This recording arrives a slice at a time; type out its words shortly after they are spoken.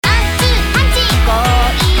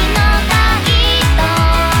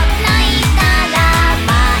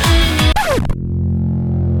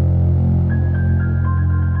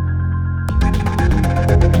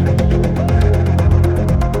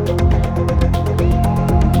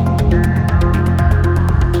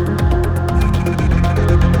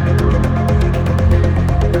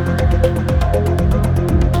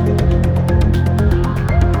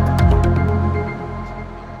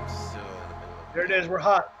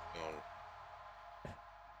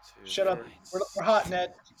Shut up. Tuesday. We're hot,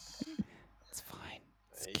 Ned. It's fine.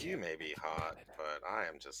 You may be hot, but I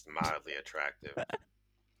am just mildly attractive.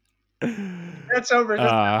 That's over.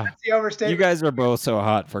 That's the You overstatement. guys are both so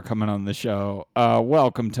hot for coming on the show.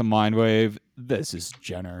 Welcome to Mindwave. This is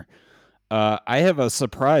Jenner. I have a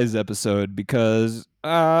surprise episode because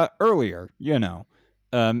earlier,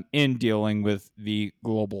 in dealing with the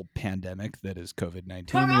global pandemic that is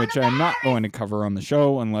COVID-19, which I'm not going to cover on the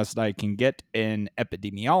show unless I can get an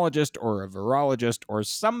epidemiologist or a virologist or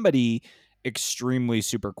somebody extremely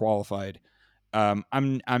super qualified.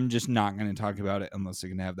 I'm just not going to talk about it unless I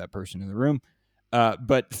can have that person in the room.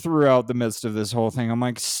 But throughout the midst of this whole thing, I'm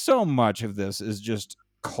like, so much of this is just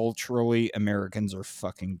culturally Americans are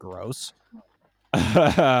fucking gross.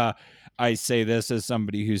 I say this as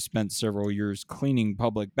somebody who spent several years cleaning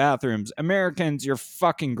public bathrooms. Americans, you're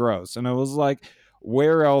fucking gross. And I was like,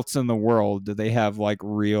 where else in the world do they have like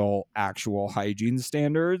real actual hygiene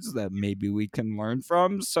standards that maybe we can learn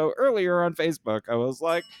from? So earlier on Facebook, I was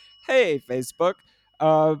like, hey, Facebook,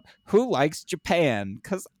 who likes Japan?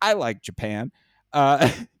 Because I like Japan.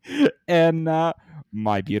 Uh, and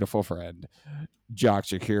my beautiful friend, Jock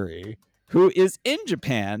Shakiri, who is in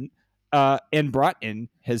Japan, and brought in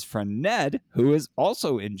his friend Ned, who is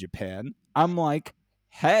also in Japan. I'm like,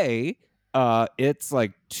 hey, it's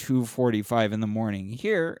like 2:45 in the morning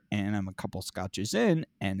here, and I'm a couple scotches in,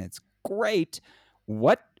 and it's great.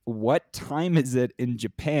 What time is it in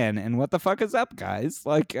Japan, and what the fuck is up, guys?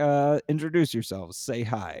 Like, introduce yourselves, say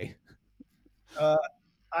hi.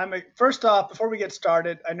 First off, before we get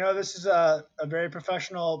started, I know this is a very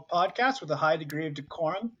professional podcast with a high degree of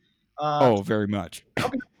decorum. Oh, very much.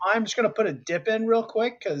 I'm just going to put a dip in real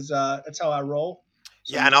quick because that's how I roll.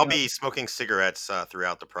 So Yeah, I'm and just I'll gonna be smoking cigarettes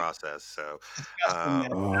throughout the process. So disgusting, man.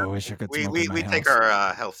 Oh, I wish I could we smoke we, in my we take house.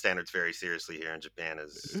 our health standards very seriously here in Japan,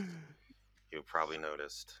 as you probably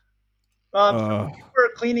noticed. So you were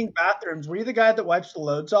cleaning bathrooms. Were you the guy that wipes the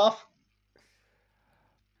loads off?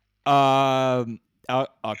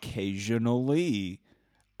 Occasionally.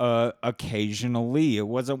 Occasionally. It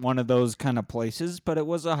wasn't one of those kind of places, but it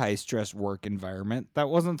was a high stress work environment. That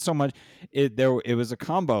wasn't so much it was a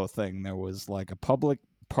combo thing. There was like a public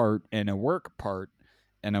part and a work part,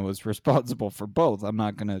 and I was responsible for both. I'm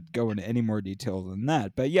not going to go into any more detail than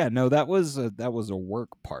that. But yeah, no, that was a work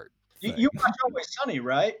part You, thing. you watch Always Sunny,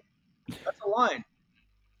 right? That's a line.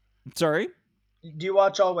 Sorry? Do you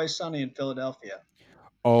watch Always Sunny in Philadelphia?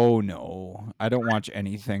 Oh no. I don't watch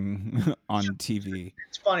anything on TV.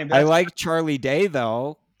 It's funny, but I that's like Charlie Day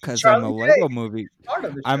though, because I'm a Charlie Day. Lego movie. Part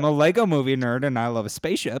of the I'm show. a Lego movie nerd, and I love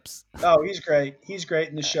spaceships. Oh, he's great. He's great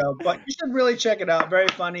in the show. But you should really check it out. Very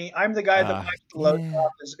funny. I'm the guy that wipes the loads Yeah.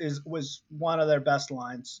 off was one of their best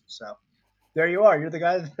lines. So there you are. You're the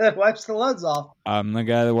guy that wipes the loads off. I'm the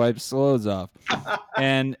guy that wipes the loads off.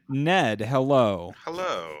 And Ned, hello.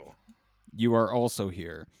 Hello, You are also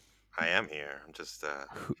here. I am here. I'm just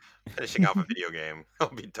finishing off a video game. I'll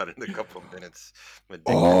be done in a couple of minutes. I'm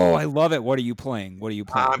addicted. Oh, I love it. What are you playing? What are you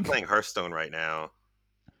playing? I'm playing Hearthstone right now.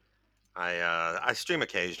 I stream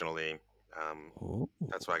occasionally. Ooh,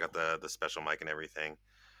 That's why I got the special mic and everything.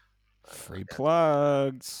 free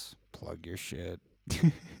plugs. Plug your shit.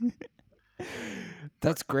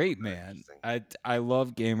 That's great, man. I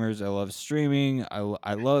love gamers. I love streaming.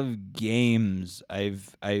 I love games.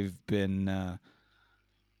 I've been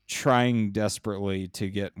trying desperately to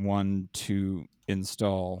get one to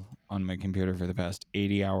install on my computer for the past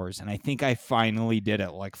 80 hours, and I think I finally did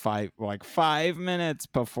it like 5 minutes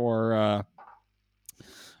before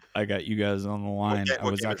I got you guys on the line. I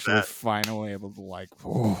What was game is actually that? finally able to like,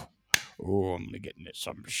 oh, I'm gonna get into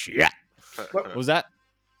some shit. What was that?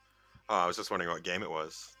 Oh, I was just wondering what game it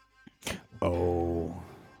was. Oh,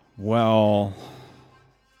 well,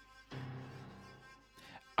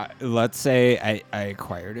 let's say I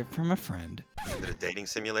acquired it from a friend. Is it a dating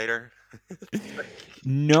simulator?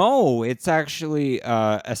 No, it's actually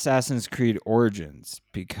Assassin's Creed Origins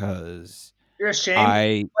because You're ashamed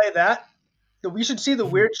to play that? We should see the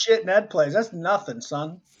Hmm. weird shit Ned plays. That's nothing,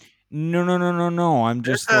 son. No. I'm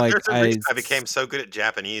just There's like a reason I became so good at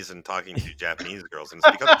Japanese and talking to Japanese girls, and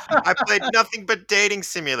it's because I played nothing but dating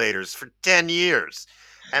simulators for 10 years.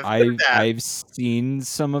 And for that, I've seen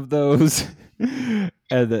some of those, and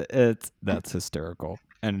that's hysterical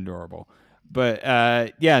and adorable. But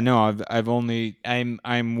yeah, no,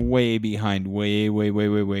 I'm way behind, way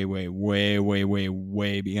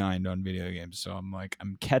behind on video games. So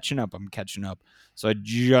I'm catching up. So I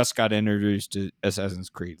just got introduced to Assassin's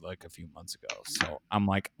Creed like a few months ago. So I'm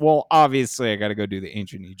like, well, obviously I got to go do the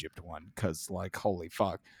Ancient Egypt one because like, holy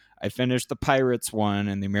fuck. I finished the Pirates one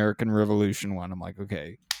and the American Revolution one. I'm like,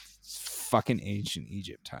 okay, fucking ancient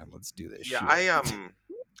Egypt time. Let's do this Yeah, shit.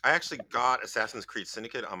 I actually got Assassin's Creed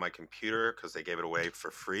Syndicate on my computer because they gave it away for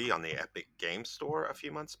free on the Epic Game Store a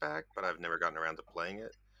few months back, but I've never gotten around to playing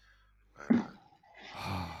it.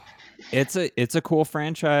 It's a cool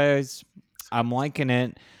franchise. I'm liking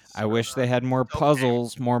it. I wish they had more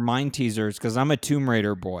puzzles, more mind teasers, because I'm a Tomb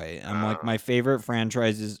Raider boy. I'm like, my favorite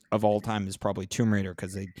franchises of all time is probably Tomb Raider,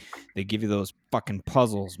 because they give you those fucking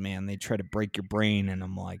puzzles, man. They try to break your brain, and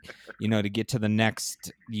I'm like, to get to the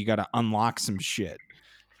next, you got to unlock some shit.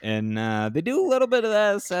 And they do a little bit of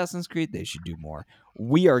that Assassin's Creed. They should do more.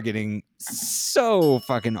 We are getting so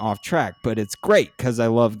fucking off track, but it's great because I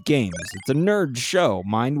love games. It's a nerd show.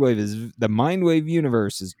 The Mindwave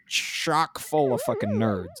universe is chock full of fucking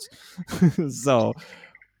nerds. So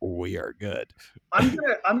we are good. I'm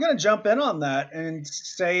gonna jump in on that and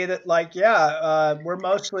say that, like, we're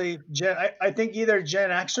mostly I think either Gen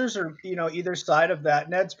Xers or either side of that.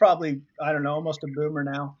 Ned's probably, I don't know, almost a boomer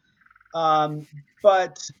now.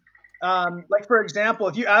 But like, for example,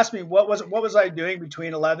 if you ask me what was I doing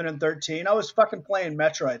between 11 and 13, I was fucking playing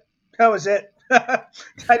Metroid. That was it. I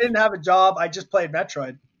didn't have a job. I just played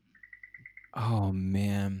Metroid. Oh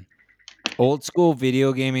man, old school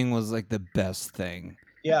video gaming was like the best thing.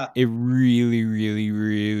 Yeah. It really, really,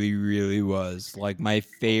 really, really was. Like, my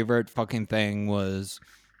favorite fucking thing was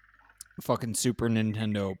fucking Super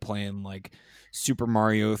Nintendo, playing like Super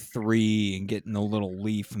Mario 3 and getting the little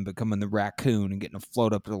leaf and becoming the raccoon and getting to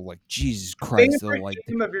float up to, like, Jesus Christ. Favorite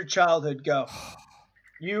game of your childhood, go.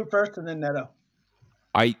 You first and then Neto.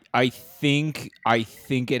 I think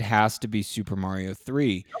it has to be Super Mario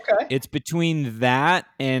 3. Okay. It's between that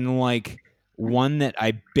and like one that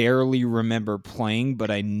I barely remember playing,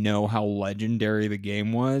 but I know how legendary the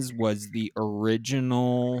game was the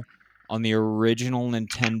original, on the original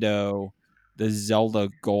Nintendo, the Zelda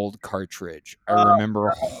Gold cartridge. I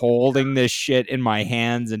remember holding this shit in my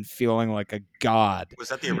hands and feeling like a god. Was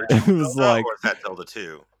that the original Zelda, or was that Zelda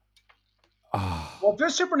 2? Well, if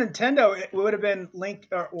there's Super Nintendo, it would have been Link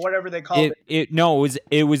or whatever they called it. No,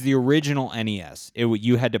 it was the original NES.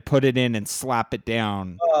 You had to put it in and slap it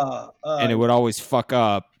down, and it would always fuck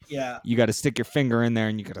up. Yeah. You got to stick your finger in there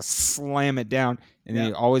and you got to slam it down, and then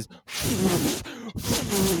you always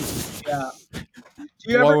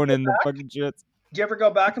blowing in the fucking shit. Do you ever go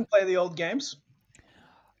back and play the old games?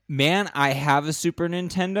 Man, I have a Super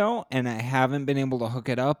Nintendo, and I haven't been able to hook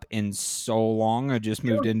it up in so long. I just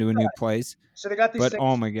moved into a new place. So they got these things,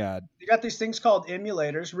 oh my god. They got these things called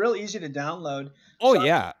emulators, real easy to download. Oh,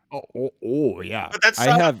 yeah. Oh, yeah. But that's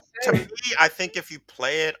to me, I think if you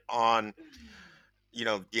play it on,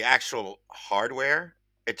 the actual hardware,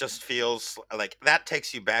 it just feels like that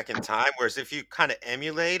takes you back in time. Whereas if you kind of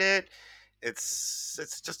emulate it, it's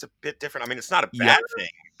just a bit different. I mean, it's not a bad thing,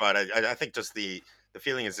 but I think just the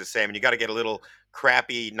feeling is the same. And you got to get a little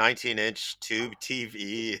crappy 19-inch tube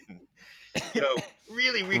TV and,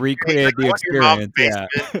 really recreate the experience. Yeah.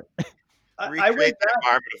 Recreate the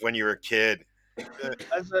environment of when you were a kid.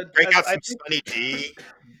 Break out some Sunny D.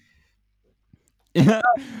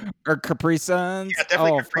 Or Capri Suns. Yeah,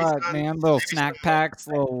 definitely Capri fuck, Suns. little maybe snack packs,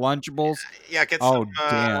 little Lunchables. Yeah, get some.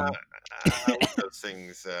 Damn. Those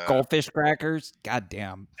things. Goldfish crackers. God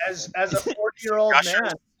damn. As a 40-year-old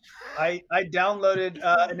man, I downloaded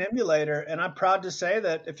an emulator, and I'm proud to say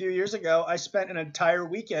that a few years ago, I spent an entire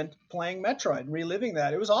weekend playing Metroid and reliving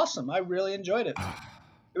that. It was awesome. I really enjoyed it.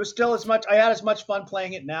 It was still I had as much fun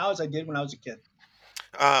playing it now as I did when I was a kid.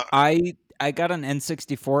 I got an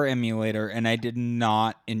N64 emulator, and I did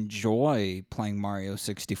not enjoy playing Mario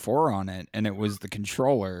 64 on it, and it was the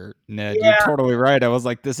controller. Ned, you're totally right. I was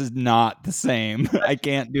like, this is not the same. I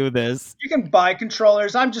can't do this. You can buy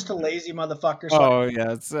controllers. I'm just a lazy motherfucker.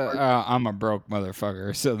 So I'm a broke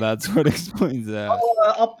motherfucker, so that's what explains that.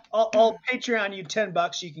 I'll Patreon you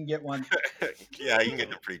 $10. You can get one. Yeah, you can get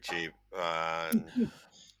it pretty cheap.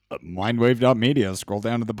 Mindwave.media. Scroll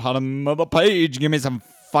down to the bottom of the page. Give me some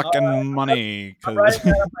fucking money. I'm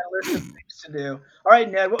writing down my list of things to do. All right,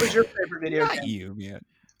 Ned, what was your favorite video game? You, man.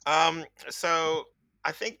 So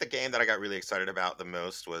I think the game that I got really excited about the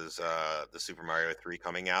most was the Super Mario 3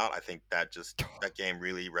 coming out. I think that game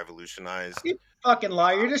really revolutionized. You fucking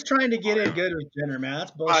lie. You're just trying to get in good with Jenner, man.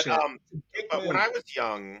 That's bullshit. But when I was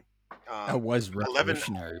young, that was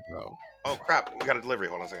revolutionary, bro. Oh crap! We got a delivery.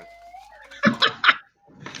 Hold on a second.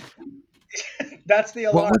 That's the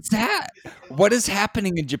alarm. What was that? What is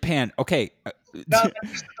happening in Japan? Okay. No,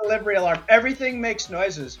 that's the delivery alarm. Everything makes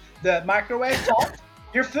noises. The microwave talks.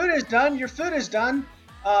 Your food is done. Your food is done.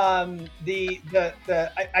 I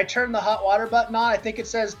turned the hot water button on. I think it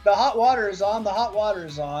says the hot water is on. The hot water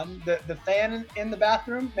is on. The fan in the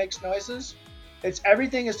bathroom makes noises.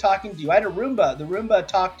 Everything is talking to you. I had a Roomba. The Roomba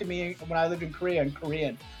talked to me when I lived in Korea in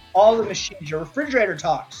Korean. All the machines. Your refrigerator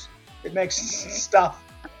talks. It makes stuff.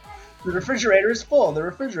 The refrigerator is full. The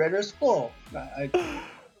refrigerator is full.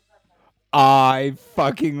 I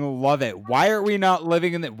fucking love it. Why are we not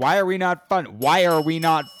living in it? Why are we not Why are we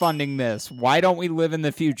not funding this? Why don't we live in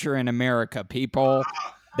the future in America, people?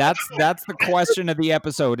 That's the question of the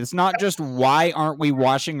episode. It's not just why aren't we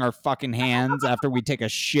washing our fucking hands after we take a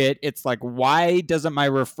shit. It's like, why doesn't my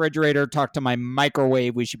refrigerator talk to my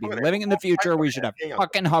microwave? We should be living in the future. We should have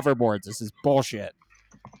fucking hoverboards. This is bullshit.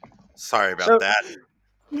 Sorry about that.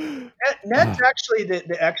 Ned's actually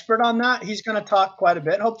the expert on that. He's going to talk quite a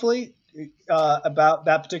bit, hopefully, about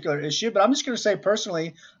that particular issue. But I'm just going to say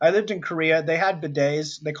personally, I lived in Korea. They had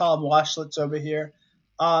bidets. They call them washlets over here.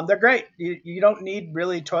 They're great. You don't need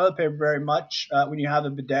really toilet paper very much when you have a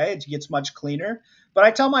bidet. It gets much cleaner. But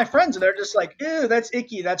I tell my friends, and they're just like, ew, that's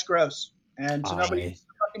icky. That's gross. And so nobody uses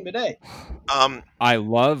the fucking bidet. I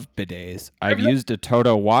love bidets. I've used a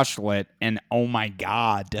Toto washlet, and oh my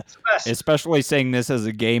god! Especially saying this as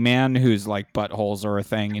a gay man who's like buttholes are a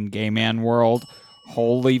thing in gay man world.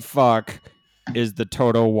 Holy fuck! Is the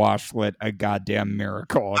Toto washlet a goddamn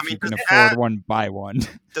miracle? If you can afford one, buy one.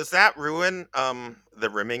 Does that ruin the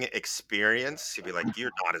rimming experience? You'd be like,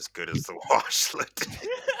 you're not as good as the washlet.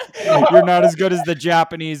 You're not as good as the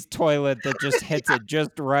Japanese toilet that just hits it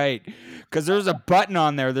just right. Because there's a button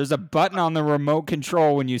on there. There's a button on the remote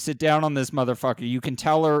control when you sit down on this motherfucker. You can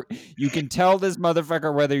tell this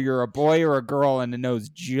motherfucker whether you're a boy or a girl, and it knows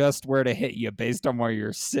just where to hit you based on where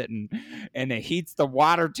you're sitting. And it heats the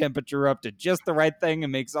water temperature up to just the right thing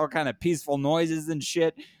and makes all kind of peaceful noises and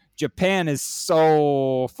shit. Japan is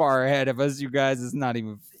so far ahead of us, you guys. It's not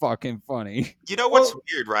even fucking funny. You know what's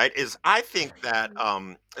weird, right? Is I think that,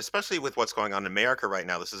 especially with what's going on in America right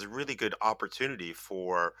now, this is a really good opportunity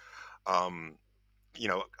for,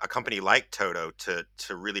 a company like Toto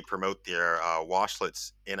to really promote their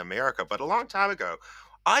washlets in America. But a long time ago,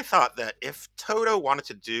 I thought that if Toto wanted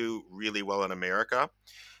to do really well in America,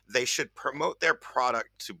 they should promote their product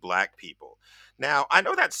to black people. Now, I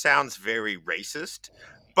know that sounds very racist,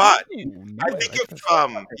 but I think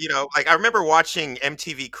like I remember watching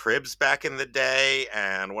MTV Cribs back in the day,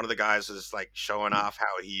 and one of the guys was like showing off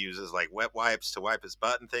how he uses like wet wipes to wipe his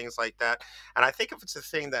butt and things like that. And I think if it's a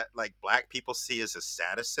thing that like black people see as a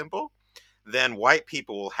status symbol, then white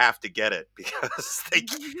people will have to get it because they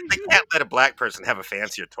can't let a black person have a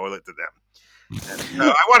fancier toilet to them. And so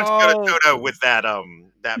I wanted to go to Toto with that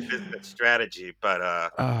business strategy, but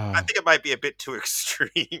I think it might be a bit too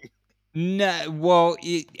extreme. No, well,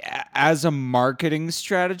 as a marketing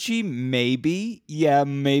strategy, maybe, yeah,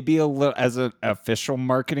 maybe a little as an official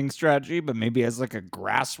marketing strategy, but maybe as like a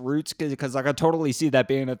grassroots, because I could totally see that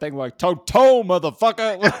being a thing, like Toto,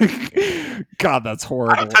 motherfucker. Like, God, that's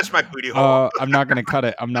horrible. I don't touch my booty hole. I'm not gonna cut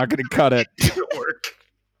it. I'm not gonna cut it. It doesn't work.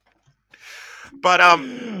 But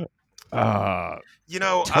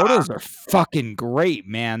Totos are fucking great,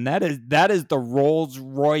 man. That is the Rolls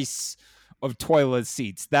Royce of toilet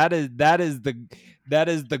seats. That is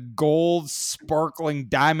the gold sparkling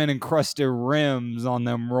diamond encrusted rims on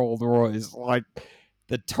them Rolls Royce. Like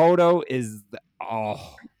the Toto is bro.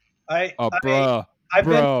 I've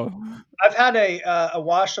had a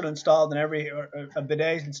washlet installed in a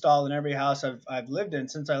bidet installed in every house I've lived in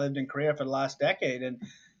since I lived in Korea for the last decade. And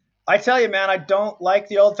I tell you, man, I don't like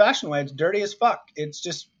the old fashioned way. It's dirty as fuck. It's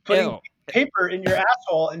just putting paper in your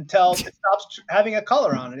asshole until it stops having a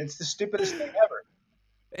color on it. It's the stupidest thing ever.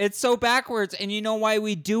 It's so backwards. And you know why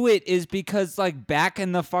we do it is because like back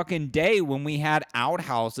in the fucking day when we had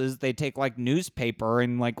outhouses, they take like newspaper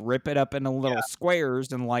and like rip it up into little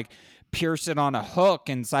squares and like pierce it on a hook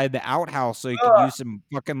inside the outhouse so you could use some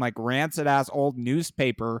fucking like rancid ass old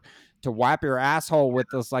newspaper to wipe your asshole with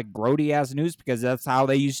this like grody ass news, because that's how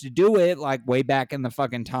they used to do it like way back in the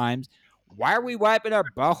fucking times. Why are we wiping our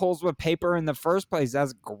buttholes with paper in the first place?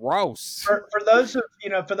 That's gross. For those who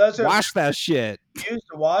wash that shit. Use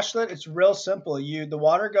the washlet. It's real simple. The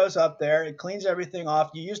water goes up there. It cleans everything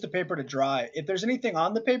off. You use the paper to dry. If there's anything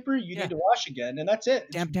on the paper, you need to wash again, and that's it.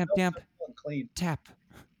 Damp. And clean. Tap.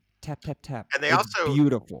 And they it's also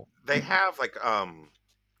beautiful. They have like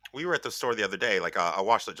we were at the store the other day. Like a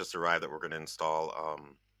washlet just arrived that we're going to install.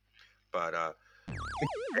 But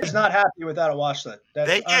it's not happy without a washlet.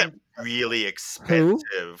 They get really expensive.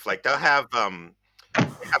 Who? Like they'll have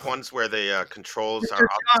ones where the controls are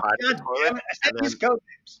outside the toilet.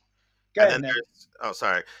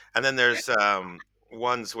 And then there's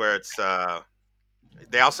ones where it's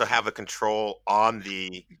they also have a control on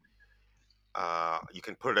the you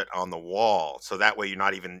can put it on the wall, so that way you're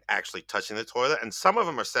not even actually touching the toilet. And some of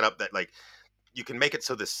them are set up that like you can make it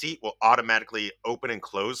so the seat will automatically open and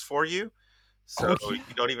close for you, so Oh yeah.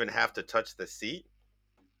 you don't even have to touch the seat.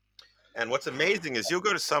 And what's amazing is you'll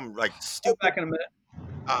go to some like Go stupid back in a minute.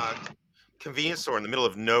 uh, convenience store in the middle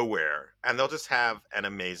of nowhere, and they'll just have an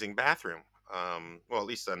amazing bathroom. Well, at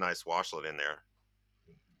least a nice washlet in there.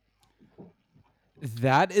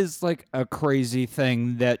 That is like a crazy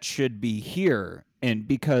thing that should be here. And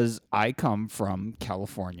because I come from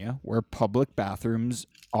California, where public bathrooms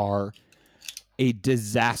are a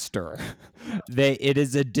disaster. It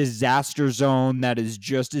is a disaster zone that is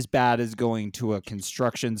just as bad as going to a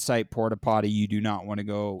construction site porta potty. You do not want to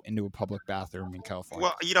go into a public bathroom in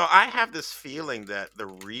California. Well, I have this feeling that the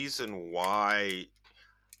reason why,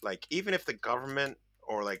 like, even if the government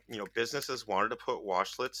or like businesses wanted to put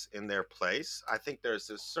washlets in their place, I think there's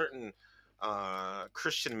this certain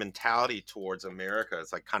Christian mentality towards America.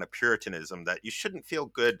 It's like kind of Puritanism that you shouldn't feel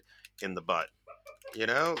good in the butt.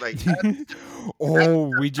 Like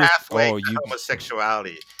pathway to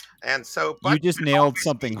homosexuality. And so you butts just should nailed always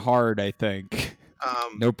something be, hard, I think.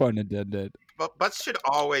 No pun intended. but butts should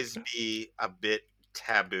always be a bit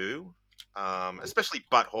taboo, especially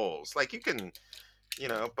buttholes. Like you can,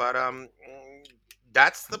 but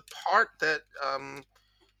that's the part that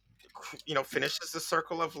finishes the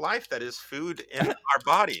circle of life that is food in our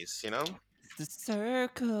bodies. The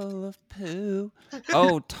circle of poo.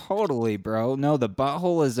 Oh, totally, bro. No, the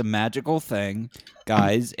butthole is a magical thing,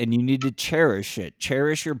 guys, and you need to cherish it.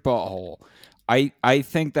 Cherish your butthole. I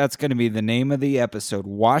think that's going to be the name of the episode.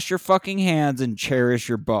 Wash your fucking hands and cherish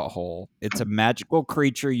your butthole. It's a magical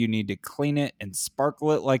creature. You need to clean it and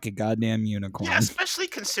sparkle it like a goddamn unicorn. Yeah, especially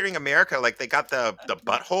considering America, like they got the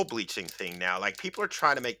butthole bleaching thing now. Like people are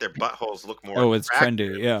trying to make their buttholes look more Oh, it's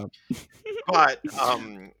attractive. trendy, yeah. But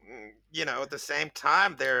at the same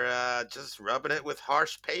time, they're just rubbing it with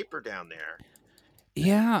harsh paper down there.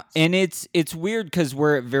 Yeah, and it's weird because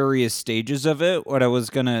we're at various stages of it. What I was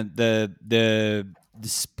gonna the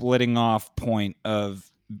splitting off point of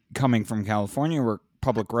coming from California, where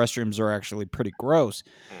public restrooms are actually pretty gross.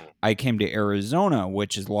 I came to Arizona,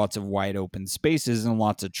 which is lots of wide open spaces and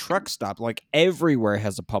lots of truck stops. Like everywhere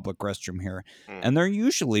has a public restroom here, and they're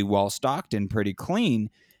usually well stocked and pretty clean.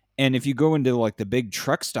 And if you go into like the big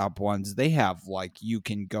truck stop ones, they have like you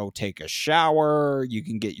can go take a shower, you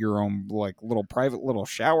can get your own like little private little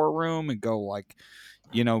shower room and go like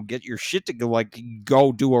get your shit to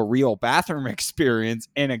go do a real bathroom experience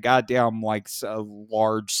in a goddamn like a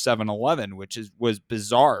large 7-Eleven, which was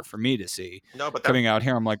bizarre for me to see. No, but coming out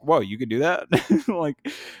here, I'm like, whoa, you can do that? Like,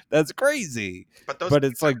 that's crazy. But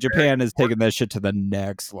it's like Japan is taking that shit to the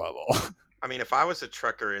next level. I mean, if I was a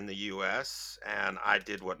trucker in the U.S. and I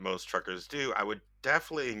did what most truckers do, I would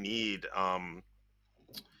definitely need a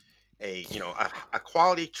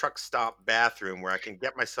quality truck stop bathroom where I can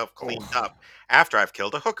get myself cleaned up after I've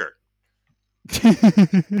killed a hooker.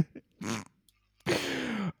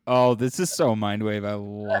 Oh, this is so Mindwave. I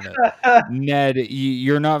love it. Ned,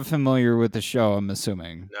 you're not familiar with the show, I'm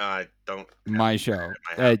assuming. No, I don't. My show.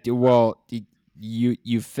 Well,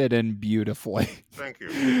 you fit in beautifully. Thank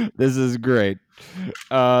you. This is great.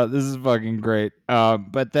 This is fucking great.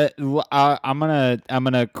 But I'm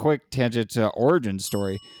gonna quick tangent to origin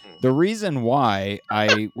story. The reason why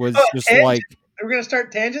I was just like, we're gonna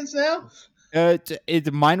start tangents now.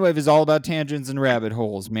 Mindwave is all about tangents and rabbit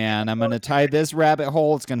holes, man. I'm gonna tie this rabbit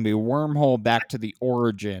hole. It's gonna be a wormhole back to the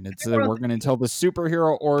origin. We're gonna tell the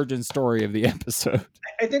superhero origin story of the episode.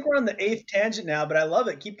 I think we're on the 8th tangent now, but I love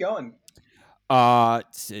it. Keep going.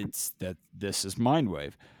 It's that this is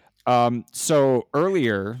Mindwave. So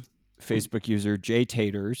earlier, Facebook user J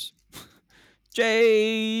Taters,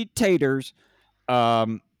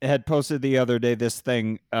 had posted the other day this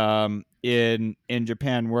thing in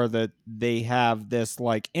Japan where they have this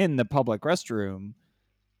like in the public restroom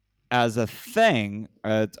as a thing.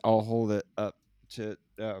 I'll hold it up to.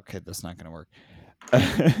 Okay, that's not gonna work.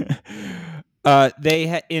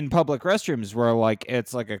 They in public restrooms where like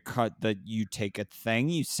it's like a cut that you take a thing,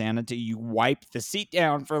 you sanitize, you wipe the seat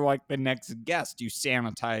down for like the next guest, you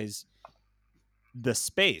sanitize the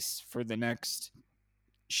space for the next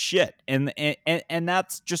shit, and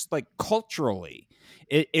that's just like culturally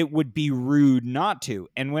it would be rude not to.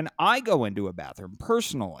 And when I go into a bathroom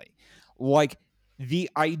personally, like the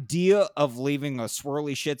idea of leaving a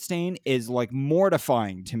swirly shit stain is like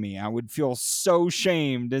mortifying to me. I would feel so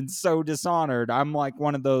shamed and so dishonored. I'm like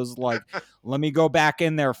one of those like, let me go back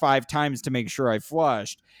in there 5 times to make sure I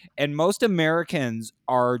flushed. And most Americans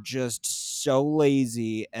are just so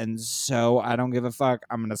lazy and so I don't give a fuck.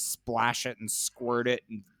 I'm gonna splash it and squirt it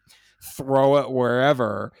and throw it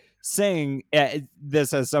wherever. Saying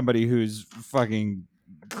this as somebody who's fucking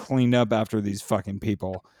clean up after these fucking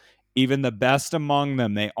people. Even the best among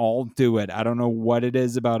them, they all do it. I don't know what it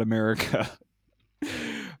is about America.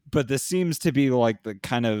 But this seems to be like the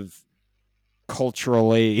kind of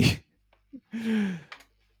culturally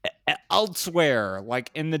elsewhere,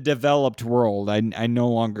 like in the developed world. I no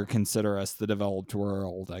longer consider us the developed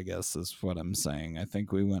world, I guess is what I'm saying. I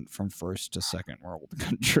think we went from first to second world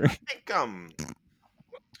country. I think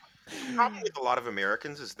the problem with a lot of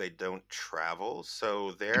Americans is they don't travel.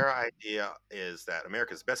 So their idea is that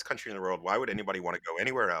America is the best country in the world. Why would anybody want to go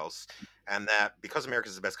anywhere else? And that because America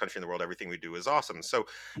is the best country in the world, everything we do is awesome. So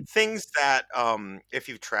things that if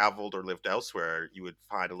you've traveled or lived elsewhere, you would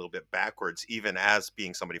find a little bit backwards, even as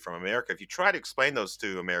being somebody from America. If you try to explain those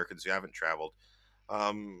to Americans who haven't traveled,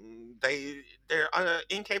 they're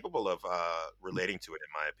incapable of relating to it.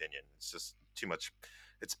 In my opinion, it's just too much.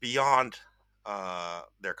 It's beyond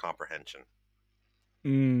their comprehension.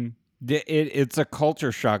 It's a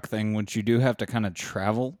culture shock thing, which you do have to kind of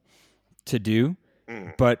travel to do.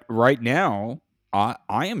 Mm. But right now, I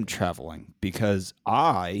am traveling because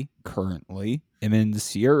I currently am in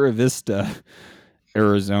Sierra Vista,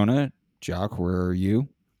 Arizona. Jock, where are you?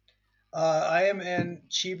 I am in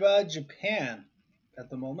Chiba, Japan, at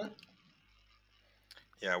the moment.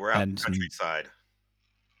 Yeah, we're out in the countryside.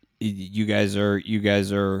 You guys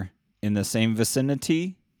are in the same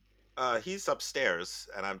vicinity. He's upstairs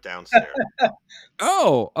and I'm downstairs.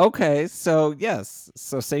 Oh, okay. So yes,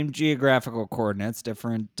 so same geographical coordinates,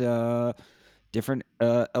 different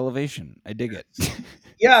elevation. I dig it.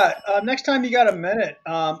 Yeah, next time you got a minute,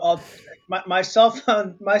 I'll my cell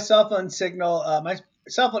phone signal, my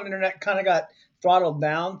cell phone internet kind of got throttled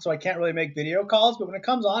down, so I can't really make video calls. But when it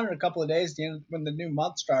comes on in a couple of days, when the new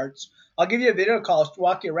month starts, I'll give you a video call to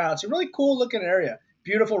walk you around. It's a really cool looking area,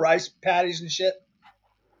 beautiful rice paddies and shit.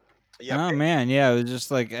 Yep. Oh man, yeah, it was just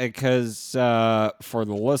like because for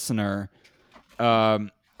the listener,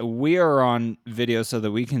 we are on video so that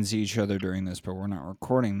we can see each other during this, but we're not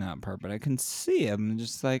recording that part. But I can see him,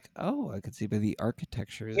 just like, oh, I can see by the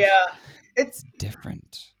architecture. Yeah, it's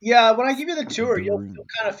different. Yeah, when I give you the tour, you'll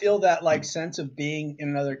kind of feel that like sense of being in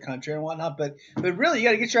another country and whatnot. But really, you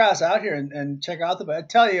got to get your ass out here and check out the. But I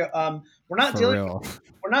tell you, we're not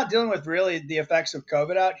dealing with really the effects of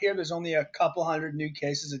COVID out here. There's only a couple hundred new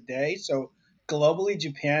cases a day, so globally,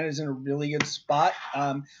 Japan is in a really good spot.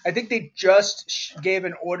 I think they just gave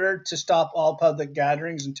an order to stop all public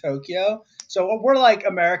gatherings in Tokyo. So we're like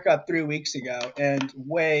America 3 weeks ago, and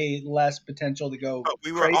way less potential to go. But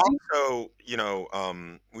we were crazy. also,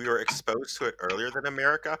 we were exposed to it earlier than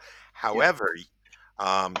America. However,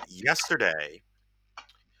 yesterday,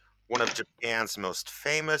 one of Japan's most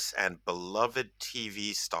famous and beloved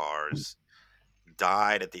TV stars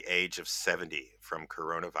died at the age of 70 from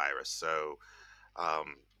coronavirus. So,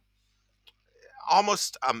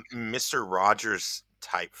 almost a Mr. Rogers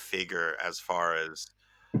type figure, as far as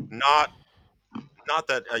not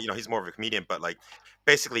that he's more of a comedian, but like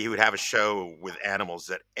basically he would have a show with animals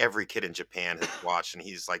that every kid in Japan has watched, and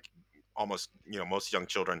he's like almost most young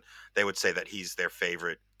children, they would say that he's their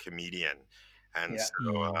favorite comedian, and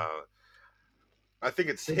so I think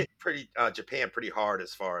it's hit Japan pretty hard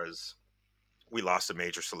as far as we lost a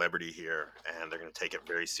major celebrity here, and they're going to take it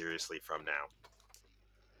very seriously from now.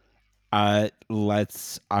 I'm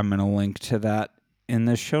gonna link to that in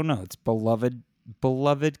the show notes.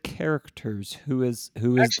 Beloved characters. Who is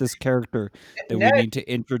this character that we need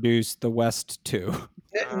to introduce the West to?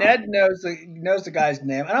 Ned knows the guy's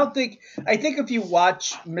name. I think if you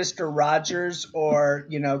watch Mr. Rogers or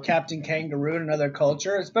Captain Kangaroo in another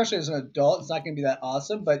culture, especially as an adult, it's not going to be that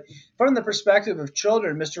awesome. But from the perspective of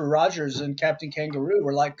children, Mr. Rogers and Captain Kangaroo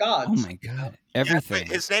were like gods. Oh my god, everything.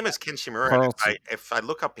 Yeah, his name is Ken Shimura. If I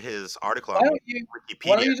look up his article on Wikipedia,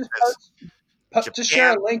 why don't you just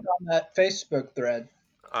share a link on that Facebook thread?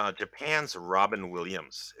 Japan's Robin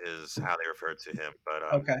Williams is how they refer to him, but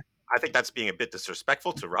okay. I think that's being a bit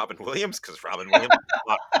disrespectful to Robin Williams, because Robin Williams is a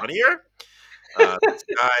lot funnier. This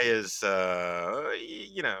guy is,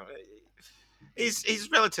 he's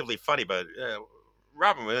relatively funny, but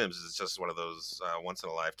Robin Williams is just one of those once in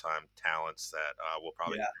a lifetime talents that we'll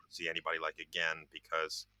probably never see anybody like again,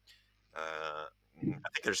 because I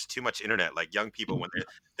think there's too much internet. Like young people, when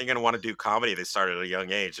they're going to want to do comedy, they start at a young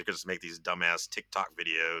age. They're going to just make these dumbass TikTok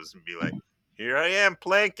videos and be like, "Here I am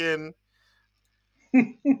planking."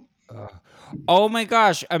 Oh my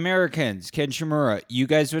gosh, Americans, Ken Shimura, you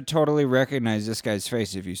guys would totally recognize this guy's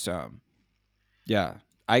face if you saw him. Yeah,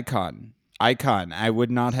 icon. I would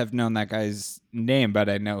not have known that guy's name, but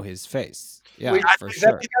I know his face. Yeah, for is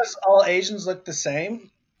sure. That because all Asians look the same,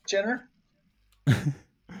 Jenner?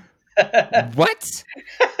 What?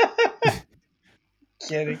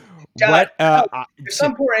 Kidding. John, What? there's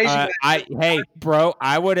some poor Asian guy. Hey, bro,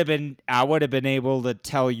 I would have been able to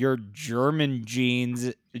tell your German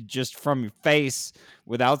genes just from your face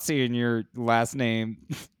without seeing your last name.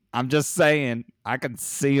 I'm just saying, I can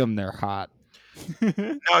see them. They're hot.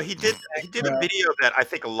 No, he did a video that I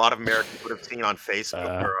think a lot of Americans would have seen on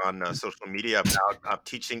Facebook or on social media about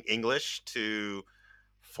teaching English to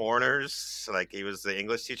foreigners. Like he was the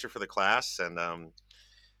English teacher for the class, and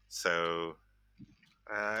so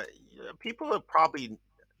yeah, people have probably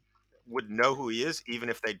would know who he is, even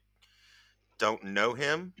if they don't know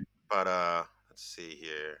him. But let's see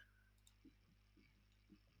here.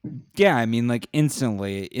 Yeah, I mean, like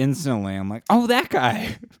instantly, I'm like, oh, that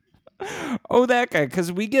guy. Oh, that guy.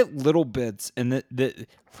 Because we get little bits, and the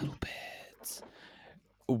little bits.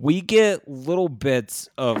 We get little bits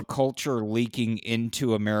of culture leaking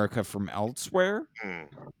into America from elsewhere,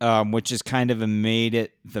 which has kind of made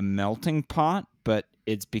it the melting pot, but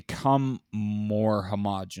it's become more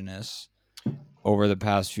homogenous over the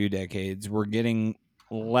past few decades. We're getting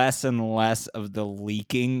less and less of the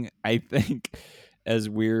leaking, I think, as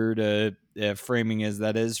weird framing as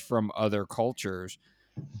that is from other cultures.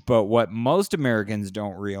 But what most Americans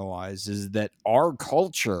don't realize is that our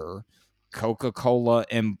culture, Coca-Cola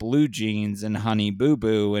and blue jeans and Honey Boo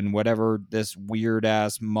Boo and whatever this weird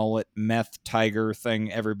ass mullet meth tiger thing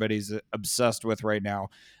everybody's obsessed with right now,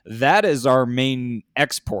 that is our main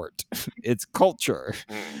export. It's culture.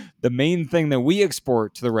 The main thing that we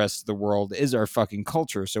export to the rest of the world is our fucking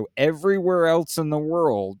culture. So everywhere else in the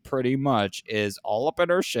world pretty much is all up in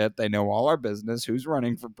our shit. They know all our business, who's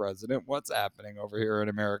running for president, what's happening over here in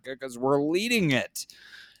America, because we're leading it.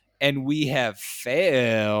 And we have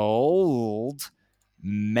failed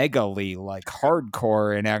megally, like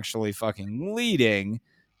hardcore, and actually fucking leading.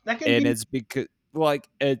 That can And be. it's because, like,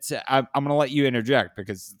 it's, I'm going to let you interject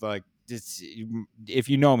because, like, it's, if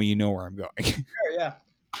you know me, you know where I'm going. Sure, yeah.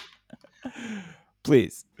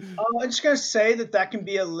 Please. I'm just gonna say that can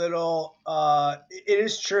be a little. It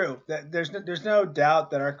is true that there's no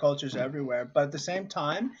doubt that our culture is everywhere, but at the same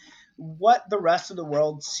time, what the rest of the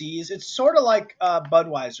world sees, it's sort of like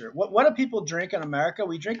Budweiser. What do people drink in America?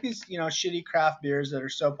 We drink these shitty craft beers that are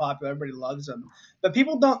so popular, everybody loves them, but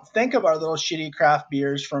people don't think of our little shitty craft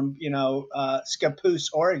beers from Scappoose,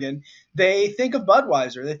 Oregon. They think of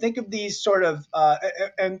Budweiser. They think of these sort of,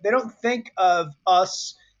 and they don't think of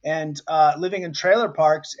us and living in trailer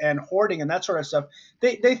parks and hoarding and that sort of stuff.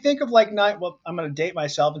 They think of like nine. Well, I'm going to date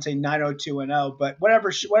myself and say 90210, but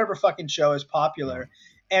whatever fucking show is popular.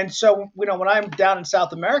 And so when I'm down in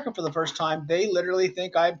South America for the first time, they literally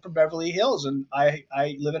think I'm from Beverly Hills and I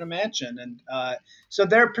live in a mansion. And so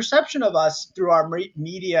their perception of us through our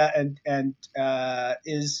media and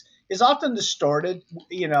is often distorted,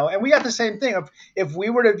 and we got the same thing. If we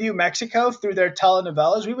were to view Mexico through their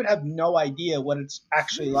telenovelas, we would have no idea what it's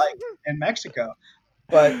actually like in Mexico.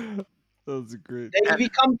 But that's great. they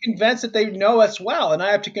become convinced that they know us well, and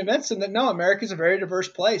I have to convince them that no, America is a very diverse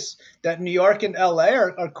place. That New York and LA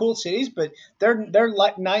are cool cities, but they're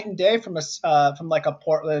like night and day from from like a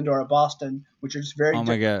Portland or a Boston, which are just very Oh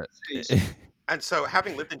my different god. cities. And so,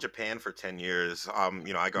 having lived in Japan for 10 years, I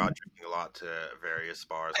go out drinking a lot to various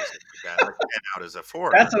bars and stuff like that. And I stand out as a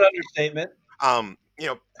foreigner. That's an understatement.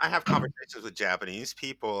 I have conversations with Japanese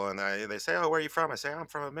people, and they say, "Oh, where are you from?" I say, "I'm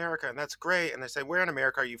from America," and that's great. And they say, "Where in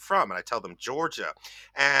America are you from?" And I tell them Georgia,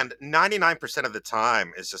 and 99% of the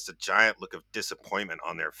time is just a giant look of disappointment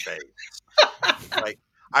on their face. Like,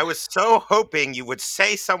 I was so hoping you would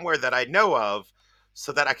say somewhere that I know of,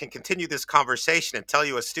 so that I can continue this conversation and tell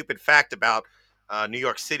you a stupid fact about New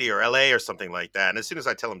York City or LA or something like that. And as soon as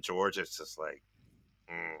I tell them Georgia, it's just like,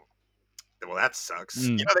 mm, well, that sucks.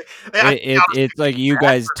 Mm. I It's like you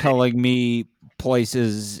guys telling me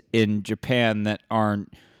places in Japan that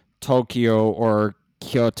aren't Tokyo or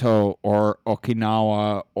Kyoto or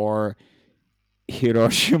Okinawa or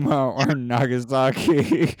Hiroshima or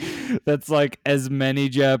Nagasaki. That's like as many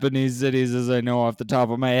Japanese cities as I know off the top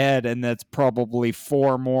of my head, and that's probably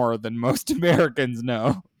 4 more than most Americans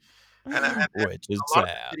know. and Which is a lot of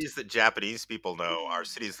the sad. cities that Japanese people know are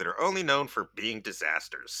cities that are only known for being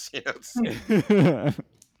disasters.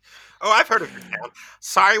 Oh, I've heard of your town.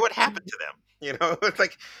 Sorry, what happened to them? It's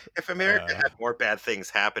like if America had more bad things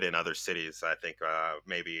happen in other cities, I think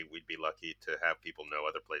maybe we'd be lucky to have people know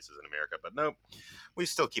other places in America. But no, we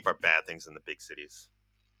still keep our bad things in the big cities.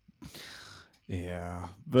 Yeah.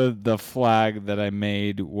 The flag that I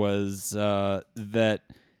made was that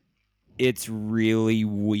it's really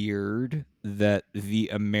weird that the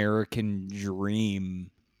American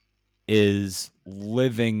dream is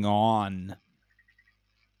living on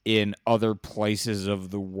in other places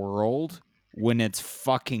of the world when it's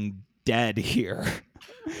fucking dead here.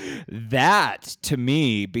 That, to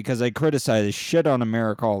me, because I criticize shit on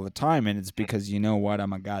America all the time, and it's because, you know what,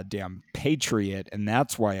 I'm a goddamn patriot, and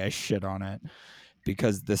that's why I shit on it.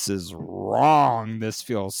 Because this is wrong. This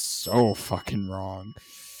feels so fucking wrong.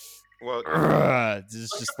 Well, It's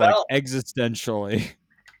What's just the like bell? existentially.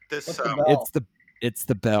 this What's the bell? It's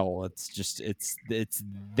the bell. It's just it's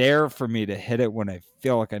there for me to hit it when I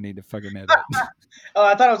feel like I need to fucking hit it. Oh,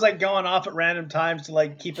 I thought it was like going off at random times to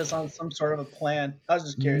like keep us on some sort of a plan. I was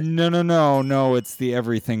just curious. No. It's the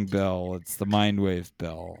everything bell. It's the Mindwave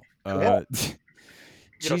bell. Cool. you know,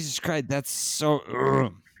 Jesus Christ, that's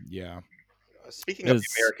so. Yeah. speaking of the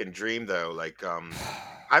It's American dream, though, like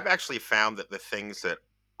I've actually found that the things that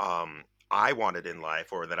I wanted in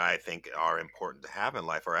life, or that I think are important to have in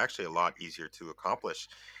life, are actually a lot easier to accomplish.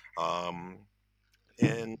 Um,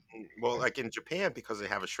 in well, like in Japan, because they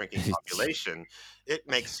have a shrinking population, it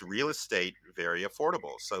makes real estate very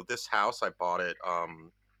affordable. So this house, I bought it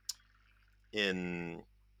in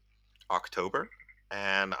October,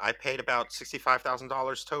 and I paid about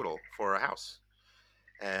 $65,000 total for a house,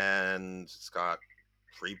 and it's got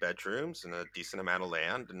 3 bedrooms and a decent amount of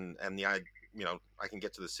land, and I can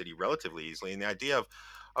get to the city relatively easily. And the idea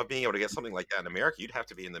of being able to get something like that in America, you'd have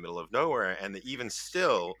to be in the middle of nowhere, and even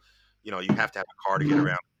still, you have to have a car to get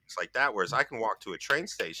around, things like that. Whereas I can walk to a train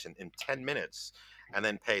station in 10 minutes, and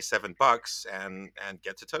then pay $7 and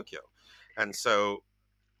get to Tokyo. And so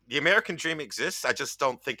the American dream exists. I just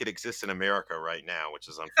don't think it exists in America right now, which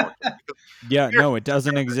is unfortunate. Because Yeah, America, no, it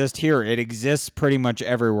doesn't exist here. It exists pretty much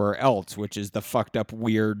everywhere else, which is the fucked up,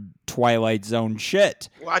 weird Twilight Zone shit.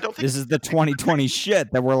 well, I don't think This is the 2020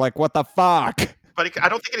 shit that we're like, what the fuck? but I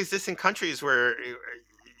don't think it exists in countries where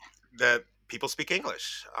that people speak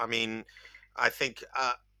English. I mean, I think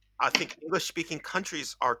English speaking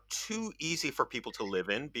countries are too easy for people to live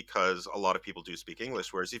in because a lot of people do speak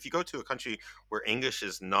English. Whereas if you go to a country where English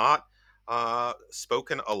is not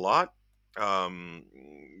spoken a lot, um,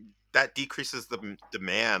 that decreases the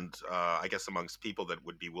demand, I guess, amongst people that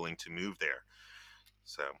would be willing to move there.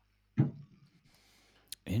 So,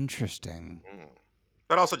 Interesting. mm.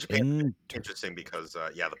 But also Japan In interesting because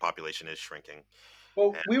the population is shrinking, Well,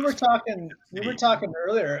 and we were most talking we were city. talking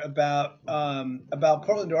earlier about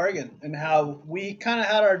Portland, Oregon, and how we kind of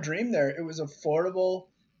had our dream there. It was affordable.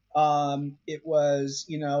 It was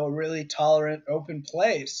a really tolerant, open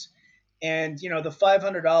place, and the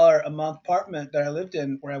 $500 a month apartment that I lived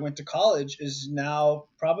in where I went to college is now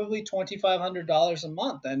probably $2,500 a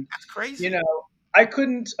month, and That's you crazy. know I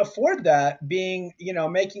couldn't afford that being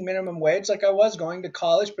making minimum wage like I was going to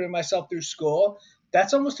college, putting myself through school.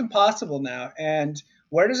 That's almost impossible now. And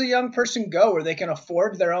where does a young person go where they can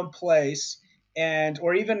afford their own place and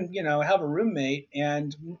or even have a roommate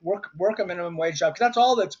and work a minimum wage job? Because that's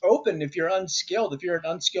all that's open if you're unskilled. If you're an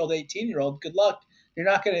unskilled 18-year-old, good luck. You're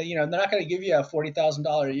not gonna they're not gonna give you a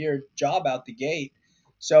 $40,000 a year job out the gate.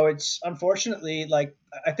 So it's unfortunately like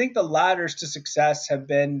I think the ladders to success have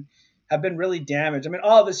been really damaged. I mean,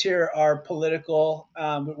 all of us here are political.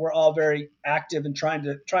 We're all very active in trying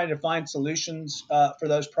to find solutions for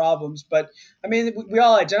those problems. But I mean, we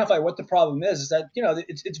all identify what the problem is. Is that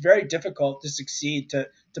it's very difficult to succeed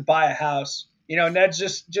to buy a house. Ned's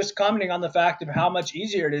just commenting on the fact of how much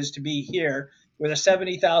easier it is to be here with a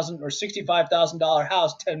 $70,000 or $65,000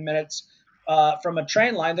 house 10 minutes from a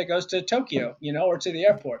train line that goes to Tokyo, or to the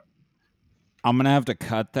airport. I'm gonna have to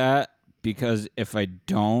cut that because if I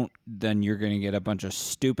don't, then you're gonna get a bunch of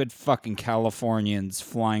stupid fucking Californians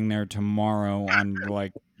flying there tomorrow on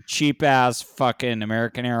like cheap ass fucking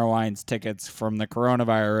American Airlines tickets from the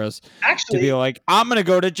coronavirus to be Actually, like, I'm gonna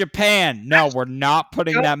go to Japan. No, we're not you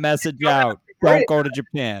putting don't, that you message don't have out. to worry Don't go to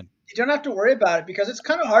Japan. you don't have to worry about it because it's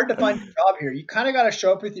kind of hard to find a job here. You kind of got to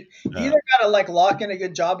show up with you Yeah. either got to like lock in a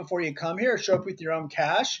good job before you come here or show up with your own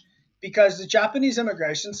cash because the Japanese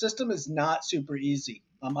immigration system is not super easy.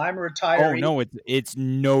 I'm a Oh retiree. no, it's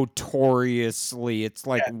notoriously it's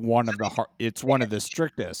like Yeah, one of the it's they one can, of the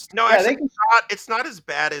strictest. No, yeah, actually, they can. it's not as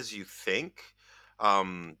bad as you think,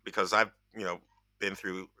 because I've been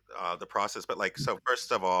through the process. But like, so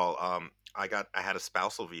first of all, I had a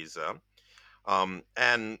spousal visa, and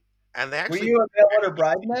they Were actually you a mail order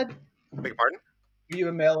bride, Ned? beg your pardon. Were you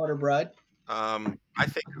a mail order bride? I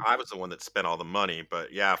think I was the one that spent all the money,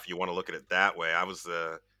 but yeah, if you want to look at it that way, I'm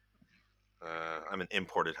an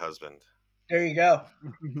imported husband. There you go.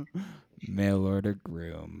 Mail order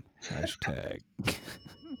groom. Hashtag.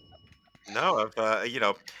 No,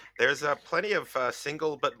 there's plenty of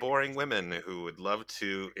single but boring women who would love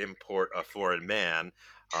to import a foreign man.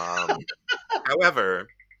 Um, However,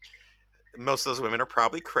 most of those women are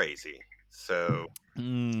probably crazy. So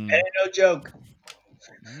Mm. Ain't no joke.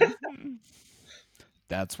 Mhm.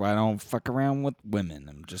 That's why I don't fuck around with women.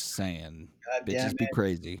 I'm just saying. God damn Bitches be it.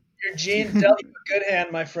 crazy. Your genes dealt you a good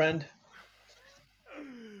hand, my friend.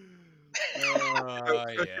 so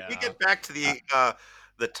should we Yeah. get back to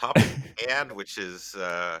the topic at hand, which is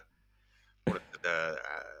what is it,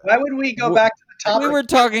 Why would we go W- back to the We topic? were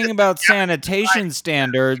talking about sanitation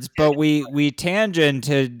standards, but we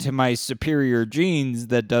tangented to my superior genes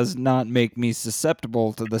that does not make me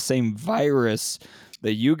susceptible to the same virus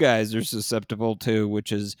that you guys are susceptible to,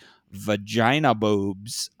 which is vagina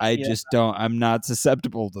boobs. I Yeah. just don't. I'm not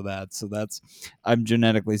susceptible to that, so I'm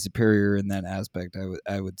genetically superior in that aspect.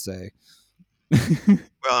 I would say.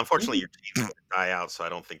 well, unfortunately, your genes are going to die out, so I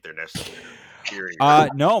don't think they're necessarily superior.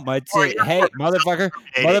 No, but Or you're more hey,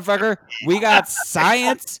 self-terminating. motherfucker, we got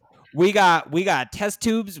science, we got test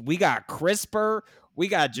tubes, we got CRISPR, we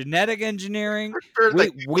got genetic engineering. Sure,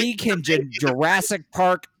 like We can Jurassic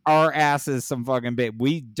Park our asses some fucking bit.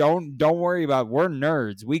 We don't worry about. We're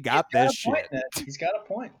nerds. We He's got got this a point, shit. Ned. He's got a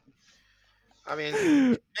point. I mean,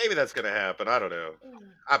 maybe that's going to happen. I don't know.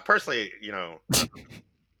 I personally,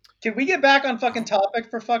 Can we get back on fucking topic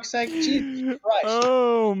for fuck's sake? Jesus Christ.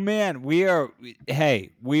 Oh man, we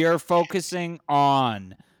are focusing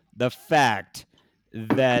on the fact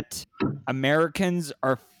that Americans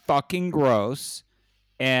are fucking gross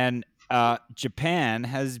and Japan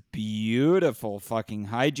has beautiful fucking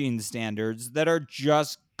hygiene standards that are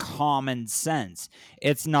just common sense.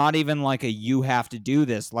 It's not even like a you have to do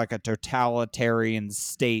this like a totalitarian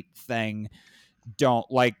state thing. Don't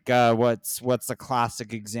like what's the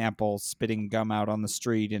classic example, spitting gum out on the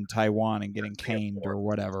street in Taiwan and getting caned Singapore. or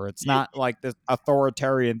whatever. It's You, not like this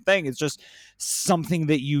authoritarian thing. It's just something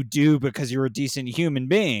that you do because you're a decent human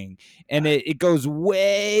being, and it goes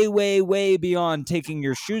way beyond taking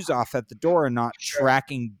your shoes off at the door and not Sure.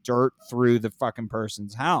 tracking dirt through the fucking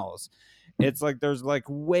person's house. It's like there's like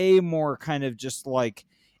way more kind of just like,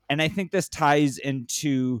 and I think this ties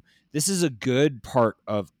into, this is a good part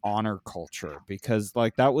of honor culture, because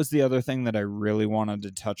like that was the other thing that I really wanted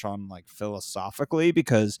to touch on, like philosophically,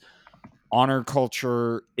 because honor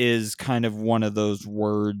culture is kind of one of those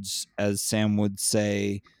words, as Sam would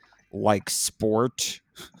say, like sport.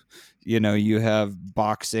 You have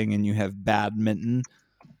boxing and you have badminton.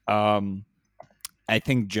 um I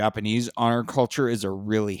think Japanese honor culture is a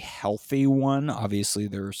really healthy one. Obviously,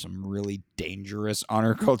 there are some really dangerous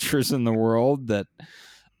honor cultures in the world that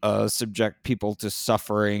subject people to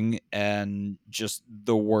suffering and just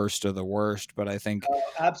the worst of the worst. But I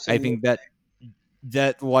Absolutely. think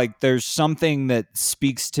that like there's something that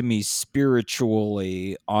speaks to me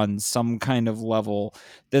spiritually on some kind of level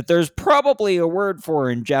that there's probably a word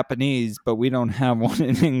for in Japanese, but we don't have one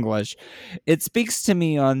in English. It speaks to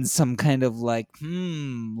me on some kind of like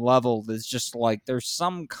level that's just like there's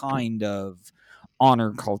some kind of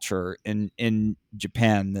honor culture in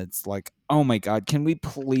Japan that's like, oh my god, can we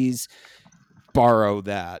please borrow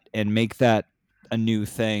that and make that a new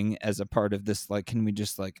thing as a part of this, like can we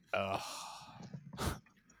just like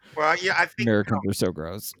well, yeah, I think Americans are so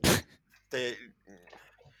gross. they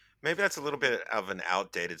maybe that's a little bit of an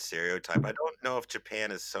outdated stereotype. I don't know if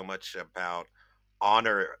Japan is so much about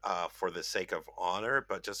honor for the sake of honor,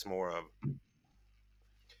 but just more of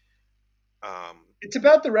um, It's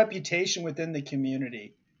about the reputation within the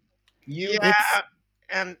community. You It's yeah,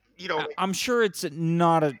 and I'm sure it's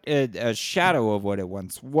not a shadow of what it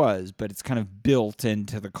once was, but it's kind of built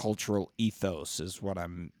into the cultural ethos is what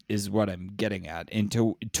I'm getting at.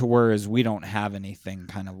 Into to whereas we don't have anything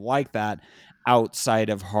kind of like that outside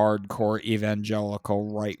of hardcore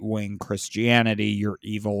evangelical right wing Christianity. You're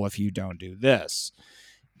evil if you don't do this.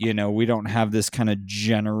 We don't have this kind of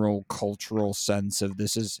general cultural sense of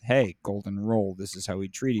this is, hey, golden rule, this is how we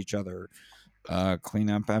treat each other. Clean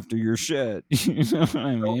up after your shit. You know what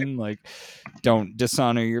I mean? Like, don't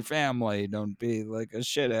dishonor your family. Don't be like a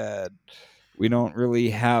shithead. We don't really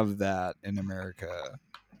have that in America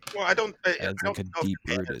well, I as don't like a know if deep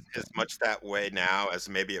Japan rooted is thing. much that way now as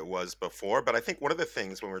maybe it was before, but I think one of the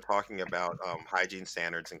things when we're talking about hygiene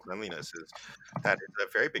standards and cleanliness is that it's a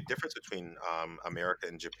very big difference between America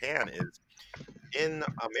and Japan. Is in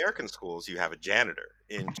American schools you have a janitor.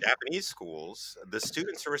 In Japanese schools, the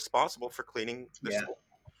students are responsible for cleaning the Yeah. school.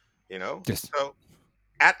 You know, Just so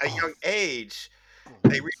at a oh, young age,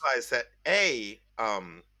 they realize that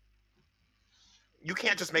you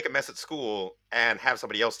can't just make a mess at school and have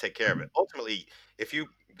somebody else take care of it. Ultimately, if you're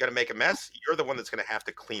going to make a mess, you're the one that's going to have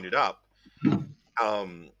to clean it up,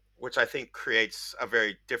 which I think creates a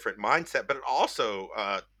very different mindset. But it also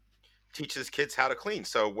teaches kids how to clean.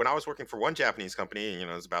 So when I was working for one Japanese company,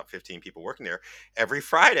 there's about 15 people working there, every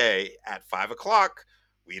Friday at 5 o'clock,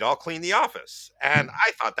 we'd all clean the office. And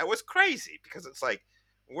I thought that was crazy because it's like,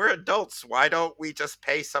 we're adults. Why don't we just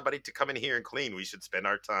pay somebody to come in here and clean? We should spend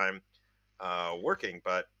our time working.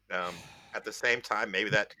 But at the same time, maybe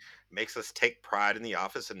that makes us take pride in the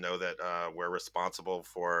office and know that we're responsible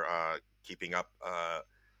for keeping up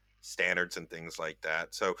standards and things like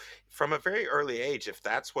that. So, from a very early age, if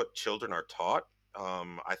that's what children are taught,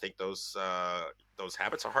 I think those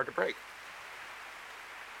habits are hard to break.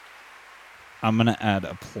 I'm gonna add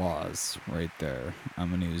applause right there.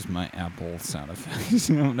 I'm gonna use my Apple sound effects.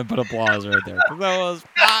 I'm gonna put applause right there because that was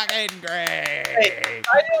fucking Hey, great.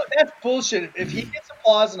 I know that's bullshit. If he gets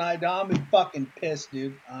applause and I don't, I'm fucking pissed,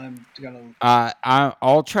 dude. I'm gonna.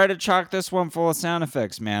 I'll try to chalk this one full of sound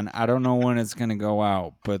effects, man. I don't know when it's gonna go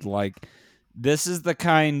out, but like, this is the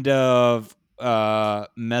kind of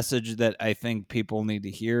message that I think people need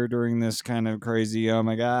to hear during this kind of crazy. Oh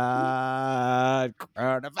my god,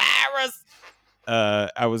 coronavirus!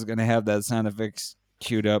 I was gonna have that sound effects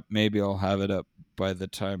queued up. Maybe I'll have it up by the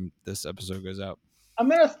time this episode goes out. I'm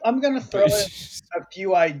gonna throw But in a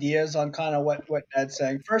few ideas on kind of what Ned's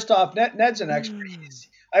saying. First off, Ned's an expert.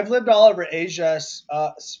 I've lived all over Asia.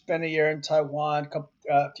 Spent a year in Taiwan,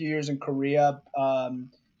 a few years in Korea.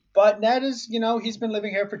 But Ned is, he's been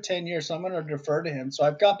living here for 10 years, so I'm going to defer to him.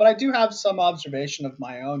 But I do have some observation of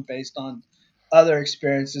my own based on other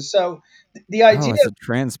experiences. So the oh, idea, it's a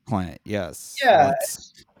transplant. Yes. yeah,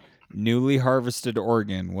 What's newly harvested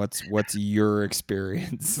organ? What's your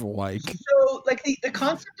experience like? so, like the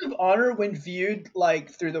concept of honor, when viewed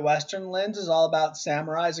like through the Western lens, is all about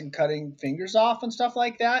samurais and cutting fingers off and stuff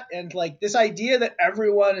like that, and like this idea that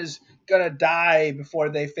everyone is gonna die before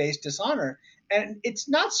they face dishonor, and it's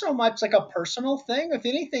not so much like a personal thing. If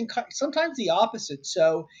anything, sometimes the opposite.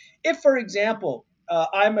 So, if for example,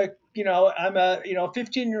 I'm a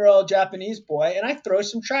 15-year-old Japanese boy, and I throw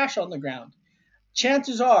some trash on the ground,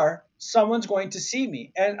 chances are someone's going to see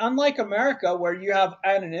me. And unlike America, where you have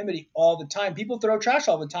anonymity all the time, people throw trash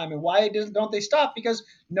all the time. And why don't they stop? Because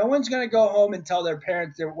no one's going to go home and tell their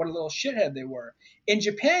parents what a little shithead they were. In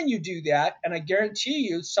Japan, you do that, and I guarantee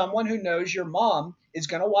you, someone who knows your mom is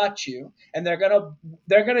going to watch you, and they're gonna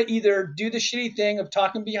either do the shitty thing of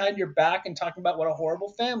talking behind your back and talking about what a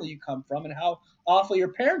horrible family you come from and how awful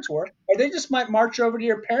your parents were, or they just might march over to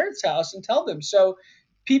your parents' house and tell them. So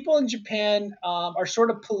people in Japan are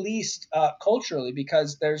sort of policed culturally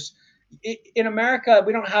because in America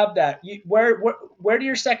we don't have that. Where do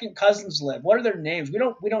your second cousins live? What are their names? We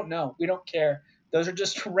don't know. We don't care. Those are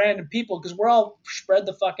just random people because we're all spread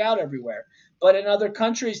the fuck out everywhere. But in other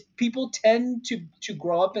countries, people tend to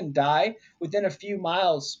grow up and die within a few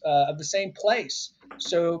miles of the same place.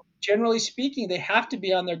 So generally speaking, they have to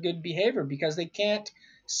be on their good behavior because they can't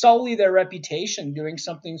sully their reputation doing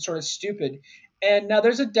something sort of stupid. And now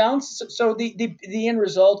there's a down. So the end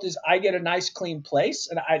result is I get a nice clean place,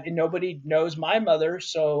 and nobody knows my mother,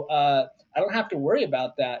 so I don't have to worry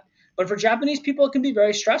about that. But for Japanese people, it can be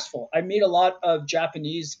very stressful. I meet a lot of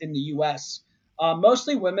Japanese in the U.S.,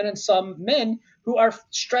 mostly women and some men who are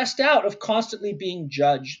stressed out of constantly being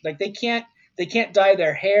judged. Like they can't dye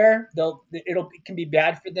their hair. It can be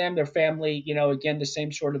bad for them. Their family, again, the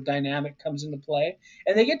same sort of dynamic comes into play,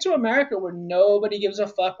 and they get to America where nobody gives a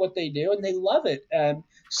fuck what they do, and they love it. And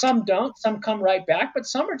some don't, some come right back, but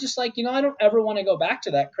some are just like, I don't ever want to go back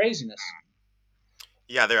to that craziness.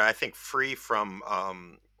 Yeah, they're, I think, free from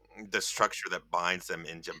the structure that binds them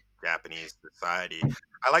in Japanese society.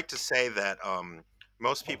 I like to say that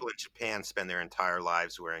most people in Japan spend their entire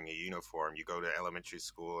lives wearing a uniform. You go to elementary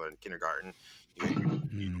school and kindergarten, you get your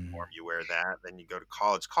Hmm. uniform, you wear that. Then you go to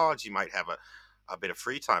college. College, you might have a bit of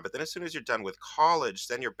free time, but then as soon as you're done with college,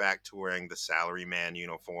 then you're back to wearing the salaryman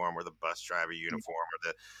uniform or the bus driver uniform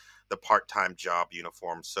or the part-time job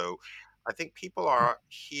uniform. So I think people are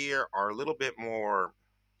here are a little bit more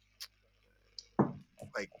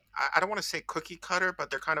like I don't want to say cookie cutter, but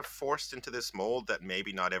they're kind of forced into this mold that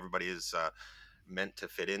maybe not everybody is meant to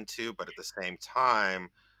fit into. But at the same time,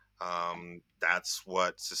 that's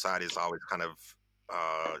what society has always kind of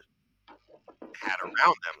uh, had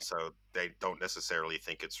around them, so they don't necessarily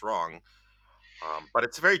think it's wrong. But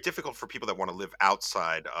it's very difficult for people that want to live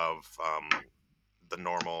outside of the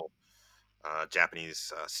normal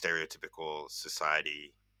Japanese stereotypical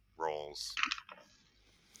society roles.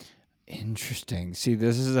 Interesting. See,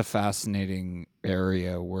 this is a fascinating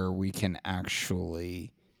area where we can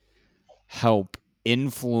actually help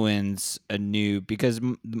influence a new because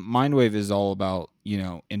Mindwave is all about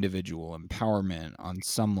individual empowerment on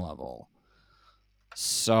some level.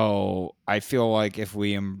 So I feel like if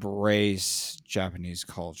we embrace Japanese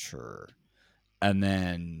culture and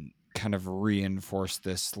then kind of reinforce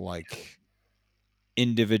this like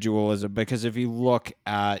individualism, because if you look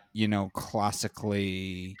at, you know,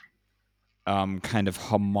 classically kind of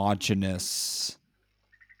homogenous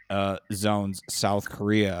zones, South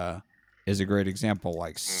Korea is a great example.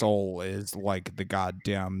 Like Mm. Seoul is like the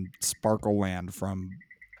goddamn Sparkle Land from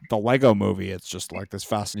the Lego movie. It's just like this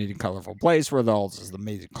fascinating, colorful place where there's this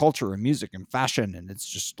amazing culture and music and fashion, and it's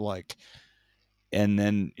just like. And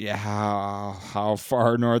then, yeah, how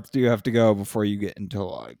far north do you have to go before you get into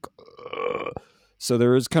like? So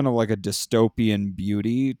there is kind of like a dystopian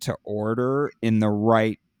beauty to order in the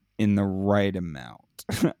right amount.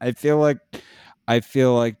 I feel like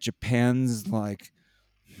Japan's like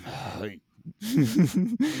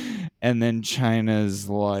and then China's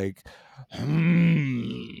like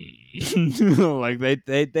like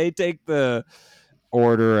they take the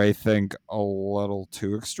order, I think, a little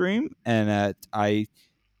too extreme, and I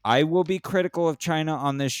will be critical of China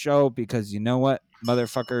on this show because you know what,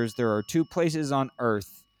 motherfuckers, there are two places on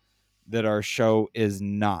earth that our show is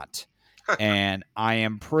not. And I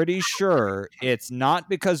am pretty sure it's not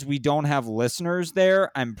because we don't have listeners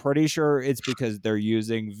there. I'm pretty sure it's because they're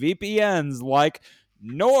using VPNs like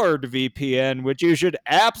NordVPN, which you should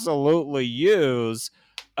absolutely use.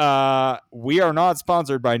 We are not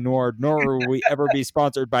sponsored by Nord, nor will we ever be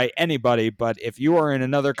sponsored by anybody. But if you are in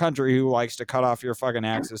another country who likes to cut off your fucking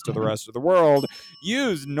access to the rest of the world,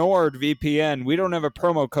 use NordVPN. We don't have a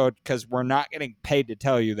promo code because we're not getting paid to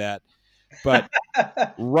tell you that. But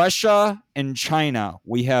Russia and China,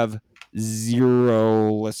 we have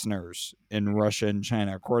 0 listeners in Russia and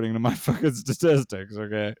China, according to my fucking statistics.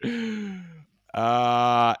 Okay.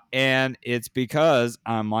 And it's because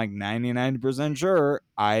I'm like 99% sure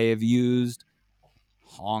I have used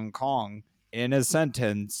Hong Kong in a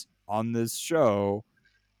sentence on this show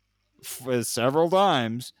for several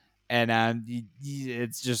times. And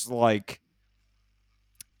it's just like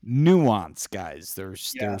nuance, guys. Yeah.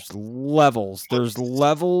 There's levels. There's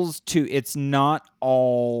levels to it's not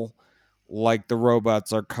all like the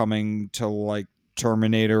robots are coming to like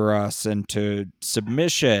Terminator us into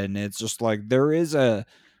submission. It's just like there is a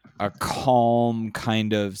calm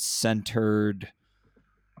kind of centered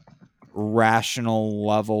rational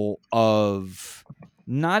level of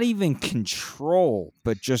not even control,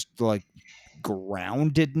 but just like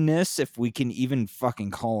groundedness, if we can even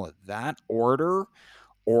fucking call it that, order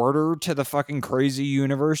to the fucking crazy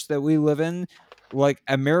universe that we live in. Like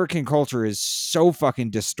American culture is so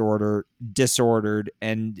fucking disordered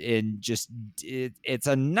and just it's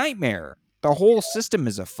a nightmare. The whole system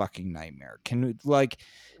is a fucking nightmare. Can we like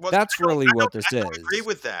Well, that's really what this I don't agree is.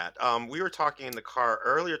 with that. We were talking in the car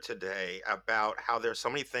earlier today about how there's so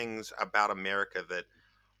many things about America that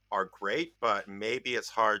are great, but maybe it's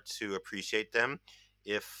hard to appreciate them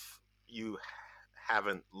if you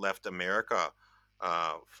haven't left America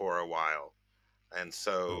for a while. And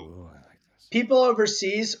so, Ooh, I like this. People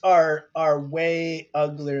overseas are way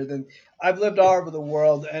uglier than I've lived all over the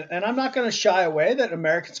world, and I'm not going to shy away that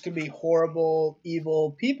Americans can be horrible,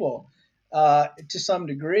 evil people to some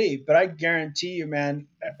degree. But I guarantee you, man,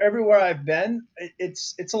 everywhere I've been,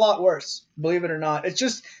 it's a lot worse. Believe it or not, it's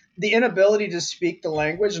just the inability to speak the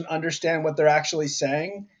language and understand what they're actually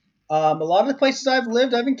saying. A lot of the places I've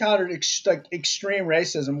lived, I've encountered like extreme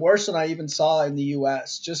racism, worse than I even saw in the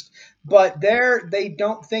U.S. Just but there they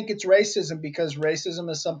don't think it's racism because racism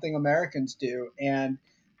is something Americans do, and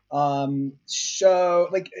so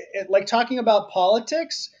like talking about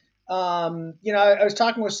politics. I was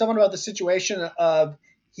talking with someone about the situation of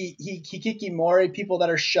hikikomori, people that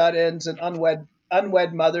are shut-ins and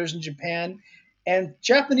unwed mothers in Japan, and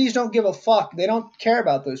Japanese don't give a fuck. They don't care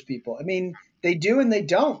about those people. I mean, they do and they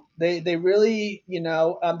don't. They really,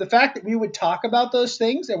 the fact that we would talk about those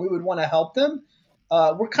things and we would want to help them,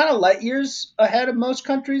 we're kind of light years ahead of most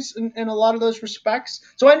countries in a lot of those respects.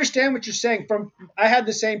 So I understand what you're saying. I had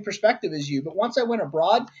the same perspective as you, but once I went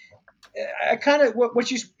abroad, I kind of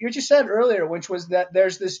what you said earlier, which was that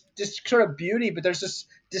there's this sort of beauty, but there's this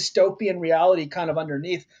dystopian reality kind of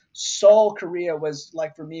underneath. Seoul, Korea was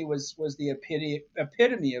like for me was the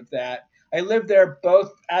epitome of that. I lived there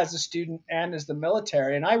both as a student and as the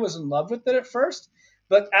military, and I was in love with it at first.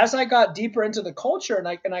 But as I got deeper into the culture, and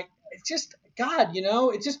I it just God,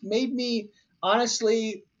 it just made me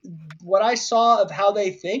honestly what I saw of how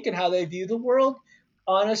they think and how they view the world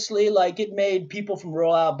honestly, like it made people from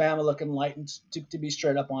rural Alabama look enlightened. To be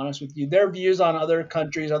straight up honest with you, their views on other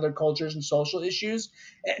countries, other cultures, and social issues.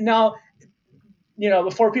 Now,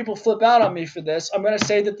 before people flip out on me for this, I'm going to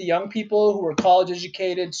say that the young people who are college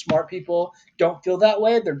educated, smart people, don't feel that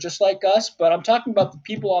way. They're just like us. But I'm talking about the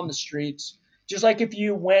people on the streets. Just like if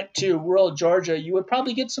you went to rural Georgia, you would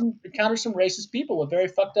probably encounter some racist people with very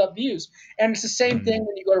fucked up views. And it's the same thing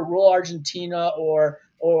when you go to rural Argentina or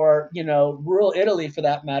rural Italy for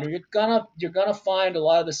that matter. You're gonna find a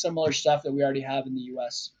lot of the similar stuff that we already have in the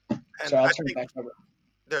U.S. So And I'll I turn it think back over.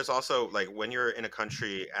 there's also like when you're in a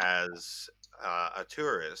country as a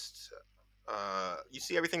tourist, you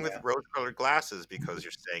see everything with Yeah. rose-colored glasses because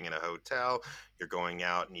you're staying in a hotel, you're going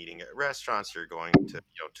out and eating at restaurants, you're going to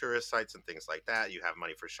tourist sites and things like that. You have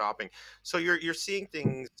money for shopping, so you're seeing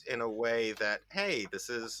things in a way that, hey, this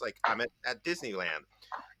is like I'm at Disneyland.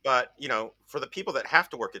 But for the people that have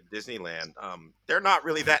to work at Disneyland, they're not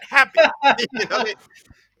really that happy. you know,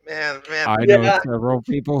 man, I know Yeah, several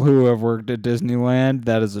people who have worked at Disneyland.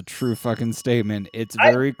 That is a true fucking statement. It's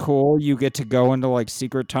I very cool. You get to go into like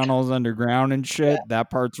secret tunnels underground and shit. That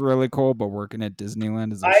part's really cool, but working at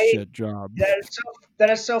Disneyland is a I shit job. that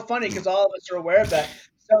is so funny because all of us are aware of that.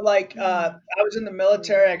 So like I was in the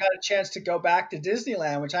military, I got a chance to go back to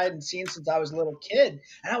Disneyland, which I hadn't seen since I was a little kid,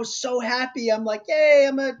 and I was so happy. I'm like, yay!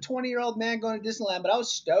 I'm a 20-year-old man going to Disneyland, but I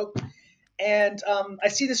was stoked. And I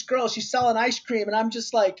see this girl, she's selling ice cream, and I'm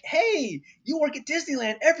just like, hey, you work at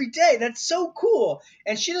Disneyland every day. That's so cool.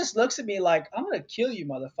 And she just looks at me like, I'm gonna kill you,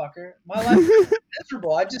 motherfucker. My life is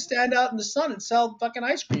miserable. I just stand out in the sun and sell fucking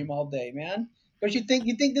ice cream all day, man. Don't you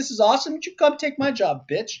think this is awesome? You come take my job,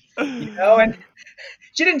 bitch. And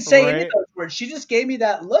she didn't say any of Right? those words. She just gave me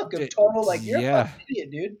that look of total like you're a Yeah. fucking idiot,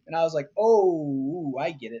 dude. And I was like, oh, I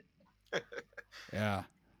get it. Yeah.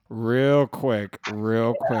 Real quick,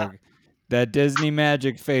 real quick. That Disney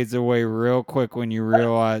magic fades away real quick when you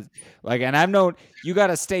realize, like, and I've known you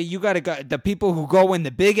gotta go. The people who go in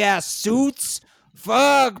the big ass suits,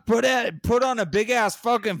 fuck, put on a big ass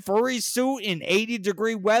fucking furry suit in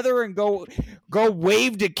 80-degree weather and go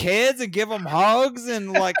wave to kids and give them hugs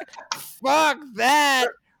and like, fuck that.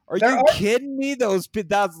 There, Are there you are kidding me?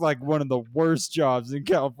 That's like one of the worst jobs in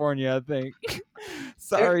California, I think. there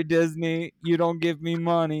Sorry, Disney, you don't give me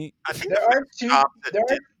money. I think there the are best two job at there are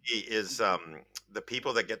Disney is the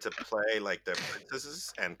people that get to play like the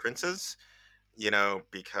princesses and princes.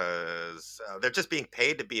 Because they're just being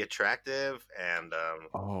paid to be attractive, and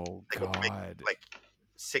Oh they can make God. like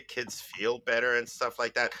sick kids feel better and stuff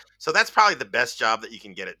like that. So that's probably the best job that you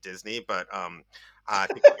can get at Disney. But I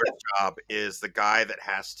think the worst job is the guy that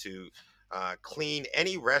has to clean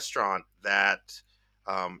any restaurant that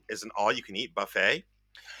is an all-you-can-eat buffet.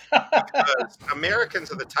 Because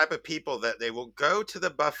Americans are the type of people that they will go to the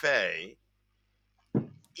buffet,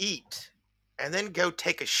 eat, and then go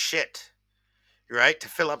take a shit, right? To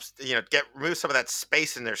fill up, get remove some of that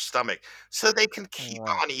space in their stomach so they can keep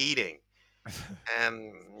Right. on eating.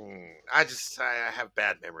 And I have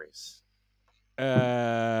bad memories.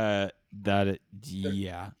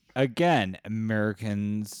 Yeah. Again,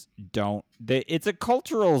 Americans don't. It's a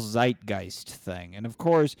cultural zeitgeist thing, and of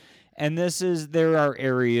course, there are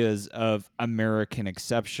areas of American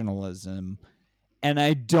exceptionalism, and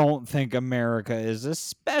I don't think America is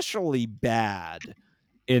especially bad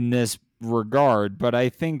in this regard, but I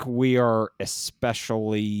think we are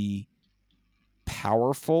especially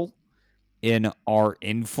powerful in our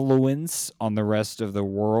influence on the rest of the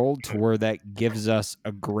world to where that gives us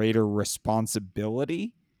a greater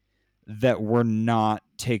responsibility that we're not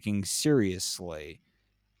taking seriously.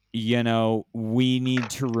 We need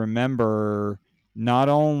to remember not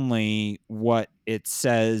only what it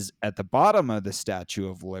says at the bottom of the Statue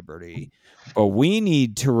of Liberty, but we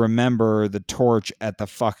need to remember the torch at the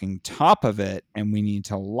fucking top of it, and we need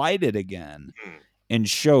to light it again Hmm. and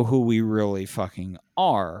show who we really fucking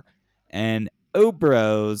are. And oh,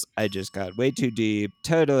 bros, I just got way too deep.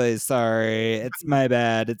 Totally sorry. It's my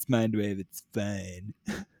bad. It's mind wave. It's fine.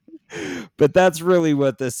 But that's really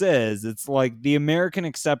what this is. It's like the American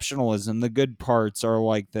exceptionalism. The good parts are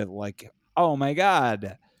like that, like, oh my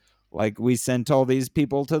God, like we sent all these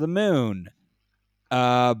people to the moon.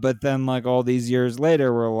 But then like all these years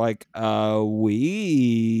later, we're like,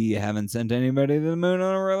 we haven't sent anybody to the moon in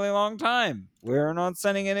a really long time. We're not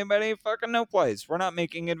sending anybody fucking no place. We're not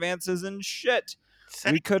making advances in shit.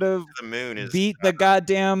 Sending We could have to the moon is beat the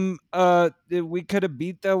goddamn we could have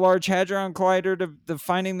beat the Large Hadron Collider to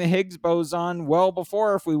finding the Higgs boson well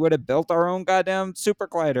before if we would have built our own goddamn super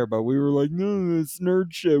collider, but we were like, no, it's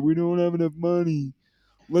nerd shit. We don't have enough money.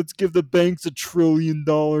 Let's give the banks $1 trillion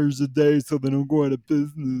a day so they don't go out of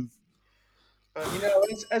business. but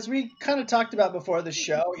As we kind of talked about before the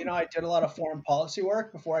show, I did a lot of foreign policy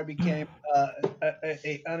work before I became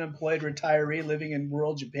a unemployed retiree living in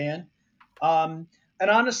rural Japan. And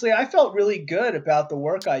honestly, I felt really good about the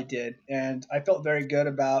work I did, and I felt very good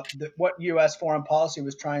about what U.S. foreign policy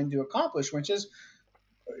was trying to accomplish, which is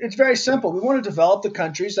it's very simple. We want to develop the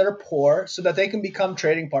countries that are poor so that they can become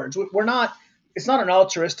trading partners. We're not. It's not an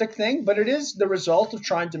altruistic thing, but it is the result of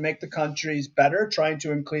trying to make the countries better, trying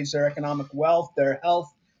to increase their economic wealth, their health,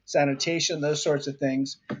 sanitation, those sorts of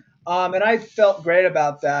things. And I felt great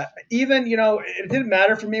about that. Even, it didn't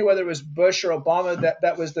matter for me whether it was Bush or Obama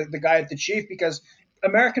that was the guy at the chief, because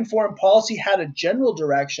American foreign policy had a general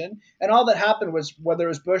direction. And all that happened was whether it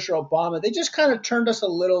was Bush or Obama, they just kind of turned us a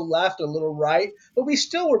little left, a little right, but we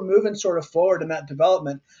still were moving sort of forward in that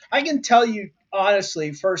development. I can tell you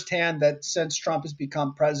honestly, firsthand, that since Trump has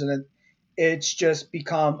become president, it's just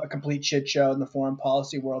become a complete shit show in the foreign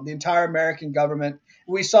policy world. The entire American government,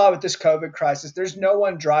 we saw with this COVID crisis, there's no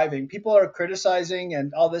one driving. People are criticizing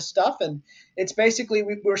and all this stuff, and it's basically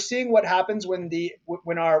we're seeing what happens when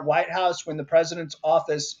our White House, when the president's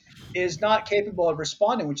office is not capable of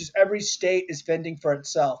responding, which is every state is fending for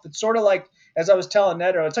itself. It's sort of like, as I was telling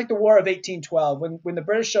Neto, it's like the War of 1812. When the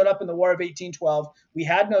British showed up in the War of 1812, we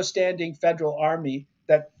had no standing federal army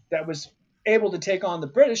that was able to take on the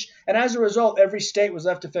British, and as a result, every state was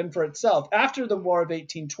left to fend for itself. After the War of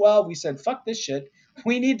 1812, we said, "Fuck this shit.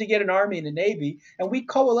 We need to get an army and a navy," and we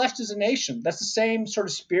coalesced as a nation. That's the same sort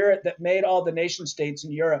of spirit that made all the nation states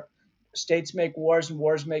in Europe. States make wars, and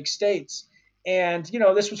wars make states. And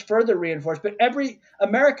this was further reinforced. But every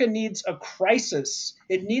America needs a crisis.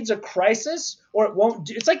 It needs a crisis, or it won't.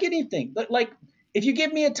 It's like anything. Like if you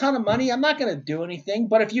give me a ton of money, I'm not going to do anything.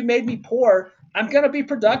 But if you made me poor, I'm going to be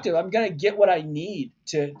productive. I'm going to get what I need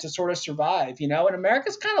to sort of survive. And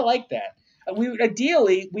America's kind of like that. We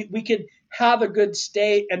could have a good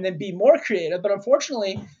state and then be more creative. But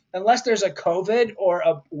unfortunately, unless there's a COVID or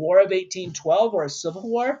a War of 1812 or a Civil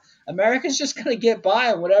War, America's just going to get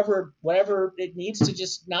by on whatever it needs to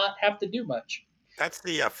just not have to do much. That's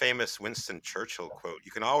the famous Winston Churchill quote.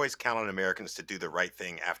 You can always count on Americans to do the right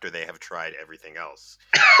thing after they have tried everything else.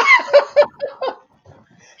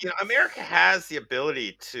 America has the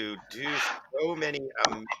ability to do so many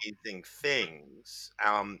amazing things.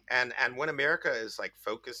 And when America is like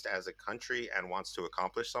focused as a country and wants to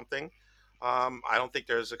accomplish something, I don't think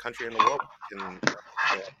there's a country in the world that can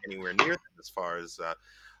get anywhere near them as far as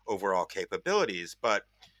overall capabilities. But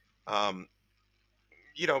um,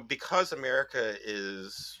 because America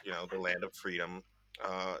is, the land of freedom,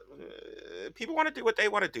 people want to do what they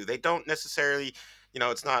want to do. They don't necessarily,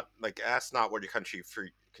 it's not like that's not what your country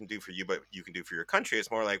can do for you, but you can do for your country. It's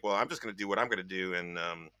more like, well, I'm just going to do what I'm going to do, and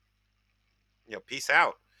peace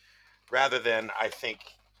out. Rather than, I think,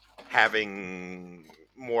 having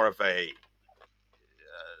more of a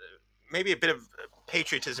maybe a bit of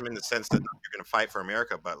patriotism in the sense that you're going to fight for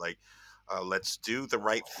America, but like, let's do the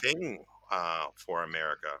right thing for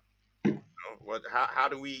America. How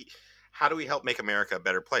do we help make America a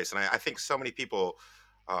better place? And I think so many people,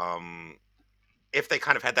 um, if they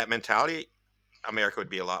kind of had that mentality, America would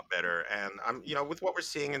be a lot better. And with what we're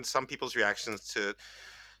seeing in some people's reactions to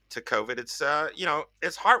COVID, it's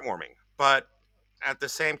heartwarming. But at the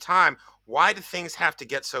same time, why do things have to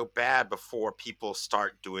get so bad before people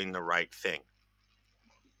start doing the right thing?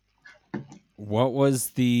 What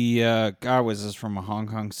was the God? Was this from a Hong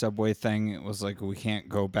Kong subway thing? It was like we can't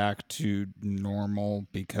go back to normal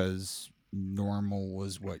because normal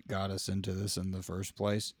was what got us into this in the first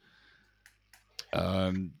place.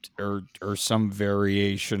 Or some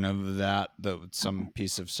variation of that. Some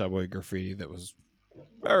piece of subway graffiti that was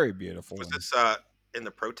very beautiful. Was this in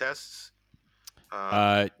the protests?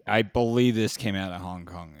 I believe this came out of Hong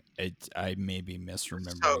Kong. I may be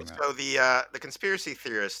misremembering that. So the conspiracy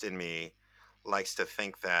theorist in me likes to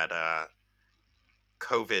think that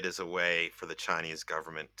COVID is a way for the Chinese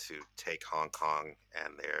government to take Hong Kong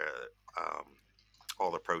and their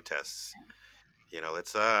all the protests.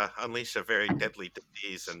 Let's unleash a very deadly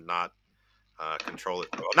disease and not control it.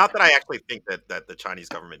 Well, not that I actually think that the Chinese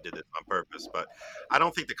government did this on purpose, but I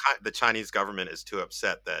don't think the Chinese government is too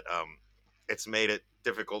upset that it's made it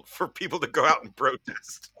difficult for people to go out and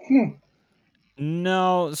protest.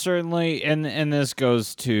 No, certainly, and this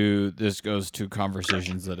goes to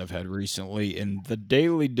conversations that I've had recently in the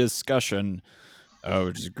Daily Discussion,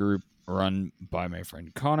 which is a group run by my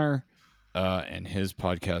friend Connor, and his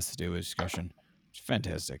podcast, The Daily Discussion. It's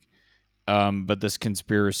fantastic. But this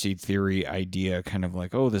conspiracy theory idea, kind of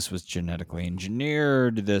like, oh, this was genetically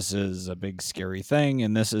engineered. This is a big scary thing,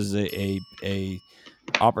 and this is a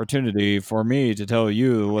opportunity for me to tell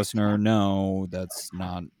you, the listener, no, that's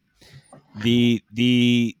not the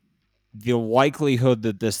likelihood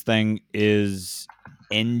that this thing is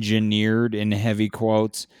engineered in heavy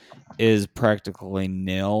quotes is practically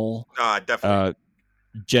nil. Definitely.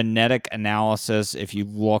 Genetic analysis, if you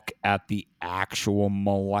look at the actual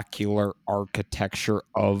molecular architecture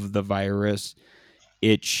of the virus,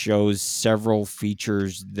 it shows several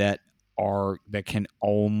features that can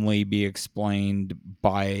only be explained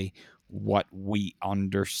by what we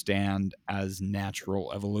understand as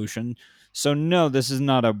natural evolution. So no, this is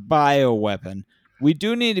not a bioweapon. We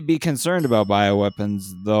do need to be concerned about bioweapons,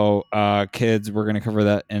 though, kids. We're going to cover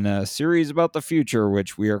that in a series about the future,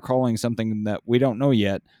 which we are calling something that we don't know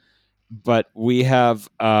yet. But we have,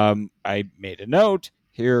 I made a note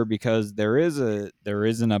here because there is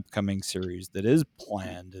an upcoming series that is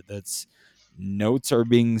planned. That's notes are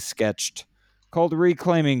being sketched called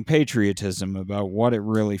Reclaiming Patriotism, about what it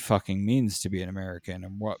really fucking means to be an American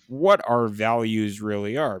and what our values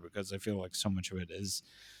really are, because I feel like so much of it is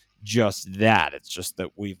just that. It's just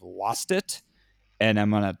that we've lost it. And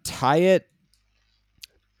I'm going to tie it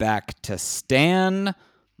back to Stan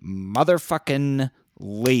motherfucking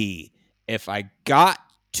Lee. If I got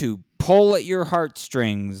to pull at your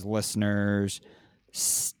heartstrings, listeners,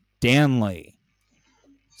 Stanley,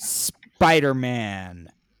 Spider-Man,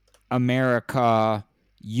 America,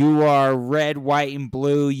 you are red, white, and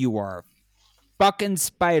blue. You are fucking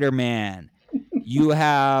Spider-Man. You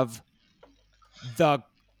have the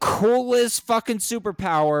coolest fucking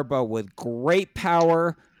superpower, but with great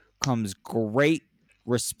power comes great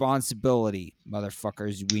responsibility,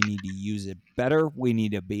 motherfuckers. We need to use it better. We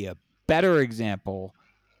need to be a better example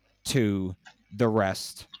to the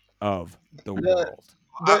rest of the world.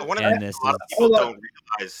 One of the And things this a lot of is people don't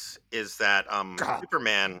realize is that God.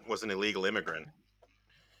 Superman was an illegal immigrant.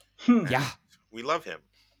 Yeah, We love him.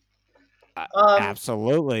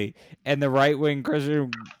 absolutely. And the right wing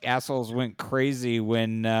Christian assholes went crazy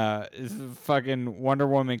when fucking Wonder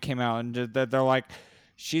Woman came out, and they're like,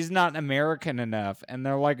 she's not American enough. And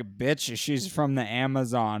they're like, bitch, she's from the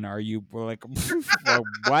Amazon. Are you like,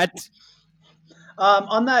 what?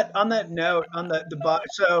 On that note, on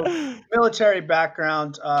so military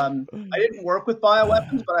background, I didn't work with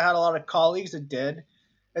bioweapons, but I had a lot of colleagues that did.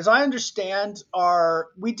 As I understand,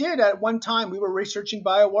 we did at one time we were researching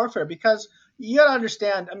biowarfare because you got to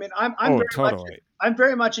understand. I mean, Oh, totally. I'm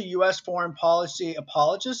very much a U.S. foreign policy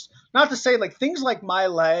apologist. Not to say like things like My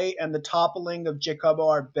Lai and the toppling of Jacobo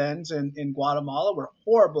Arbenz in Guatemala were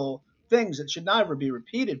horrible things that should never be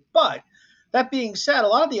repeated, but that being said, a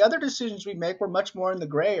lot of the other decisions we make were much more in the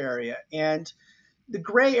gray area. And the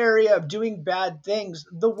gray area of doing bad things,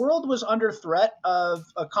 the world was under threat of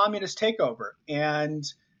a communist takeover. And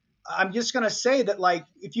I'm just going to say that, like,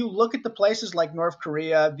 if you look at the places like North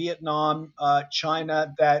Korea, Vietnam,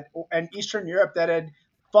 China, and Eastern Europe that had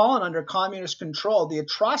fallen under communist control, the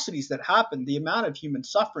atrocities that happened, the amount of human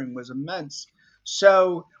suffering was immense.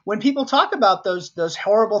 So when people talk about those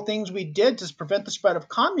horrible things we did to prevent the spread of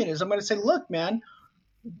communism, I'm going to say, look, man,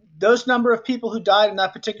 those number of people who died in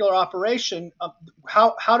that particular operation,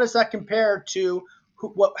 how does that compare to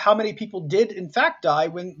how many people did in fact die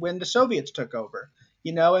when the Soviets took over?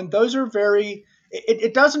 And those are very.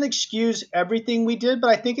 It doesn't excuse everything we did, but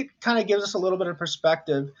I think it kind of gives us a little bit of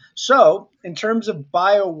perspective. So, in terms of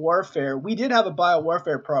biowarfare, we did have a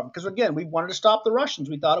biowarfare problem because, again, we wanted to stop the Russians.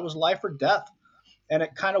 We thought it was life or death, and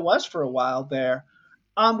it kind of was for a while there.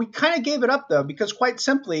 We kind of gave it up though, because quite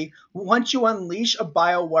simply, once you unleash a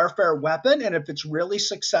biowarfare weapon, and if it's really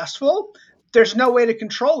successful, there's no way to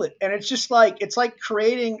control it, and it's like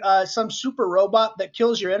creating some super robot that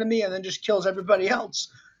kills your enemy and then just kills everybody else,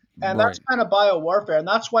 and Right. that's kind of biowarfare, and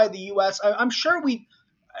that's why the U.S. I'm sure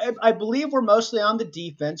I believe we're mostly on the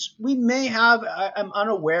defense. We may have. I'm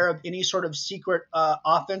unaware of any sort of secret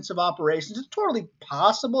offensive operations. It's totally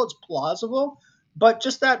possible. It's plausible, but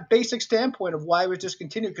just that basic standpoint of why we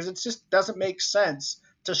discontinued, because it just doesn't make sense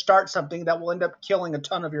to start something that will end up killing a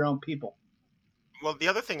ton of your own people. Well, the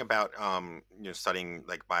other thing about studying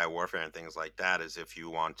like biowarfare and things like that is if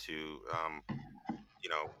you want to you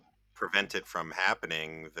know prevent it from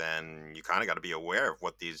happening, then you kind of got to be aware of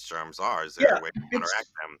what these germs are. Is there a Yeah, way to counteract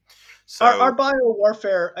it's them? our So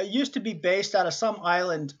biowarfare used to be based out of some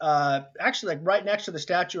island, actually, like right next to the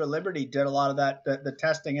Statue of Liberty. Did a lot of that the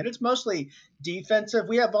testing, and it's mostly defensive.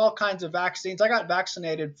 We have all kinds of vaccines. I got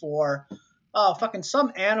vaccinated for fucking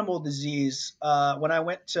some animal disease when I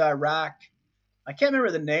went to Iraq. I can't remember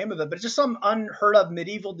the name of it, but it's just some unheard of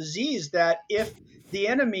medieval disease that if the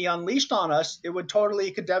enemy unleashed on us, it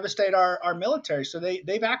could devastate our military. So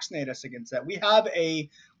they vaccinate us against that. We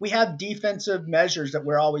have defensive measures that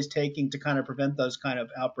we're always taking to kind of prevent those kind of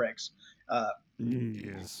outbreaks. Uh,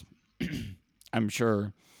 Yes. I'm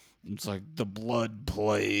sure it's like the blood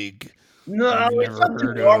plague no, you've it's never something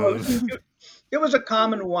heard normal. of. It was a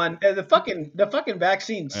common one. The fucking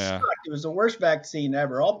vaccine Yeah. sucked. It was the worst vaccine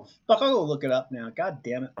ever. I'll go look it up now. God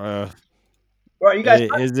damn it. Uh, Or are you guys?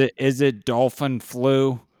 is it dolphin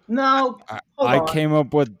flu? No. Hold I on. came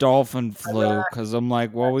up with dolphin flu Iraq. because I'm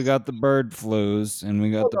like, well, we got the bird flus and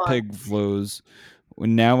we got Hold the on. pig flus.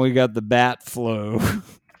 Now we got the bat flu.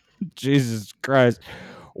 Jesus Christ.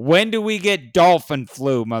 When do we get dolphin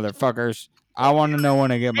flu, motherfuckers? I want to know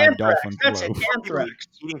when I get my Anthrax. dolphin That's it. flu. People Anthrax.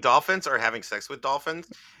 eating dolphins or having sex with dolphins,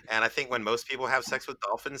 and I think when most people have sex with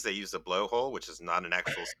dolphins, they use the blowhole, which is not an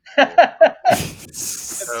actual.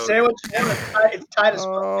 So Say what you want. It's tight as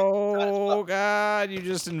fuck. Oh God! You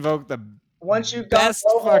just invoked the Once you've gone best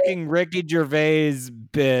blowhole, fucking Ricky Gervais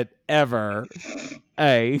bit ever.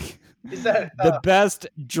 A. is that The best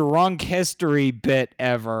drunk history bit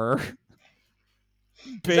ever.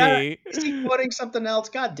 is that B. is he quoting something else?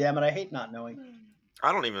 God damn it! I hate not knowing.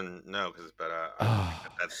 I don't even know but I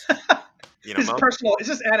think that's This is most personal. people. It's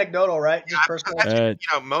just anecdotal, right? Just Because personal. I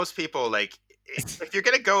think most people like if you're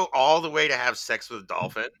gonna go all the way to have sex with a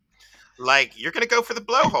dolphin, like you're gonna go for the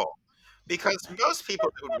blowhole. Because most people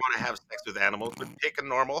that would want to have sex with animals would pick a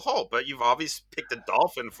normal hole, but you've obviously picked a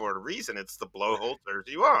dolphin for a reason. It's the blowhole turns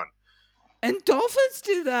you on. And dolphins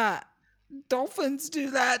do that. Dolphins do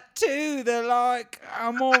that too. They're like,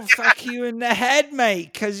 I'm gonna fuck you in the head,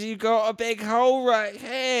 mate, because you got a big hole right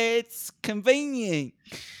here. It's convenient.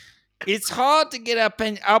 It's hard to get up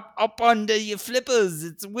and up under your flippers.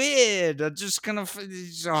 It's weird. I'm just gonna.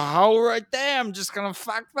 There's a hole right there. I'm just gonna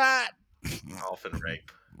fuck that. Dolphin rape.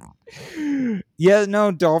 Yeah,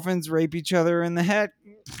 no, dolphins rape each other in the head.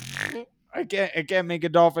 I can't make a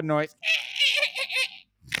dolphin noise.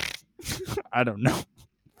 I don't know.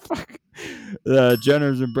 Fuck.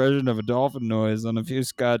 Jenner's impression of a dolphin noise on a few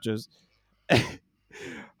scotches.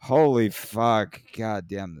 Holy fuck. God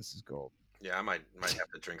damn, this is gold. Yeah, I might have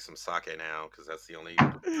to drink some sake now because that's the only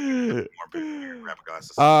more beer. Grab a glass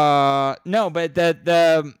of sake. No, but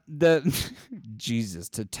the Jesus,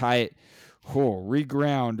 to tie it,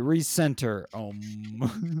 reground, recenter.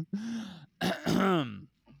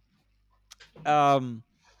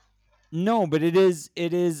 No, but it is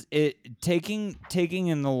taking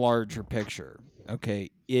in the larger picture. Okay,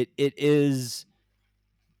 it is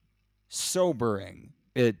sobering.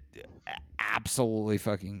 It absolutely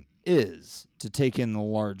fucking is to take in the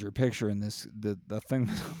larger picture in this the thing.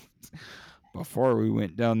 Before we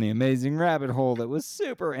went down the amazing rabbit hole that was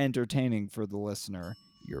super entertaining for the listener,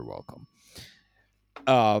 you're welcome.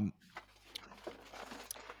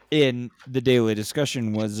 In the daily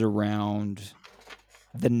discussion was around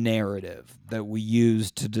the narrative that we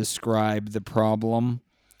use to describe the problem,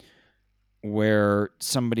 where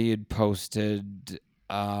somebody had posted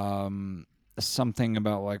something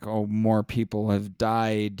about like, oh, more people have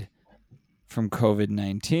died from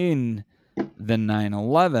COVID-19 than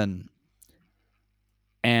 9/11.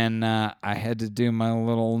 And I had to do my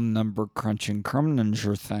little number crunching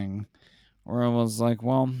Krumninger thing, where I was like,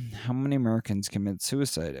 well, how many Americans commit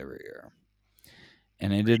suicide every year?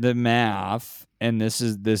 And I did the math, and this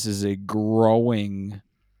is a growing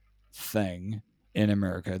thing in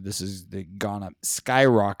America. This is gone up,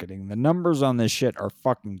 skyrocketing. The numbers on this shit are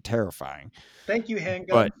fucking terrifying. Thank you,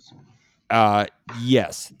 handguns. But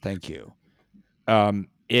yes, thank you.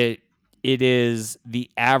 It is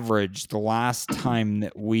the average. The last time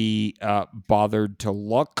that we bothered to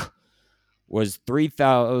look was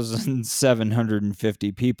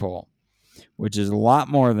 3,750 people, which is a lot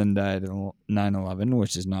more than died in 9/11,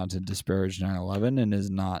 which is not to disparage 9/11 and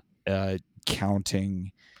is not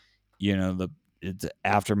counting, it's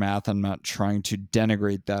aftermath. I'm not trying to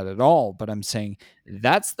denigrate that at all, but I'm saying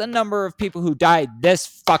that's the number of people who died this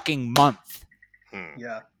fucking month.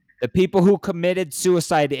 Yeah. The people who committed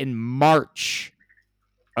suicide in March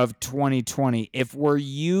of 2020, if we're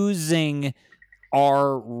using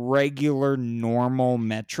our regular normal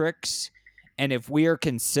metrics, and if we are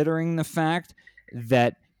considering the fact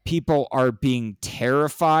that people are being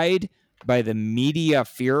terrified by the media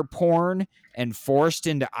fear porn and forced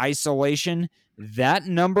into isolation, that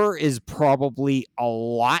number is probably a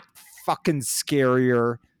lot fucking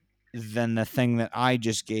scarier than the thing that I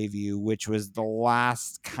just gave you, which was the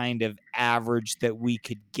last kind of average that we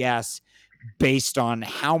could guess based on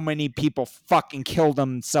how many people fucking killed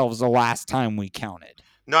themselves the last time we counted.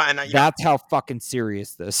 No, and that's how fucking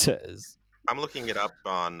serious this is. I'm looking it up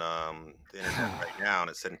on the internet right now, and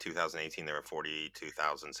it said in 2018 there were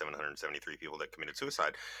 42,773 people that committed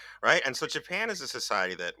suicide, right? And so Japan is a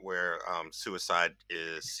society where suicide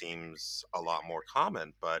seems a lot more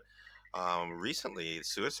common, but recently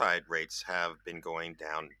suicide rates have been going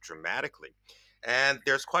down dramatically. And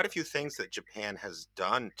there's quite a few things that Japan has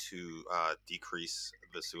done to decrease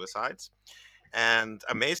the suicides. And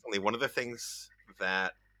amazingly, one of the things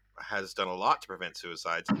that has done a lot to prevent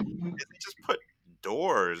suicides is they just put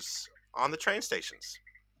doors on the train stations,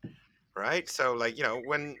 right? So, like,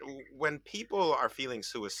 when people are feeling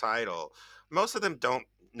suicidal, most of them don't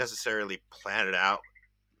necessarily plan it out.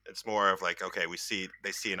 It's more of like, okay,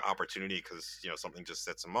 they see an opportunity because something just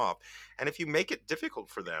sets them off. And if you make it difficult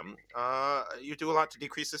for them, you do a lot to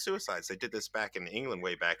decrease the suicides. They did this back in England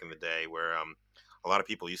way back in the day, where a lot of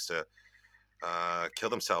people used to kill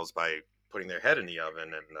themselves by putting their head in the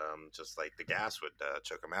oven, and just like the gas would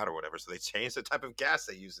choke them out or whatever. So they changed the type of gas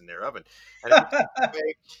they use in their oven. And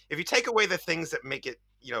if you take away the things that make it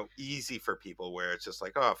easy for people, where it's just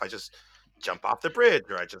like, oh, if I just jump off the bridge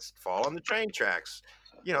or I just fall on the train tracks,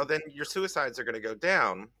 then your suicides are going to go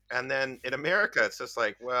down. And then in America, it's just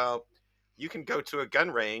like, well, you can go to a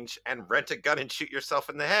gun range and rent a gun and shoot yourself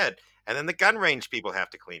in the head, and then the gun range people have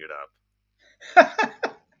to clean it up.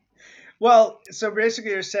 Well, so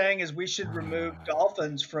basically, you're saying is we should remove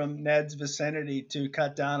dolphins from Ned's vicinity to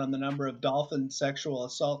cut down on the number of dolphin sexual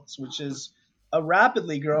assaults, which is a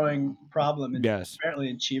rapidly growing problem, Yes. apparently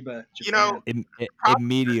in Chiba, You know, Japan.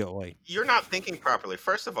 Immediately. You're not thinking properly.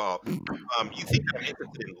 First of all, you think I'm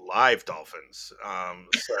interested in live dolphins.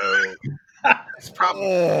 So it's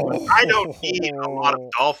probably I don't need a lot of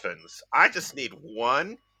dolphins. I just need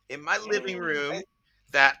one in my living room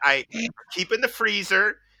that I keep in the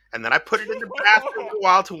freezer, and then I put it in the bathroom for a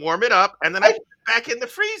while to warm it up, and then I put it back in the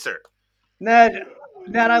freezer. Ned,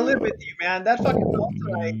 I live with you, man. That fucking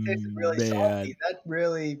dolphin I ate tasted really salty. That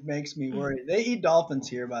really makes me worried. They eat dolphins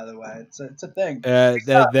here, by the way. It's a thing.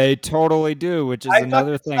 They totally do, which is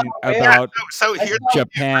another thing about so here's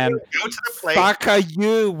Japan. Go to the place. Fuck are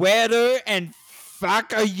you, weather, and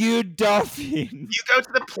fuck are you, dolphin? You go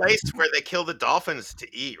to the place where they kill the dolphins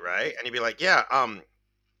to eat, right? And you'd be like, yeah,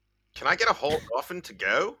 can I get a whole dolphin to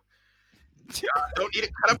go? Don't need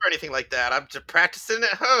it cut up or anything like that. I'm just practicing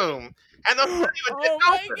at home, and they'll put you a dead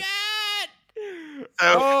dolphin.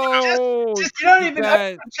 So, just you don't even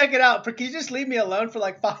have to check it out. Can you just leave me alone for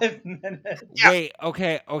like 5 minutes? Yeah. Wait,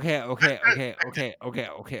 okay.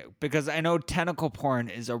 Because I know tentacle porn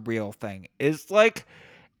is a real thing. Is the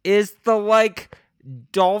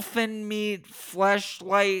dolphin meat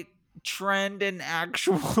fleshlight trend an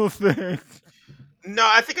actual thing? No,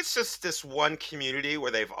 I think it's just this one community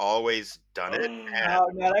where they've always done it.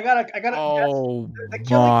 Oh man, I gotta. Oh the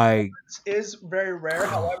killing my! Is very rare.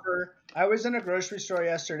 However, I was in a grocery store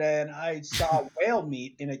yesterday and I saw whale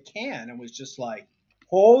meat in a can and was just like,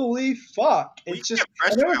 "Holy fuck!" It's just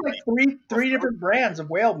and there was like three different brands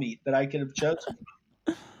of whale meat that I could have chosen.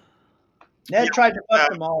 Ned tried to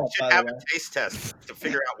fuck them all. We should have a taste test to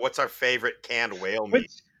figure out what's our favorite canned whale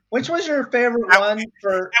meat. Which was your favorite one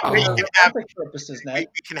for purposes, Ned?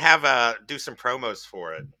 We can have do some promos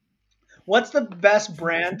for it. What's the best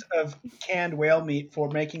brand of canned whale meat for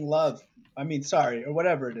making love? I mean, sorry, or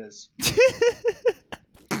whatever it is.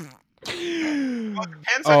 Well, it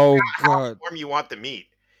depends on how warm you want the meat.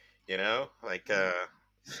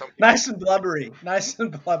 Nice and blubbery.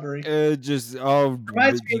 You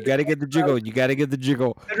gotta get the jiggle. You gotta get the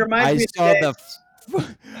jiggle. It reminds me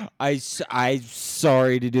I'm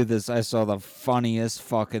sorry to do this. I saw the funniest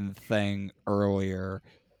fucking thing earlier.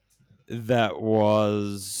 That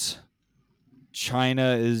was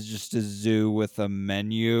China is just a zoo with a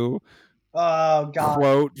menu. Oh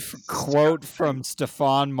God! Quote from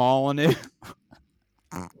Stefan Molyneux.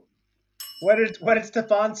 What did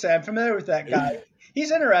Stefan say? I'm familiar with that guy. He's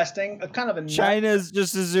interesting. China's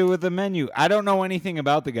just a zoo with a menu. I don't know anything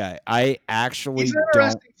about the guy. He's an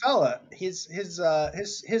interesting fella. His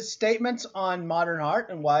statements on modern art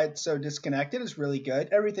and why it's so disconnected is really good.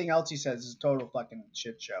 Everything else he says is a total fucking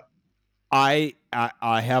shit show. I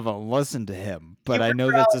haven't listened to him, but I know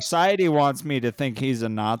that society wants me to think he's a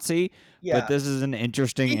Nazi. Yeah. But this is an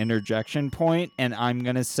interesting interjection point, and I'm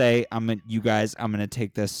gonna say I'm gonna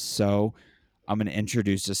take this so. I'm going to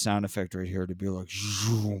introduce a sound effect right here to be like,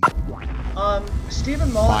 zoom.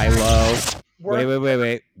 Stephen Molyneux. Milo.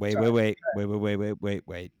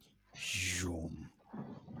 Wait. Zoom.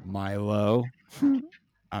 Milo,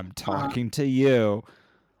 I'm talking to you.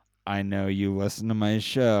 I know you listen to my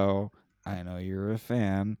show. I know you're a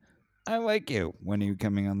fan. I like you. When are you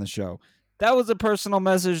coming on the show? That was a personal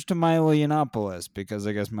message to Milo Yiannopoulos, because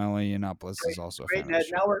I guess Milo Yiannopoulos is also a fan. Ned.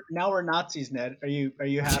 Now we're Nazis, Ned. Are you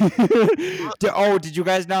happy? Did you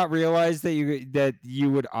guys not realize that you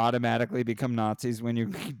would automatically become Nazis when you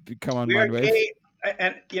come on Mindwave?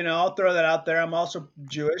 And I'll throw that out there. I'm also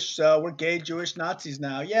Jewish, so we're gay Jewish Nazis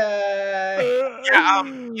now. Yay!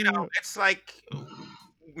 Yeah, it's like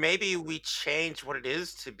maybe we change what it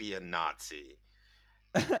is to be a Nazi.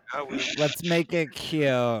 We Let's make it cute.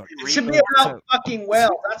 It should be Let's about fucking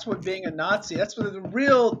whales. That's what being a Nazi. That's what the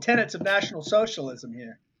real tenets of National Socialism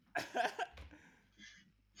here.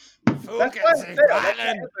 That's why it failed. That's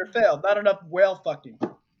why Hitler failed. Not enough whale fucking.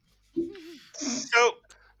 So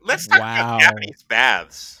let's talk about Japanese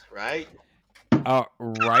baths, right?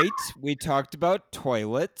 Right. We talked about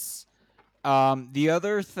toilets. The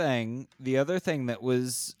other thing that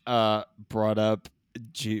was brought up.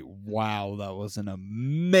 Wow, that was an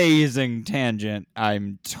amazing tangent.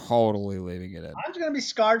 I'm totally leaving it in. I'm gonna be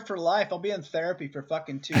scarred for life. I'll be in therapy for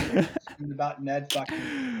fucking 2 years about Ned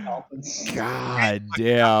fucking dolphins. God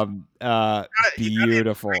damn.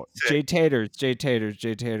 Beautiful. J Taters.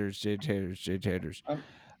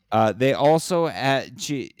 They also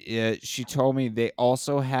she told me they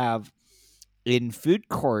also have in food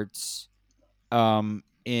courts,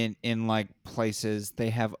 in like places,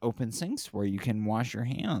 they have open sinks where you can wash your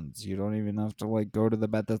hands. You don't even have to like go to the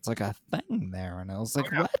bed. That's like a thing there. And I was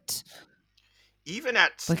like, what? Even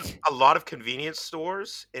at a lot of convenience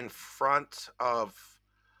stores in front of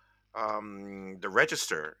the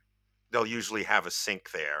register, they'll usually have a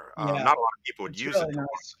sink there. Not a lot of people would use it for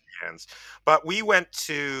washing hands. But we went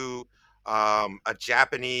to a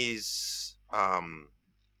Japanese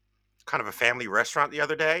kind of a family restaurant the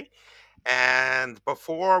other day, and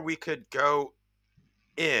before we could go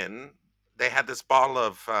in, they had this bottle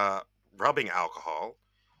of rubbing alcohol,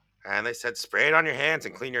 and they said, spray it on your hands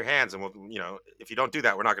and clean your hands, and we'll, if you don't do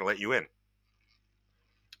that, we're not going to let you in.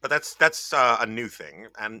 But that's a new thing,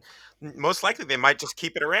 and most likely they might just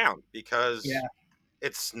keep it around because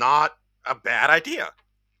it's not a bad idea.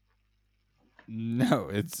 No,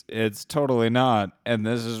 it's totally not, and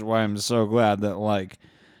this is why I'm so glad that like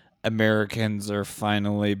Americans are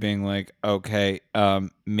finally being like, okay,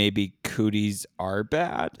 maybe cooties are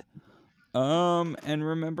bad. And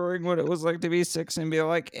remembering what it was like to be 6 and be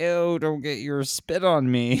like, ew, don't get your spit on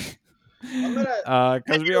me.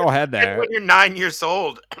 Because we all had that. When you're 9 years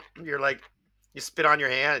old, you're like, you spit on your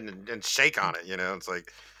hand and shake on it. It's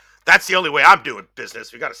like, that's the only way I'm doing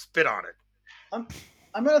business. We got to spit on it.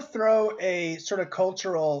 I'm going to throw a sort of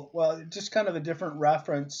cultural, well, just kind of a different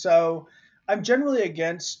reference. So I'm generally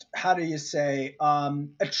against, how do you say,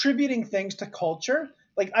 attributing things to culture,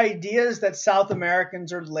 like ideas that South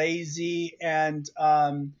Americans are lazy and,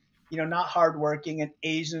 not hardworking, and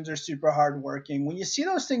Asians are super hardworking. When you see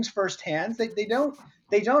those things firsthand, they don't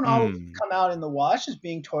always come out in the wash as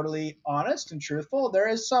being totally honest and truthful. There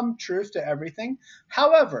is some truth to everything.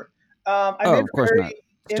 However, of course not.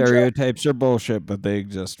 Stereotypes are bullshit, but they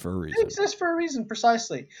exist for a reason. They exist for a reason,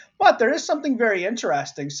 precisely. But there is something very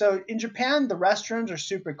interesting. So in Japan, the restrooms are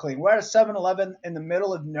super clean. We're at a 7-Eleven in the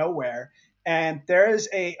middle of nowhere, and there is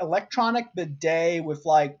a electronic bidet with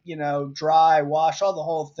dry wash, all the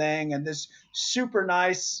whole thing, and this super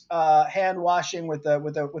nice hand washing with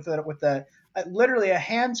literally a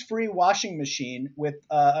hands-free washing machine with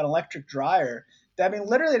an electric dryer. I mean,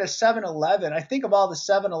 literally at a 7-Eleven, I think of all the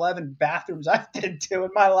 7-Eleven bathrooms I've been to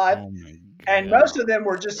in my life, and most of them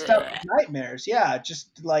were just stuff with nightmares. Yeah,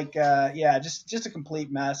 just just a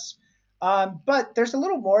complete mess. But there's a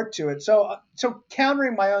little more to it. So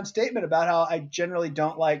countering my own statement about how I generally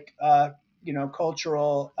don't like,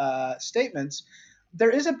 cultural statements,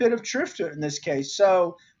 there is a bit of truth to it in this case.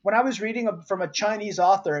 So when I was reading from a Chinese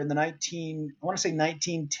author in the I want to say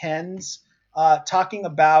 1910s, talking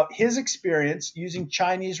about his experience using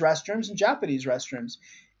Chinese restrooms and Japanese restrooms.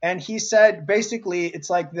 And he said, basically, it's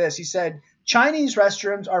like this. He said, Chinese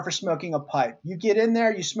restrooms are for smoking a pipe. You get in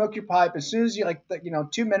there, you smoke your pipe. As soon as you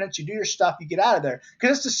 2 minutes, you do your stuff, you get out of there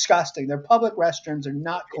because it's disgusting. They're public restrooms. They're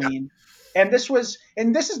not clean. Yeah. And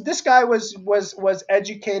this guy was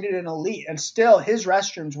educated and elite, and still his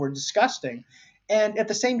restrooms were disgusting. And at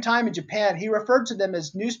the same time in Japan, he referred to them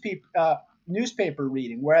as newspaper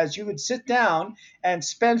reading, whereas you would sit down and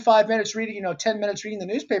spend 5 minutes reading, 10 minutes reading the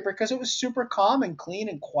newspaper because it was super calm and clean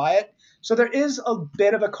and quiet. So there is a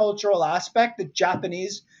bit of a cultural aspect that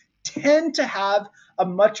Japanese tend to have a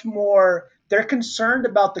much more, they're concerned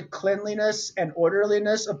about the cleanliness and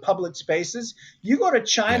orderliness of public spaces. You go to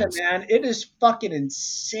China, man, it is fucking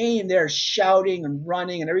insane. They're shouting and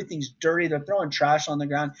running and everything's dirty. They're throwing trash on the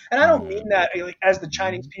ground. And I don't mean that as the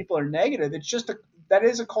Chinese people are negative. It's just that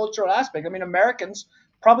is a cultural aspect. I mean, Americans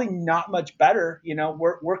probably not much better.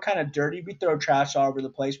 We're kind of dirty. We throw trash all over the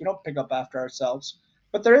place. We don't pick up after ourselves.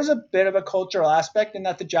 But there is a bit of a cultural aspect in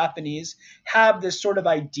that the Japanese have this sort of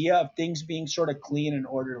idea of things being sort of clean and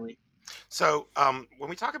orderly. So, when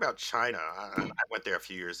we talk about China, I went there a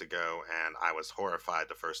few years ago, and I was horrified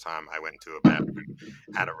the first time I went into a bathroom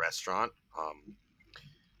at a restaurant.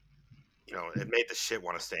 It made the shit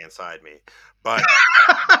want to stay inside me. But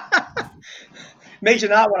Made you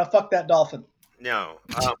not want to fuck that dolphin. no,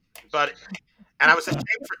 but and I was ashamed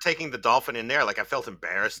for taking the dolphin in there. Like I felt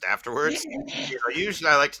embarrassed afterwards. Usually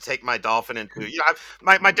I like to take my dolphin into,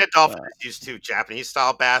 my dead dolphin is used to Japanese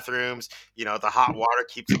style bathrooms. The hot water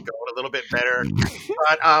keeps it going a little bit better.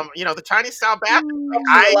 But the Chinese style bathroom,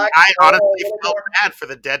 I honestly felt bad for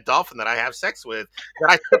the dead dolphin that I have sex with that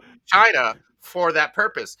I took to China for that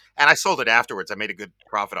purpose, and I sold it afterwards. I made a good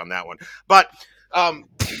profit on that one. But China,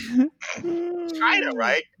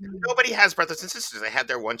 right? Nobody has brothers and sisters. They had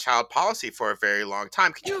their one child policy for a very long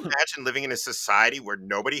time. Can you imagine living in a society where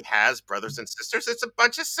nobody has brothers and sisters? It's a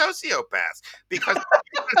bunch of sociopaths because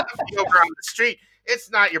somebody over on the street,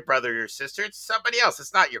 it's not your brother or your sister, it's somebody else.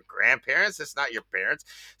 It's not your grandparents, it's not your parents.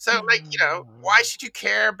 So, why should you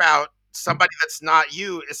care about somebody that's not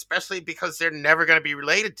you, especially because they're never going to be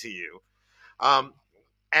related to you? Um,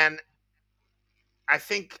 and I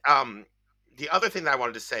think the other thing that I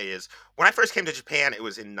wanted to say is when I first came to Japan, it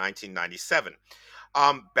was in 1997.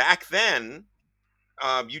 Back then,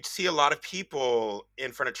 you'd see a lot of people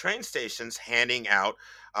in front of train stations handing out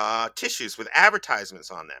tissues with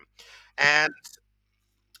advertisements on them. And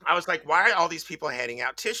I was like, why are all these people handing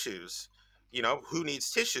out tissues? Who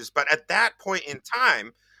needs tissues? But at that point in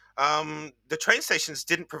time, the train stations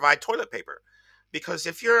didn't provide toilet paper. Because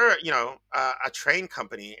if you're, a train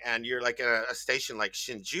company and you're like a station like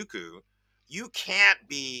Shinjuku, you can't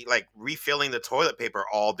be like refilling the toilet paper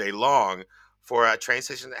all day long for a train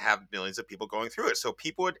station that have millions of people going through it. So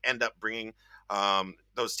people would end up bringing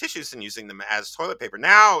those tissues and using them as toilet paper.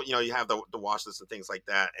 Now, you have the washlets and things like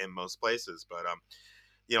that in most places. But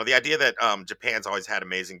the idea that Japan's always had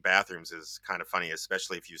amazing bathrooms is kind of funny,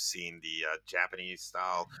 especially if you've seen the Japanese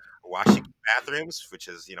style washing bathrooms, which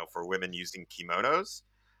is for women using kimonos.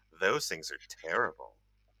 Those things are terrible.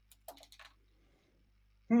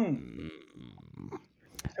 Who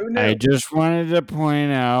knew? I just wanted to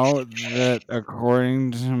point out that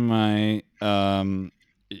according to my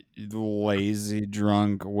lazy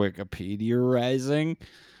drunk Wikipedia rising,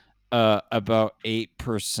 about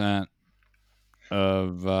 8%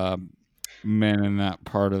 of men in that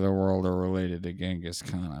part of the world are related to Genghis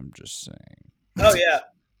Khan. I'm just saying. Oh yeah,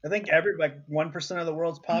 I think 1% of the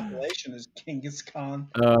world's population is Genghis Khan.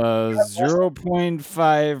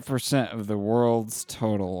 0.5% of the world's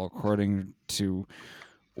total, according to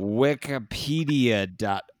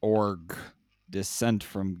Wikipedia.org. Descent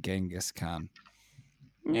from Genghis Khan.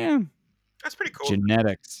 Yeah. That's pretty cool.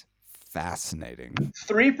 Genetics. Fascinating.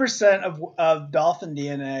 3% of dolphin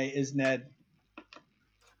DNA is Ned.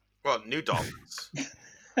 Well, new dolphins.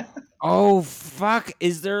 Oh fuck!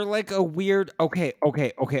 Is there like a weird? Okay.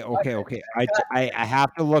 I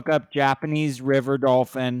have to look up Japanese river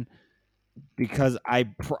dolphin because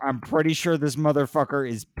I'm pretty sure this motherfucker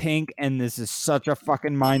is pink, and this is such a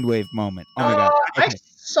fucking mind wave moment. Oh my god! I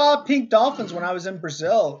saw pink dolphins when I was in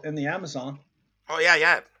Brazil in the Amazon. Oh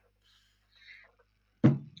yeah.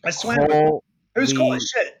 I swam with them. It was cool as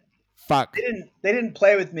shit. Fuck. They didn't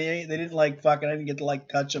play with me. They didn't like fucking. I didn't get to like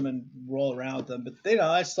touch them and roll around with them. But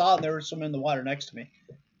I saw them. They were swimming in the water next to me.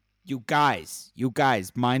 You guys,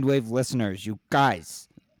 Mindwave listeners, you guys,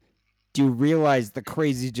 do you realize the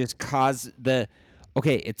crazy just caused the?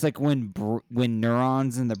 Okay, it's like when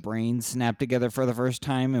neurons in the brain snap together for the first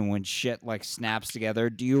time, and when shit like snaps together.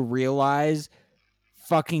 Do you realize?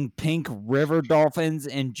 Fucking pink river dolphins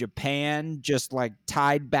in Japan just like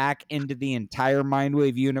tied back into the entire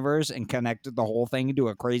Mindwave universe and connected the whole thing into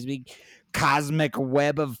a crazy cosmic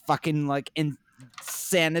web of fucking like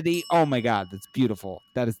insanity. Oh my god, that's beautiful.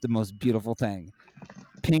 That is the most beautiful thing.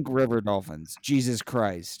 Pink river dolphins. Jesus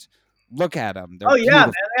Christ. Look at them. They're beautiful.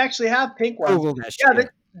 Man, they actually have pink ones. Google that shit.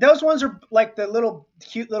 Those ones are like the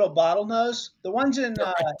cute little bottlenose. The ones in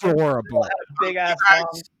adorable. Have a big ass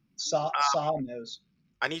long saw nose.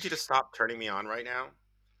 I need you to stop turning me on right now.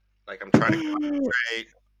 Like I'm trying to concentrate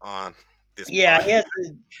on this. Yeah,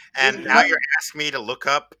 and now you're asking me to look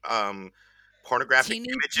up pornographic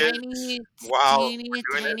images while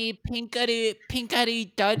tiny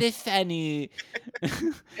pinkary dolphin.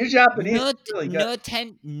 You're Japanese.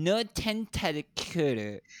 No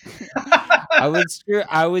tentacle.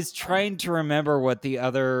 I was trying to remember what the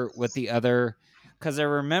other because I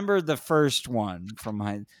remember the first one from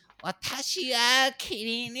my. 私はキ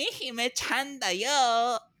リン姫ちゃんだよ.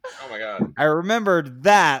 Oh my god. I remembered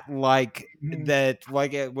that like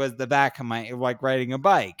it was the back of my like riding a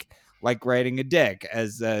bike. like riding a dick,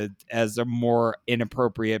 as a more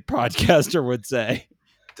inappropriate podcaster would say.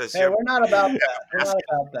 Does Hey, your we're not about that. We're not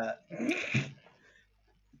about that.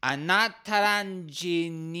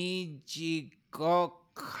 Anataranji Niji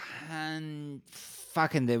Gokan.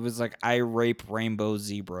 Fucking, it was like I rape rainbow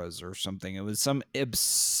zebras or something. It was some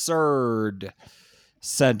absurd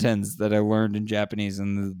sentence that I learned in Japanese,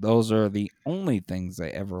 and those are the only things I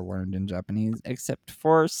ever learned in Japanese, except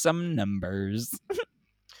for some numbers.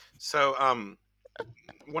 so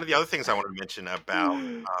one of the other things I want to mention about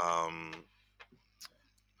um,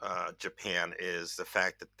 Japan is the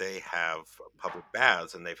fact that they have public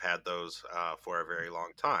baths, and they've had those for a very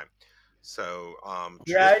long time. So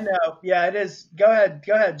Yeah, I know. Yeah, it is. Go ahead,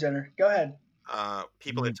 Jenner. Go ahead.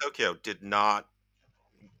 people in Tokyo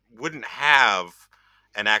wouldn't have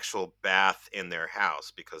an actual bath in their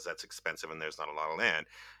house because that's expensive and there's not a lot of land.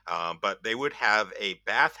 But they would have a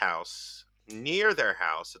bathhouse near their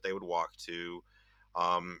house that they would walk to,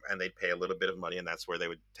 and they'd pay a little bit of money, and that's where they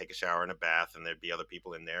would take a shower and a bath, and there'd be other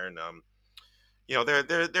people in there. And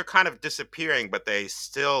they're kind of disappearing, but they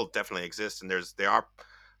still definitely exist. And they are,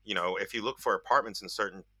 if you look for apartments in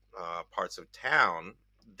certain parts of town,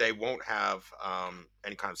 they won't have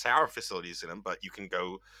any kind of shower facilities in them, but you can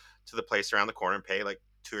go to the place around the corner and pay like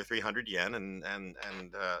 200 or 300 yen and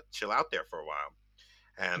chill out there for a while.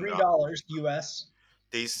 And $3 US.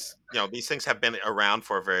 these things have been around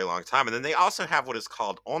for a very long time. And then they also have what is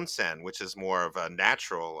called onsen, which is more of a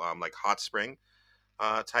natural, like hot spring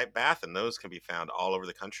type bath, and those can be found all over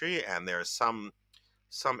the country. And there are some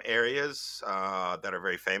areas that are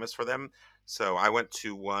very famous for them. So I went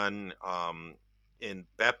to one in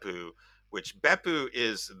Beppu, which Beppu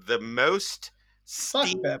is the most Fuck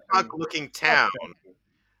Beppu. steampunk-looking town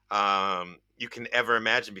you can ever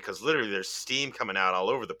imagine, because literally there's steam coming out all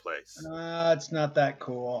over the place. It's not that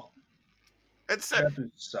cool.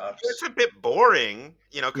 Beppu sucks. It's a bit boring,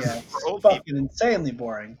 because Yeah, for it's old fucking people. insanely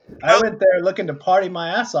boring. I Well, went there looking to party my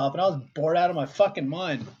ass off, and I was bored out of my fucking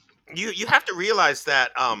mind. you have to realize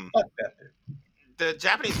that Fuck Beppu. the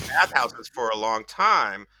Japanese bathhouses for a long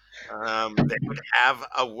time, they would have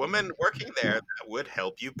a woman working there that would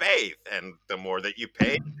help you bathe, and the more that you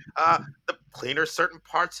paid, the cleaner certain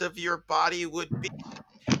parts of your body would be.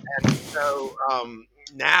 And so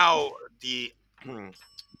now the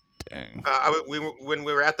Dang. when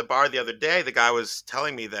we were at the bar the other day, the guy was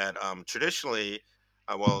telling me that traditionally,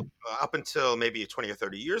 up until maybe 20 or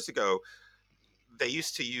 30 years ago, they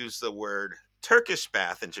used to use the word Turkish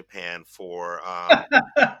bath in Japan for the,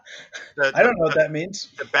 I the don't know what that means.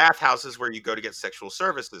 the bathhouses where you go to get sexual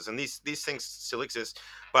services, and these things still exist,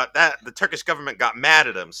 but that the Turkish government got mad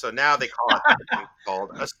at them, so now they call it something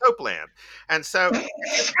called a soapland. And so,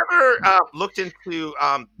 if you've ever looked into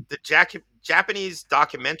the Japanese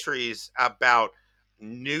documentaries about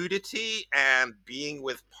nudity and being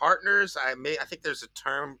with partners, I think there's a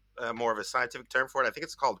term, more of a scientific term for it. I think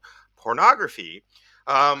it's called pornography.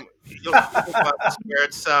 You'll see ones where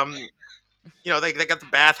it's they got the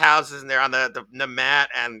bathhouses and they're on the mat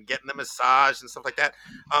and getting the massage and stuff like that.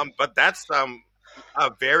 But that's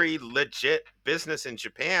a very legit business in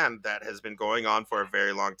Japan that has been going on for a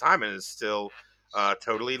very long time and is still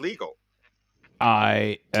totally legal.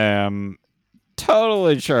 I am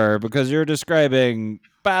totally sure, because you're describing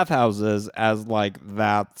bathhouses as like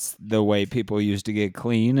that's the way people used to get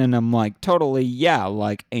clean, and I'm like, totally, yeah,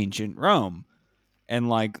 like ancient Rome. And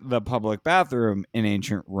like the public bathroom in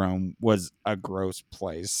ancient Rome was a gross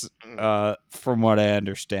place, from what I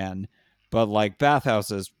understand. But like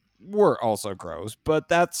bathhouses were also gross. But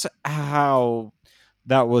that's how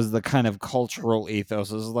that was the kind of cultural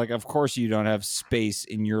ethos. Is like, of course, you don't have space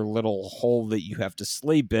in your little hole that you have to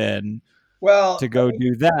sleep in Well, to go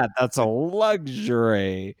do that. That's a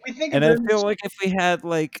luxury. we think And of I them feel like if we had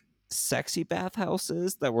like sexy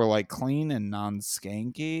bathhouses that were like clean and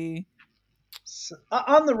non-skanky,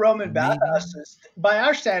 on the Roman maybe. bathhouses. By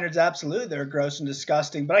our standards, absolutely, they're gross and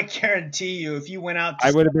disgusting. But I guarantee you, if you went out I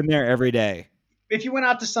to would have been there every day.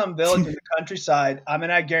 some village in the countryside, I mean,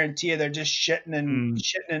 I guarantee you, they're just Mm.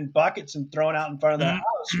 shitting in buckets and throwing out in front of their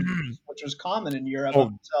house, which was common in Europe up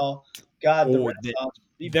Oh, until God, the oh, Renaissance.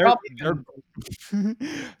 You they're probably they're can, sorry,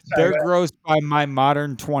 they're go ahead. gross by my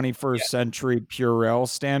modern 21st century Purell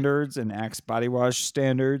standards and Axe body wash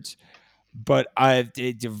standards. But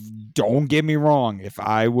don't get me wrong. If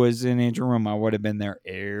I was in ancient Rome, I would have been there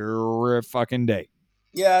every fucking day.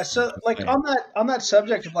 Yeah, so Just like saying. on that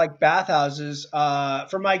subject of like bathhouses,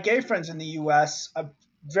 for my gay friends in the U.S., I'm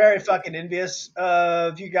very fucking envious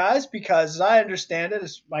of you guys because as I understand it,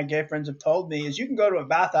 as my gay friends have told me, is you can go to a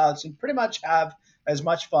bathhouse and pretty much have as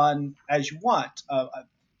much fun as you want.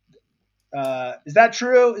 Is that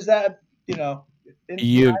true? Is that in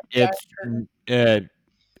You, that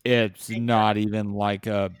it's not even like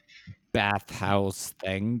a bathhouse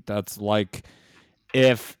thing. That's like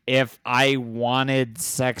if I wanted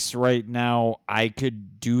sex right now, I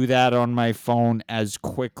could do that on my phone as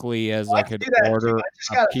quickly as I I can could do that too. order I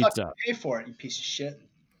just a gotta fucking pizza. pay for it, you piece of shit.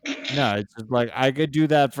 No, it's just like I could do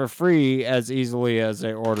that for free as easily as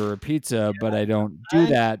I order a pizza, but I don't do I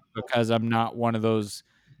that because I'm not one of those.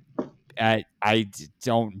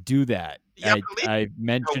 Don't do that. Yeah, believe I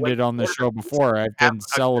mentioned when it you on the order show pizza, before. I've you have been a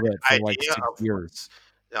celibate for good like idea 6 of years.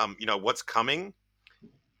 what's coming,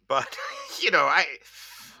 but I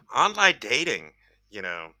online dating, you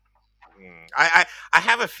know, I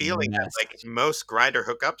have a feeling that Mess. like most grinder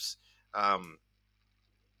hookups um,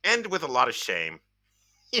 end with a lot of shame.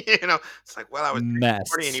 It's like, well, I was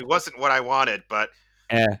horny and he Mess. wasn't what I wanted, but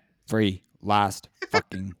Every last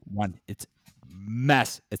fucking one. It's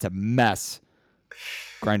mess. It's a mess.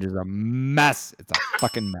 Grinder's a mess. It's a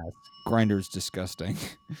fucking mess. Grinder's disgusting.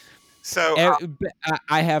 so But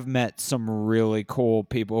I have met some really cool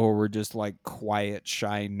people who were just like quiet,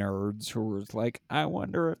 shy nerds who were like, I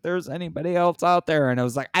wonder if there's anybody else out there. And I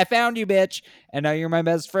was like, I found you, bitch. And now you're my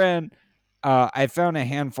best friend. I found a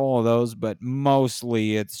handful of those, but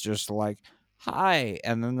mostly it's just like, hi.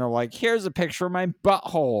 And then they're like, here's a picture of my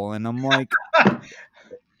butthole. And I'm like,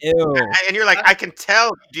 ew, and you're like, I can tell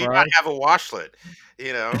you do not bro. have a washlet,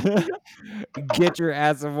 you know. Get your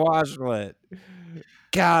ass a washlet.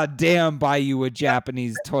 God damn, buy you a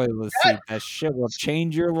Japanese toilet seat. That shit will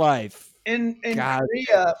change your life. in God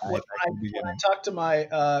Korea, damn, when I I could be when I getting talked to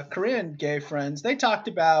my Korean gay friends, they talked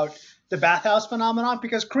about the bathhouse phenomenon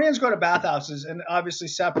because Koreans go to bathhouses and obviously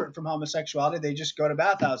separate from homosexuality, they just go to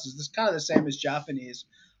bathhouses. It's kind of the same as Japanese,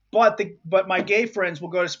 but my gay friends will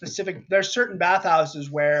go to specific. There's certain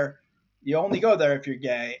bathhouses where you only go there if you're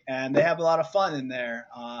gay, and they have a lot of fun in there.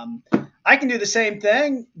 I can do the same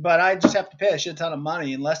thing, but I just have to pay a shit ton of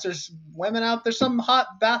money. Unless there's women out there, some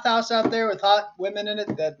hot bathhouse out there with hot women in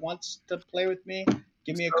it that wants to play with me,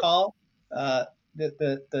 give me a call. Uh,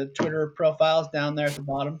 the Twitter profiles down there at the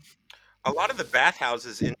bottom. A lot of the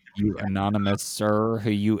bathhouses in you anonymous sir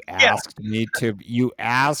who Yeah, you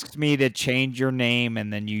asked me to change your name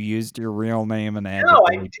and then you used your real name and I had to no,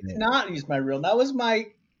 I bleep did it. not use my real. That was my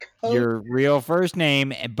code. Your real first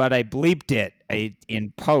name, but I bleeped it.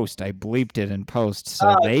 In post. I bleeped it in post, so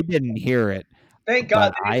Uh, they didn't hear it, thank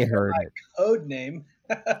God but they I didn't know heard it. my code name.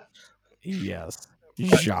 Yes.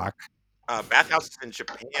 but Jacques. bathhouses in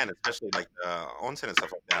Japan, especially like onsen and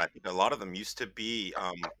stuff like that. I think a lot of them used to be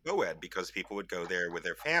co-ed because people would go there with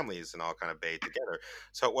their families and all kind of bathe together.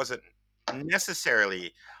 So it wasn't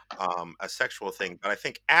necessarily a sexual thing. But I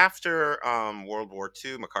think after World War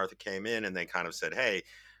II, MacArthur came in and they kind of said, "Hey,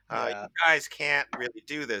 Yeah, you guys can't really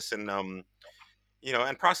do this." And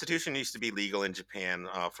and prostitution used to be legal in Japan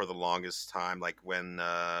for the longest time. Like when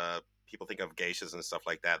people think of geishas and stuff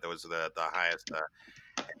like that, those are the highest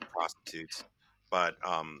prostitutes. But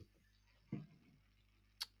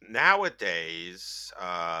nowadays,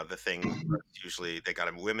 the thing usually they got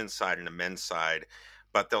a women's side and a men's side,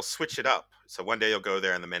 but they'll switch it up. So one day you'll go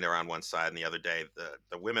there and the men are on one side, and the other day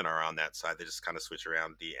the women are on that side. They just kind of switch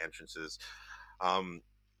around the entrances. Um,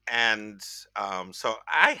 and so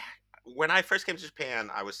when I first came to Japan,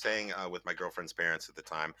 I was staying with my girlfriend's parents at the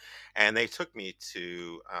time, and they took me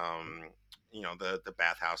to the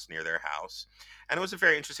bathhouse near their house, and it was a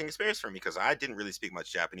very interesting experience for me because I didn't really speak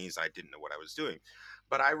much Japanese. I didn't know what I was doing,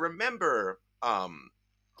 but I remember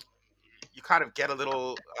you kind of get a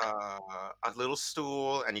little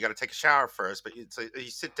stool and you got to take a shower first, but you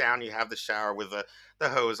sit down, you have the shower with the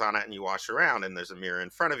hose on it, and you wash around, and there's a mirror in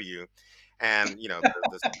front of you, and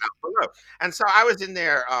the spout below. And so I was in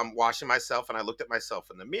there washing myself, and I looked at myself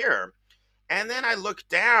in the mirror, and then I looked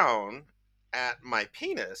down at my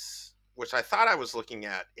penis, which I thought I was looking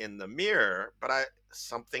at in the mirror, but I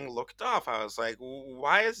something looked off. I was like,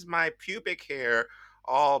 why is my pubic hair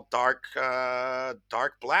all dark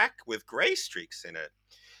black with gray streaks in it?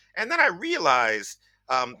 And then I realized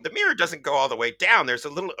the mirror doesn't go all the way down. There's a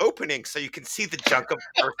little opening so you can see the junk of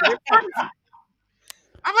the person in front of you.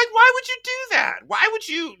 I'm like, why would you do that? Why would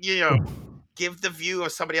you give the view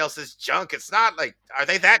of somebody else's junk? It's not like, are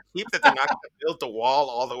they that cheap that they're not going to build the wall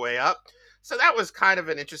all the way up? So that was kind of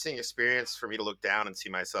an interesting experience for me to look down and see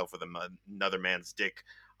myself with another man's dick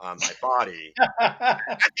on my body. I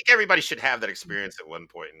think everybody should have that experience at one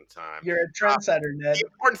point in time. you're a trendsetter, Ned. The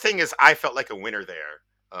important thing is I felt like a winner there.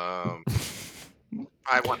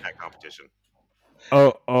 I won that competition.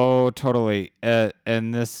 Totally.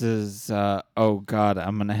 And this is oh god,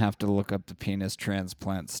 I'm gonna have to look up the penis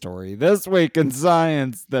transplant story this week in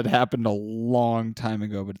science that happened a long time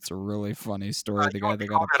ago, but it's a really funny story. The You know guy what they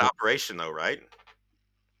that call got that a operation, though, right?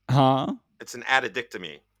 huh? It's an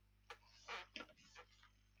addictomy.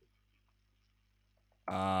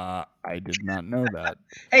 I did not know that.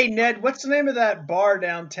 Hey Ned, what's the name of that bar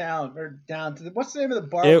downtown or down to the? What's the name of the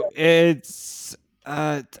bar? It's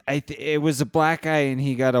it was a black guy and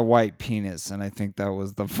he got a white penis, and I think that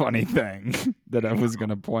was the funny thing that I was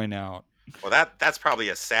gonna point out. Well, that's probably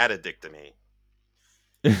a sad addictomy.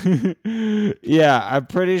 Yeah, I'm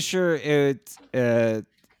pretty sure it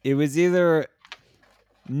was either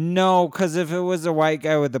no, because if it was a white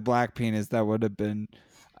guy with a black penis, that would have been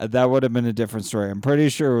a different story. I'm pretty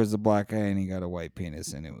sure it was a black guy and he got a white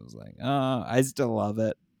penis, and it was like, oh, I still love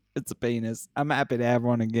it. It's a penis. I'm happy to have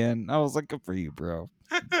one again. I was like, good for you, bro.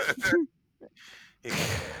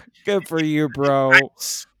 Good for you, bro.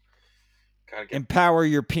 Nice. Gotta get Empower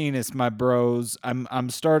your penis, my bros. I'm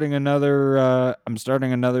starting another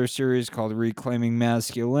series called Reclaiming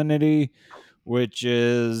Masculinity, which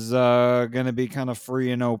is gonna be kind of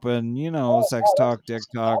free and open, Oh, sex wow, talk, dick that's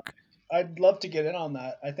awesome. talk, I'd love to get in on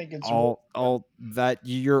that. I think it's really fun. all that.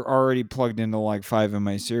 You're already plugged into like 5 of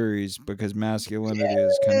my series because masculinity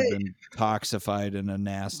has kind of Yay! been toxified in a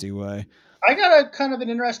nasty way. I got a kind of an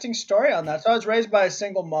interesting story on that. So I was raised by a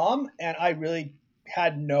single mom, and I really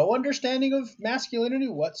had no understanding of masculinity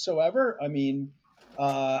whatsoever. I mean,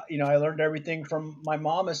 I learned everything from my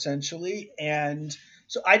mom essentially, and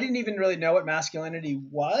so I didn't even really know what masculinity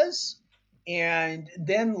was. And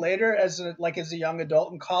then later, as a young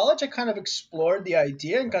adult in college, I kind of explored the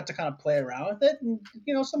idea and got to kind of play around with it, and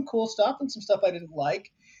some cool stuff and some stuff I didn't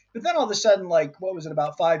like. But then all of a sudden, like what was it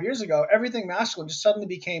about 5 years ago, everything masculine just suddenly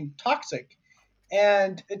became toxic,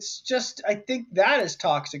 and it's just I think that is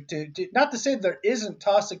toxic to not to say there isn't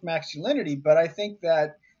toxic masculinity, but I think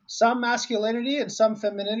that some masculinity and some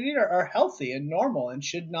femininity are healthy and normal and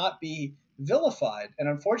should not be vilified. And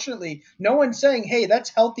unfortunately, no one's saying, hey, that's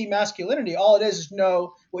healthy masculinity. All it is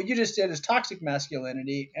no, what you just did is toxic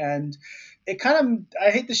masculinity. And it kind of, I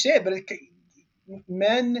hate to say it, but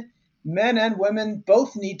men men and women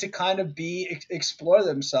both need to kind of explore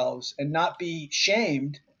themselves and not be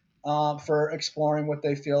shamed for exploring what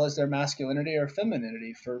they feel is their masculinity or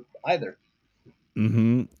femininity for either.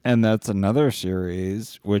 And that's another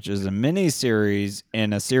series, which is a mini series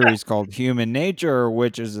in a series called Human Nature,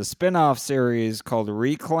 which is a spin off series called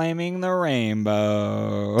Reclaiming the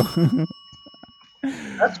Rainbow.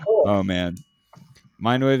 That's cool. Oh, man.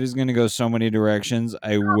 Mindwave is going to go so many directions.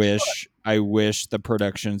 I wish the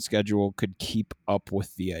production schedule could keep up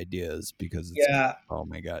with the ideas because it's Yeah, oh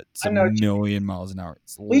my god, it's I a know. million miles an hour.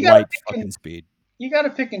 It's Well, you gotta light pick fucking and speed. you gotta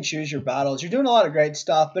pick and choose your battles. You're doing a lot of great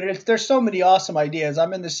stuff, but there's so many awesome ideas.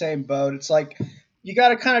 I'm in the same boat. It's like you got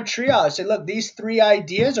to kind of triage. Say, look, these three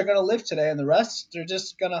ideas are going to live today, and the rest they're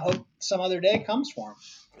just going to hope some other day comes for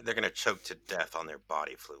them. They're gonna choke to death on their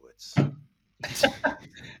body fluids.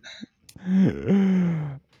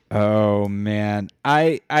 Oh man,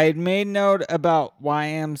 I made note about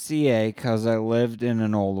YMCA because I lived in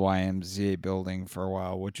an old YMCA building for a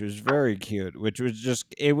while, which was very cute. Which was just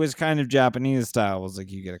it was kind of Japanese style. It was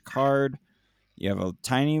like you get a card, you have a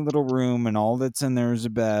tiny little room, and all that's in there is a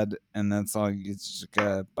bed, and that's all. It's just like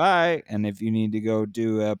a bye. And if you need to go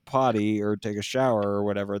do a potty or take a shower or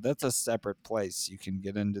whatever, that's a separate place. You can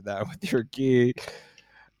get into that with your key.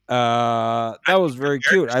 That was very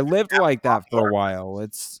cute. I lived like that for a while.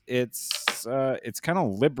 It's kind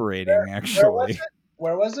of liberating Where was actually. it?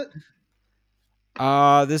 Where was it?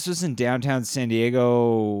 This was in downtown San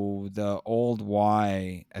Diego, the old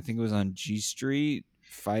Y. I think it was on G Street.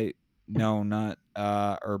 Fight no, not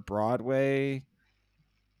or Broadway.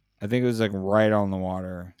 I think it was like right on the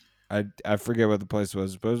water. I forget what the place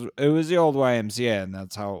was, but it was the old YMCA, and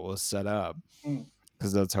that's how it was set up Mm.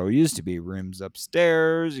 because that's how it used to be. Rooms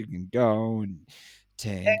upstairs, you can go and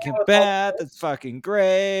take a Hanging with all the bath. It's kids. fucking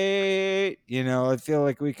great. I feel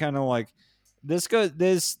like we kind of like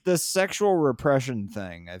the sexual repression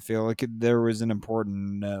thing. I feel like there was an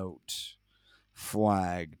important note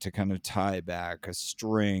flag to kind of tie back a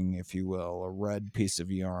string, if you will, a red piece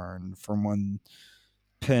of yarn from one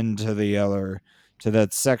pin to the other to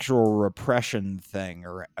that sexual repression thing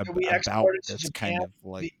or Can we about export it to that's Japan kind of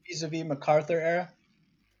like vis-a-vis MacArthur era?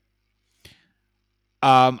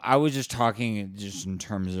 I was just talking just in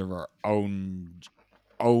terms of our own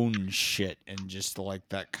shit and just like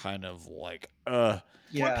that kind of like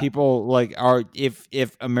Yeah. People like are if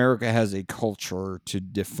America has a culture to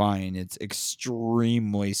define, it's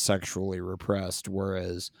extremely sexually repressed,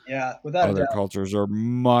 whereas Yeah. Without a other doubt. cultures are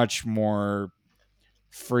much more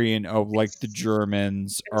free and like the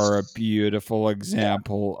Germans are a It's, beautiful yeah.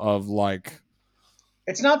 example of like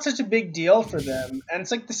It's not such a big deal for them. And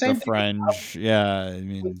it's like the the same thing French. Yeah, I with,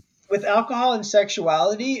 mean, with alcohol and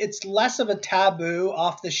sexuality. It's less of a taboo,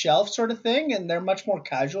 off the shelf sort of thing, and they're much more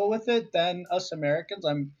casual with it than us Americans.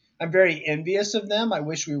 I'm very envious of them. I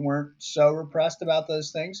wish we weren't so repressed about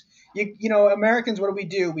those things. Americans, what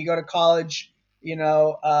do? We go to college. We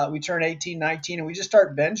turn 18, 19, and we just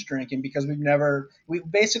start binge drinking because we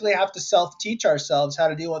basically have to self teach ourselves how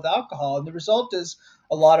to deal with alcohol. And the result is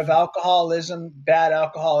a lot of alcoholism, bad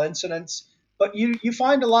alcohol incidents, but you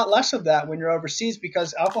find a lot less of that when you're overseas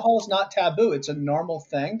because alcohol is not taboo. It's a normal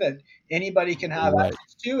thing that anybody can have right.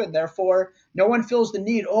 access to, and therefore no one feels the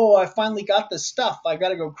need. Oh, I finally got this stuff. I got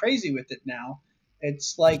to go crazy with it now.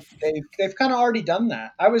 It's like they've kind of already done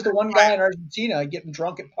that. I was the one guy in Argentina getting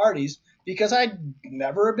drunk at parties because I'd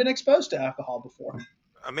never been exposed to alcohol before.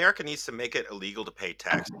 America needs to make it illegal to pay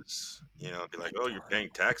taxes. Be like, oh, you're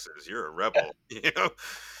paying taxes, you're a rebel.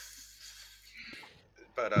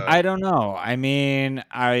 But I don't know. I mean,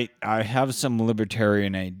 I have some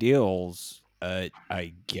libertarian ideals,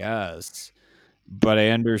 I guess, but I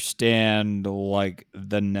understand like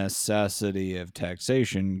the necessity of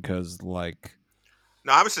taxation because, like,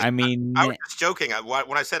 no, I was just I I mean, was just joking.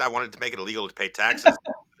 When I said I wanted to make it illegal to pay taxes,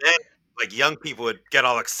 then like young people would get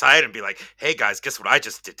all excited and be like, "Hey guys, guess what I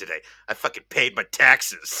just did today? I fucking paid my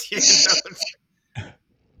taxes."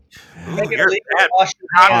 Make Ooh, it you're illegal to bad. wash your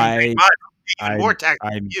How do you hands. pay I mine? I pay even I more taxes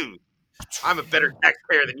I than you. I'm a better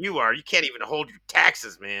taxpayer than you are. You can't even hold your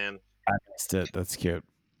taxes, man. I missed it. That's cute.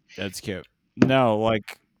 That's cute. No,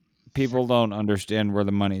 like people don't understand where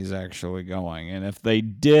the money's actually going, and if they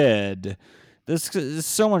did, this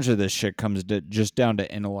so much of this shit comes just down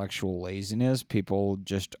to intellectual laziness. People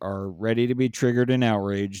just are ready to be triggered and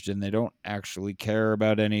outraged, and they don't actually care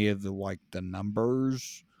about any of the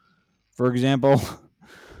numbers. For example,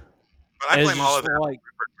 But I it's blame all just of that on like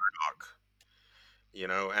Rupert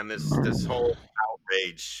Murdoch, and this whole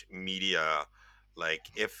outrage media. Like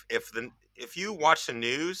if you watch the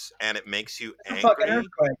news and it makes you A fucking angry,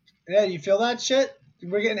 earthquake. Yeah, you feel that shit?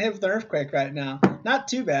 We're getting hit with an earthquake right now. Not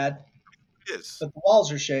too bad, it is. but the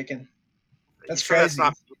walls are shaking. You That's sure that's crazy.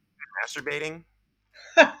 not masturbating?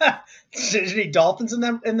 Is there any dolphins in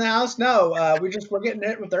the house? No, we're getting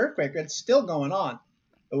hit with the earthquake. It's still going on.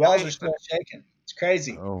 The walls are Really? still shaking. It's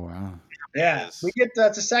crazy. oh wow. It Yeah, we is. get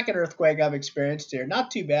that's the second earthquake I've experienced here.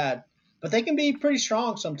 Not too bad, but they can be pretty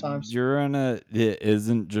strong sometimes. You're on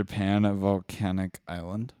isn't Japan a volcanic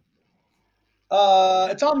island? Yeah.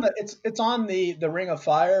 It's on the Ring of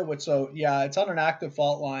Fire, which so yeah, it's on an active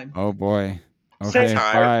fault line. Oh boy. Same Okay,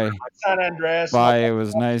 Tired. bye. San Andreas. Bye. It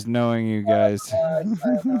was nice knowing you guys.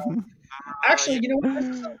 Actually, Yeah. you know what?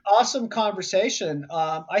 This is an awesome conversation.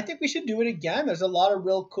 I think we should do it again. There's a lot of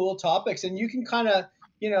real cool topics, and you can kind of,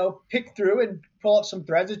 pick through and pull up some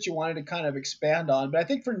threads that you wanted to kind of expand on. But I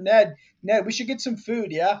think for Ned, we should get some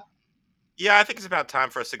food. Yeah. Yeah, I think it's about time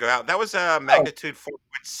for us to go out. That was a Oh, magnitude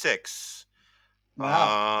 4.6.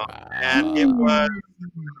 wow. Um, and it was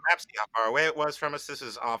Wow. perhaps see how far away it was from us. This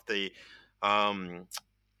is off the um,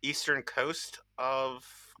 eastern coast of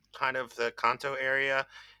kind of the Kanto area,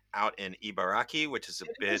 out in Ibaraki, which is a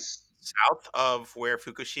It bit was. south of where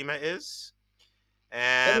Fukushima is. It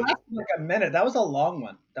And lasted like a minute. That was a long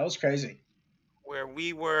one. That was crazy. where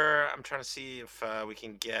we were, I'm trying to see if we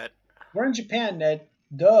can get. We're in Japan, Ned.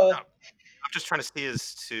 Duh. I'm just trying to see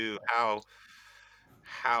as to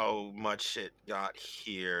how much it got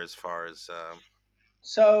here as far as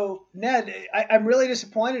So, Ned, I'm really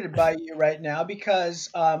disappointed by you right now because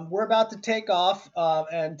we're about to take off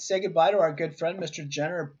and say goodbye to our good friend, Mr.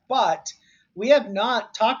 Jenner. But we have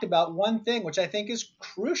not talked about one thing, which I think is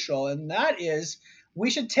crucial, and that is we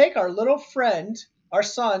should take our little friend, our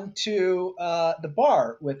son, to the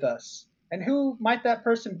bar with us. And who might that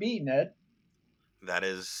person be, Ned? that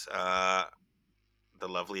is the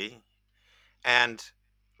lovely and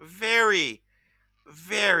very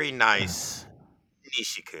very nice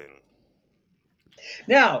Nishikun.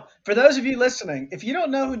 Now, for those of you listening, if you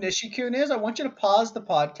don't know who Nishikun is, I want you to pause the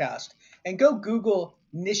podcast and go Google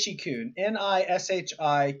Nishikun,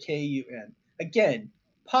 Nishikun. Again,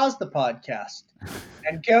 pause the podcast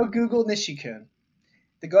and go Google Nishikun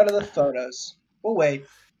to go to the photos. We'll wait.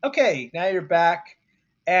 Okay, now you're back.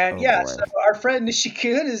 And Oh yeah, so boy. our friend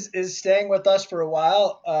Nishikun is staying with us for a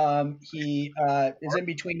while. He is in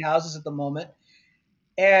between houses at the moment.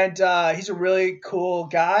 and he's a really cool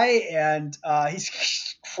guy, and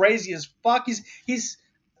he's crazy as fuck. He's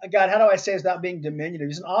God. How do I say this without being diminutive?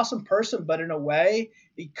 He's an awesome person, but in a way,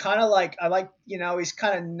 he kind of like I like he's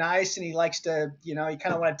kind of nice, and he likes to he kind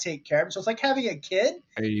of want to take care of him. So it's like having a kid.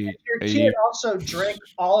 Are you? Your Are kid you? also drank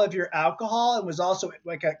all of your alcohol and was also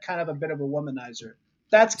like a kind of a bit of a womanizer.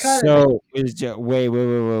 That's kind of So is wait,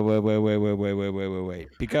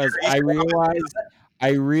 because I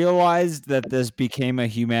realized that this became a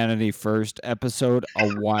Humanity First episode a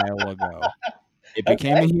while ago. It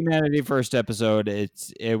became okay. a Humanity First episode.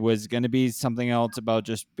 It was going to be something else about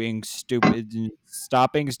just being stupid and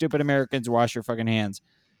stopping stupid Americans. Wash your fucking hands.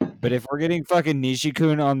 But if we're getting fucking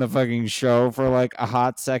Nishikun on the fucking show for like a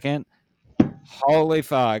hot second, holy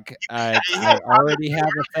fuck! I already have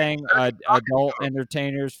a thing. Adult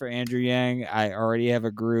entertainers for Andrew Yang. I already have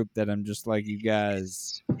a group that I'm just like, you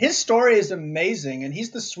guys. His story is amazing, and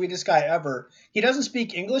he's the sweetest guy ever. He doesn't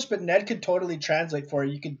speak English, but Ned could totally translate for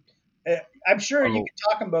you. You could, I'm sure you Oh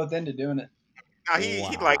could talk them both into doing it. Now he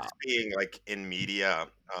likes wow! being like in media.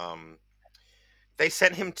 They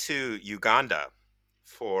sent him to Uganda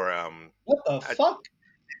for What the a, fuck?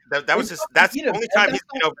 that They was his. fucking That's eat the him, only man. time he's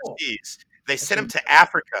That's been not cool. overseas. They That's sent him a, to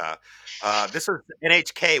Africa. This was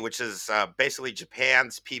NHK, which is basically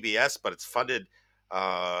Japan's PBS, but it's funded.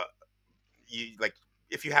 Uh, you like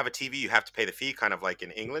if you have a TV, you have to pay the fee, kind of like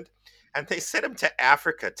in England. And they sent him to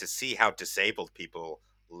Africa to see how disabled people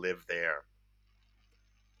live there.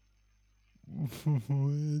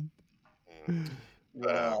 Mm.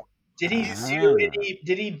 But wow. Did he he's do Ah, any?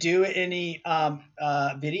 Did he do any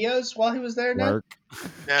videos while he was there, Ned? work.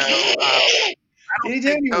 no, I Did don't he do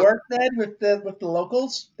think any those. work, Ned, with the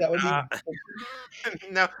locals? That would be. Uh,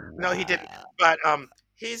 no, no, he didn't. Wow. But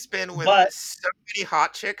he's been with But so many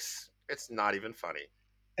hot chicks. It's not even funny.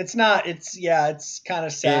 it's not. It's yeah. It's kind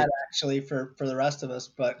of sad It actually for the rest of us,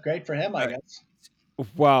 but great for him, I uh, guess.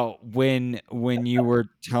 well, when you were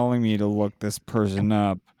telling me to look this person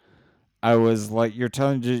up, I was like, you're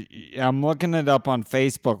telling I'm looking it up on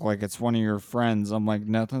Facebook like it's one of your friends. I'm like,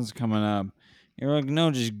 nothing's coming up. You're like,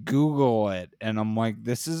 no, just Google it. And I'm like,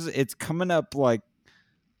 it's coming up like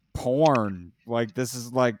porn. Like this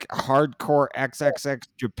is like hardcore XXX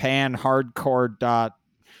Japan hardcore dot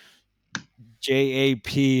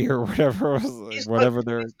JAP or whatever it was, like, He's look, whatever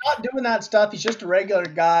they're. he's not doing that stuff. He's just a regular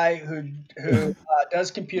guy who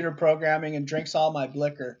does computer programming and drinks all my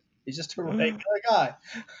liquor. He's just a regular guy.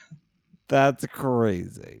 That's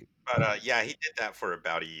crazy. But yeah, he did that for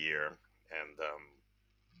about a year,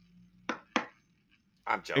 and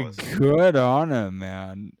I'm jealous. Good on him,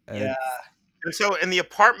 man. Yeah, And so, in the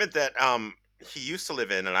apartment that he used to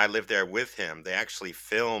live in, and I lived there with him, they actually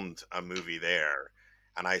filmed a movie there,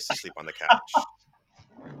 and I used to sleep on the couch.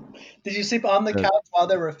 did you sleep on the The, couch while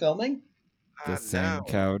they were filming? the No, same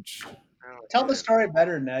couch. no, I Tell the didn't. story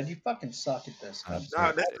better, Ned. You fucking suck at this. I'm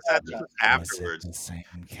No, sorry. this was Was it afterwards. the same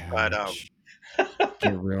But couch?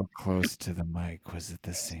 Get real close to the mic. Was it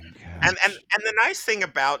the same and couch? the nice thing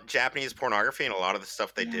about Japanese pornography and a lot of the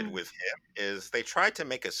stuff they did with him is they tried to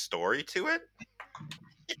make a story to it.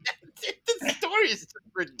 The story is just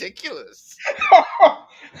ridiculous.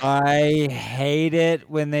 I hate it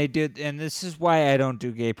when they do, and this is why I don't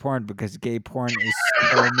do gay porn because gay porn is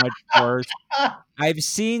so much worse. I've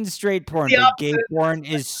seen straight porn, The but gay opposite. porn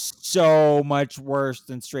is so much worse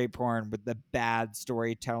than straight porn with the bad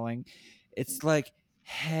storytelling. It's like,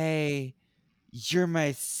 hey, you're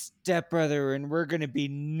my stepbrother and we're gonna be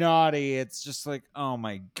naughty. It's just like, oh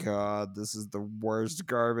my god, this is the worst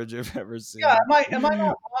garbage I've ever Yeah, seen. am I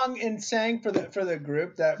not wrong in saying for the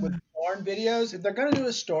group that with porn videos, if they're gonna do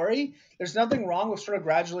a story, there's nothing wrong with sort of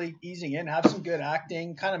gradually easing in, have some good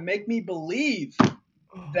acting, kind of make me believe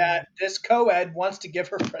that this co-ed wants to give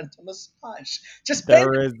her friend a massage. Just make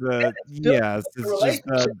There is a it build yes, the it's just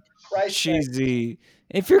a relationship. For Christ's sake. cheesy.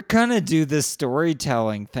 If you're gonna do this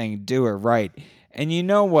storytelling thing, do it right. And you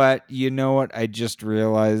know what? You know what? I just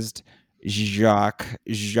realized Jacques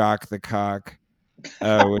the Cock,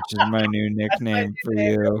 which is my new That's my nickname for new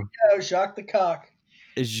name. Here you, we go, Jacques the Cock.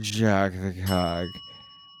 Jacques the Cock.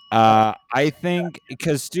 Uh, I think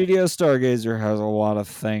because Studio Stargazer has a lot of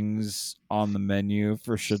things on the menu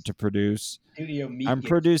for shit to produce. Studio Meat I'm Games.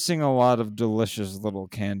 producing a lot of delicious little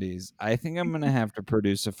candies. I think I'm gonna have to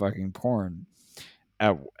produce a fucking porn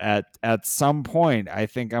at some point. I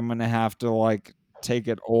think I'm gonna have to like take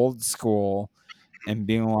it old school and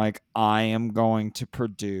being like, I am going to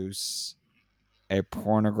produce a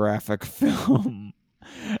pornographic film,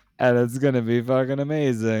 and it's gonna be fucking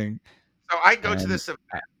amazing. So I go to And this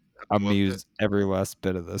event. I'm gonna Well, this, use every last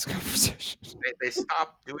bit of this conversation. they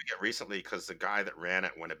stopped doing it recently because the guy that ran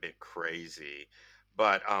it went a bit crazy.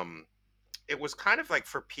 but it was kind of like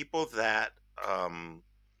for people that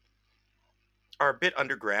are a bit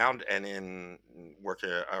underground and in work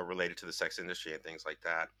related to the sex industry and things like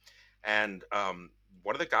that. And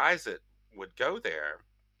one of the guys that would go there,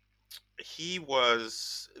 he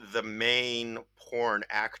was the main porn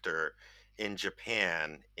actor in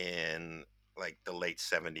Japan in like the late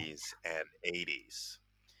 70s and 80s.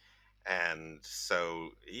 And so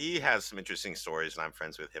he has some interesting stories, and I'm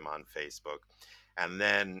friends with him on Facebook. And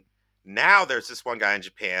then now there's this one guy in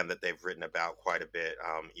Japan that they've written about quite a bit,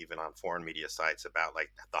 even on foreign media sites, about like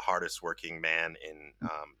the hardest working man in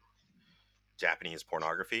Japanese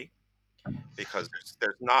pornography, because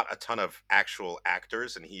there's not a ton of actual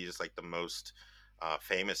actors, and he's like the most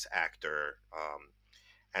famous actor.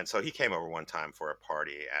 And so he came over one time for a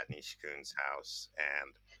party at Nishikun's house,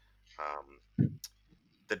 and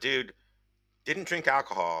the dude didn't drink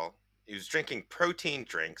alcohol. He was drinking protein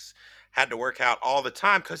drinks, had to work out all the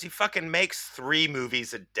time because he fucking makes 3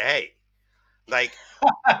 movies a day. Like,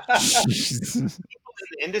 Jesus.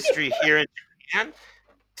 the industry here in Japan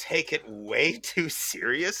take it way too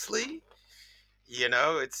seriously. You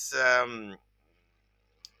know, it's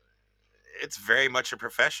very much a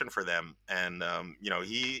profession for them, and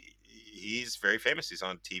he's very famous. He's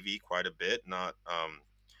on TV quite a bit, not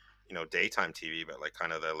daytime TV, but like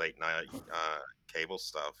kind of the late night cable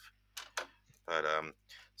stuff. But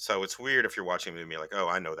so it's weird if you're watching a movie like, oh,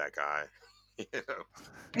 I know that guy. You know,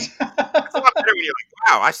 it's a lot better when you're like,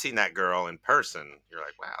 wow, I've seen that girl in person. You're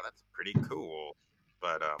like, wow, that's pretty cool.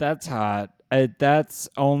 But That's hot. That's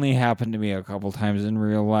only happened to me a couple times in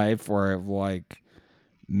real life where I've like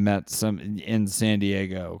met some in San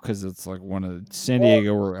Diego, because it's like one of San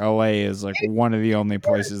Diego or LA is like one of the only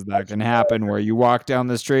places that can happen where you walk down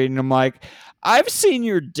the street and I'm like, I've seen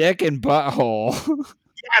your dick and butthole.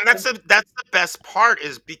 yeah, and that's the best part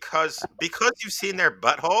is because you've seen their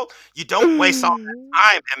butthole, you don't waste all that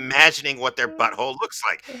time imagining what their butthole looks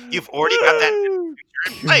like. You've already got that in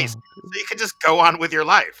place, so you can just go on with your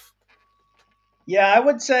life. Yeah, I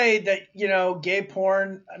would say that, gay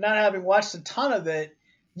porn, not having watched a ton of it,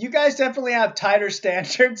 you guys definitely have tighter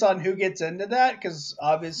standards on who gets into that because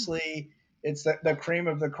obviously it's the cream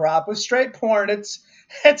of the crop. With straight porn, it's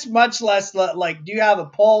much less like, do you have a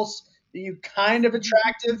pulse? Are you kind of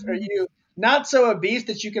attractive? Are you not so obese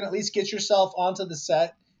that you can at least get yourself onto the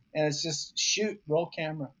set? And it's just shoot, roll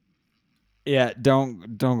camera. Yeah,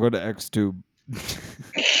 don't go to XTube.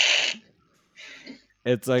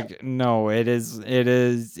 It's like, no, it's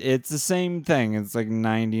the same thing. It's like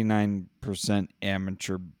 99%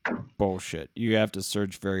 amateur bullshit. You have to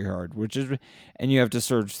search very hard, and you have to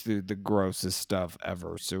search through the grossest stuff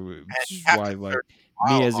ever. So And it's you just have why, to like, search me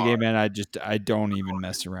while as a gay hard, man, I don't even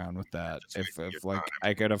mess around with that. just wasting your If time. like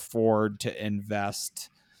I could afford to invest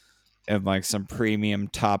in like some premium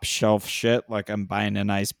top shelf shit, like I'm buying a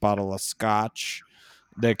nice bottle of scotch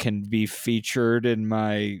that can be featured in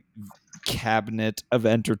my cabinet of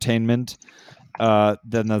entertainment,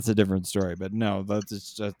 then that's a different story. But no,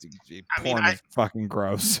 that's just I mean, porn is fucking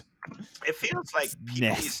gross. it feels like It's people these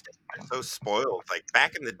nasty. days are so spoiled. Like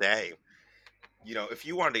back in the day, if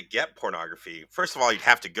you wanted to get pornography, first of all, you'd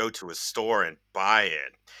have to go to a store and buy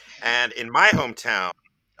it. And in my hometown,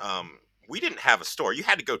 um, we didn't have a store. You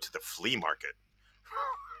had to go to the flea market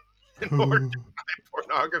in order to buy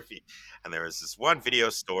pornography. And there was this one video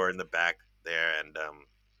store in the back there. And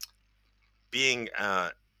being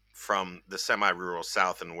from the semi-rural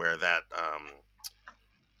South, and where that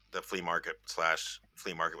the flea market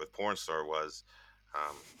with porn store was,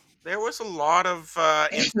 um, there was a lot of Free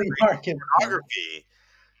integrated market porn. pornography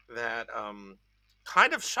that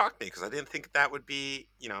kind of shocked me because I didn't think that would be,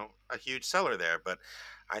 a huge seller there. But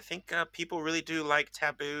I think people really do like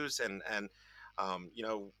taboos, and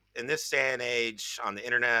in this day and age on the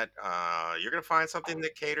internet, you're gonna find something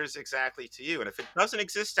that caters exactly to you. And if it doesn't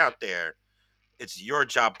exist out there, it's your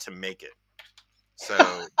job to make it. So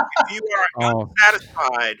if you are Oh,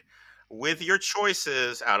 unsatisfied with your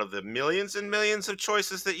choices out of the millions and millions of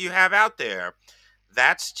choices that you have out there,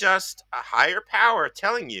 that's just a higher power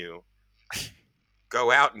telling you,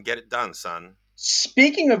 go out and get it done, son.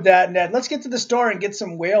 Speaking of that, Ned, let's get to the store and get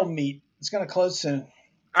some whale meat. It's going to close soon.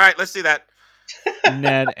 All right, let's do that.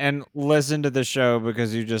 Ned, and listen to the show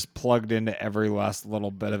because you just plugged into every last little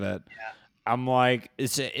bit of it. I'm like,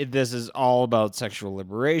 this is all about sexual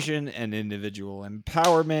liberation and individual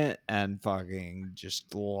empowerment and fucking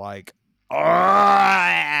just like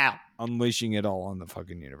unleashing it all on the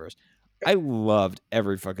fucking universe. I loved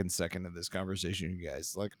every fucking second of this conversation, you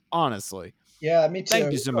guys. Like, honestly, Yeah, me thank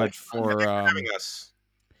too. you so Really much fun. Yeah, for thanks for having us.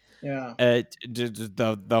 Yeah.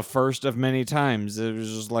 The first of many times. It was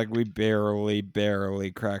just like we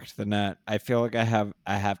barely cracked the net. I feel like I have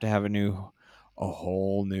to have a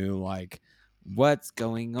whole new like what's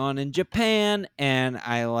going on in Japan, and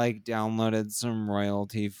I like downloaded some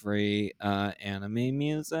royalty free anime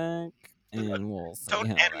music, and we'll see Don't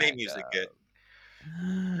how anime music good.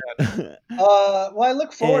 that Well, I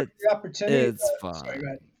look forward to the opportunity. it's Sorry, fun. go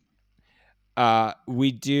ahead.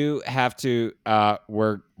 We do have to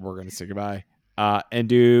we're gonna say goodbye and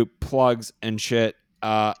do plugs and shit,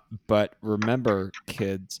 but remember,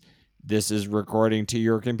 kids, this is recording to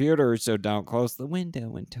your computer, so don't close the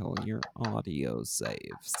window until your audio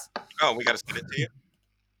saves. Oh, we got to send it to you.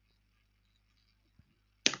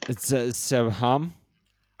 It's so hum.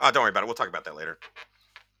 Oh, don't worry about it. We'll talk about that later.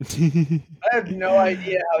 I have no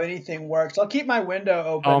idea how anything works. I'll keep my window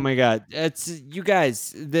open. Oh my god, it's you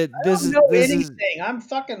guys. I don't know anything. I'm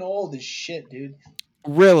fucking old as shit, dude.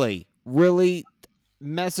 Really.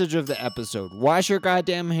 Message of the episode: wash your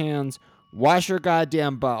goddamn hands, wash your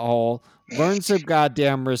goddamn butthole, learn some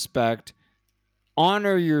goddamn respect,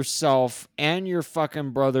 honor yourself and your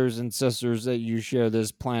fucking brothers and sisters that you share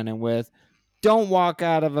this planet with. Don't walk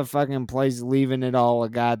out of a fucking place leaving it all a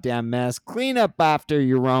goddamn mess. Clean up after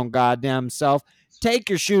your own goddamn self. Take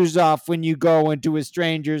your shoes off when you go into a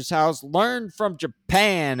stranger's house. Learn from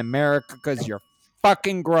Japan, America, because you're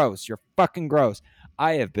fucking gross. You're fucking gross.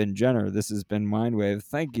 I have been Jenner. This has been Mindwave.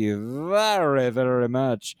 Thank you very, very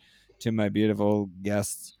much to my beautiful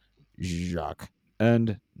guests, Jacques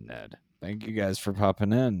and Ned. Thank you guys for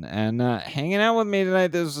popping in and hanging out with me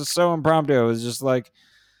tonight. This was so impromptu. It was just like,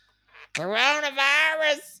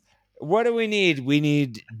 coronavirus. What do we need? We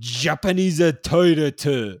need Japanese toilet.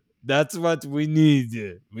 That's what we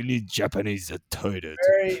need. We need Japanese toilet.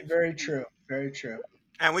 Very, very true. Very true.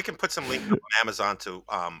 And we can put some links on Amazon to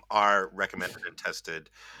our recommended and tested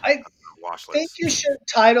wash list. I think you should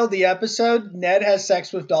title the episode "Ned Has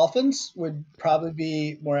Sex with Dolphins." Would probably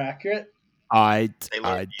be more accurate.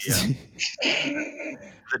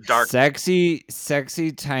 The dark,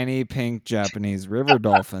 sexy, tiny pink Japanese river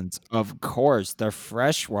dolphins. Of course, they're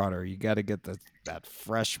freshwater. You got to get that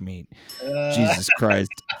fresh meat. Jesus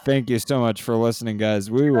Christ! Thank you so much for listening, guys.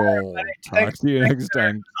 We will talk to you next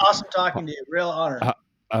time. Awesome talking to you. Real honor.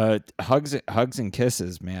 Hugs and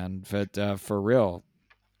kisses, man. But for real,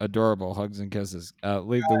 adorable hugs and kisses.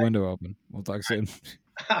 Leave the window open. We'll talk soon.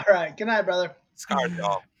 All right. Good night, brother. scarred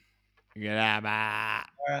doll. Good night. Bye.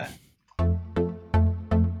 All right.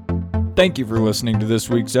 Thank you for listening to this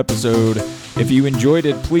week's episode. If you enjoyed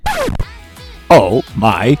it, please... Oh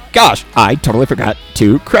my gosh, I totally forgot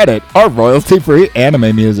to credit our royalty-free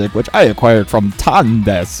anime music, which I acquired from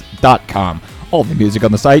Tandes.com. All the music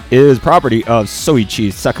on the site is property of Soichi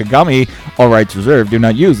Sakagami. All rights reserved, do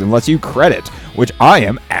not use unless you credit, which I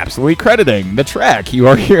am absolutely crediting. The track you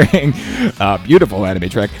are hearing, a beautiful anime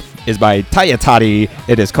track, is by Tayatari.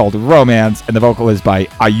 It is called Romance, and the vocal is by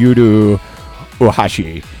Ayuru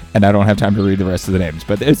Uhashi. And I don't have time to read the rest of the names,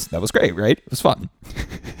 but that was great, right? It was fun.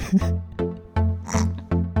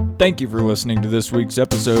 Thank you for listening to this week's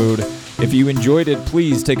episode. If you enjoyed it,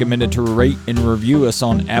 please take a minute to rate and review us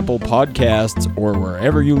on Apple Podcasts or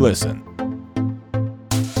wherever you listen.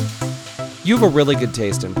 You have a really good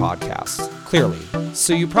taste in podcasts, clearly.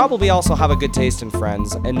 So you probably also have a good taste in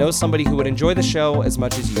friends and know somebody who would enjoy the show as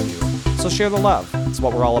much as you do. So share the love. It's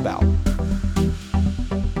what we're all about.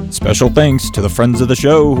 Special thanks to the friends of the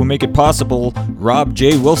show who make it possible: Rob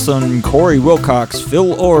J. Wilson, Corey Wilcox,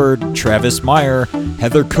 Phil Ord, Travis Meyer,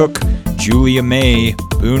 Heather Cook, Julia May,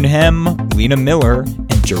 Boone Hem, Lena Miller, and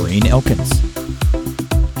Jareen Elkins.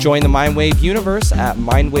 Join the Mindwave universe at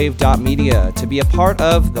mindwave.media to be a part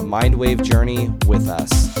of the Mindwave journey with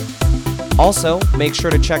us. Also, make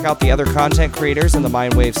sure to check out the other content creators in the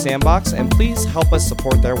Mindwave sandbox and please help us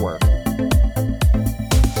support their work.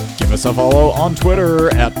 Give us a follow on Twitter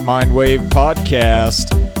at Mindwave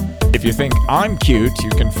Podcast. If you think I'm cute, you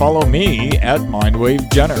can follow me at Mindwave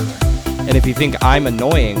Jenner. And if you think I'm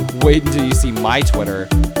annoying, wait until you see my Twitter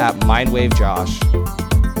at Mindwave Josh.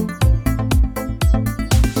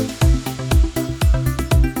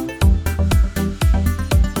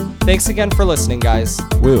 Thanks again for listening, guys.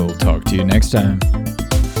 We'll talk to you next time.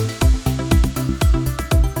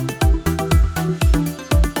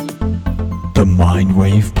 The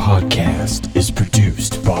Mindwave Podcast is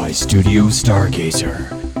produced by Studio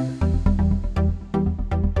Stargazer.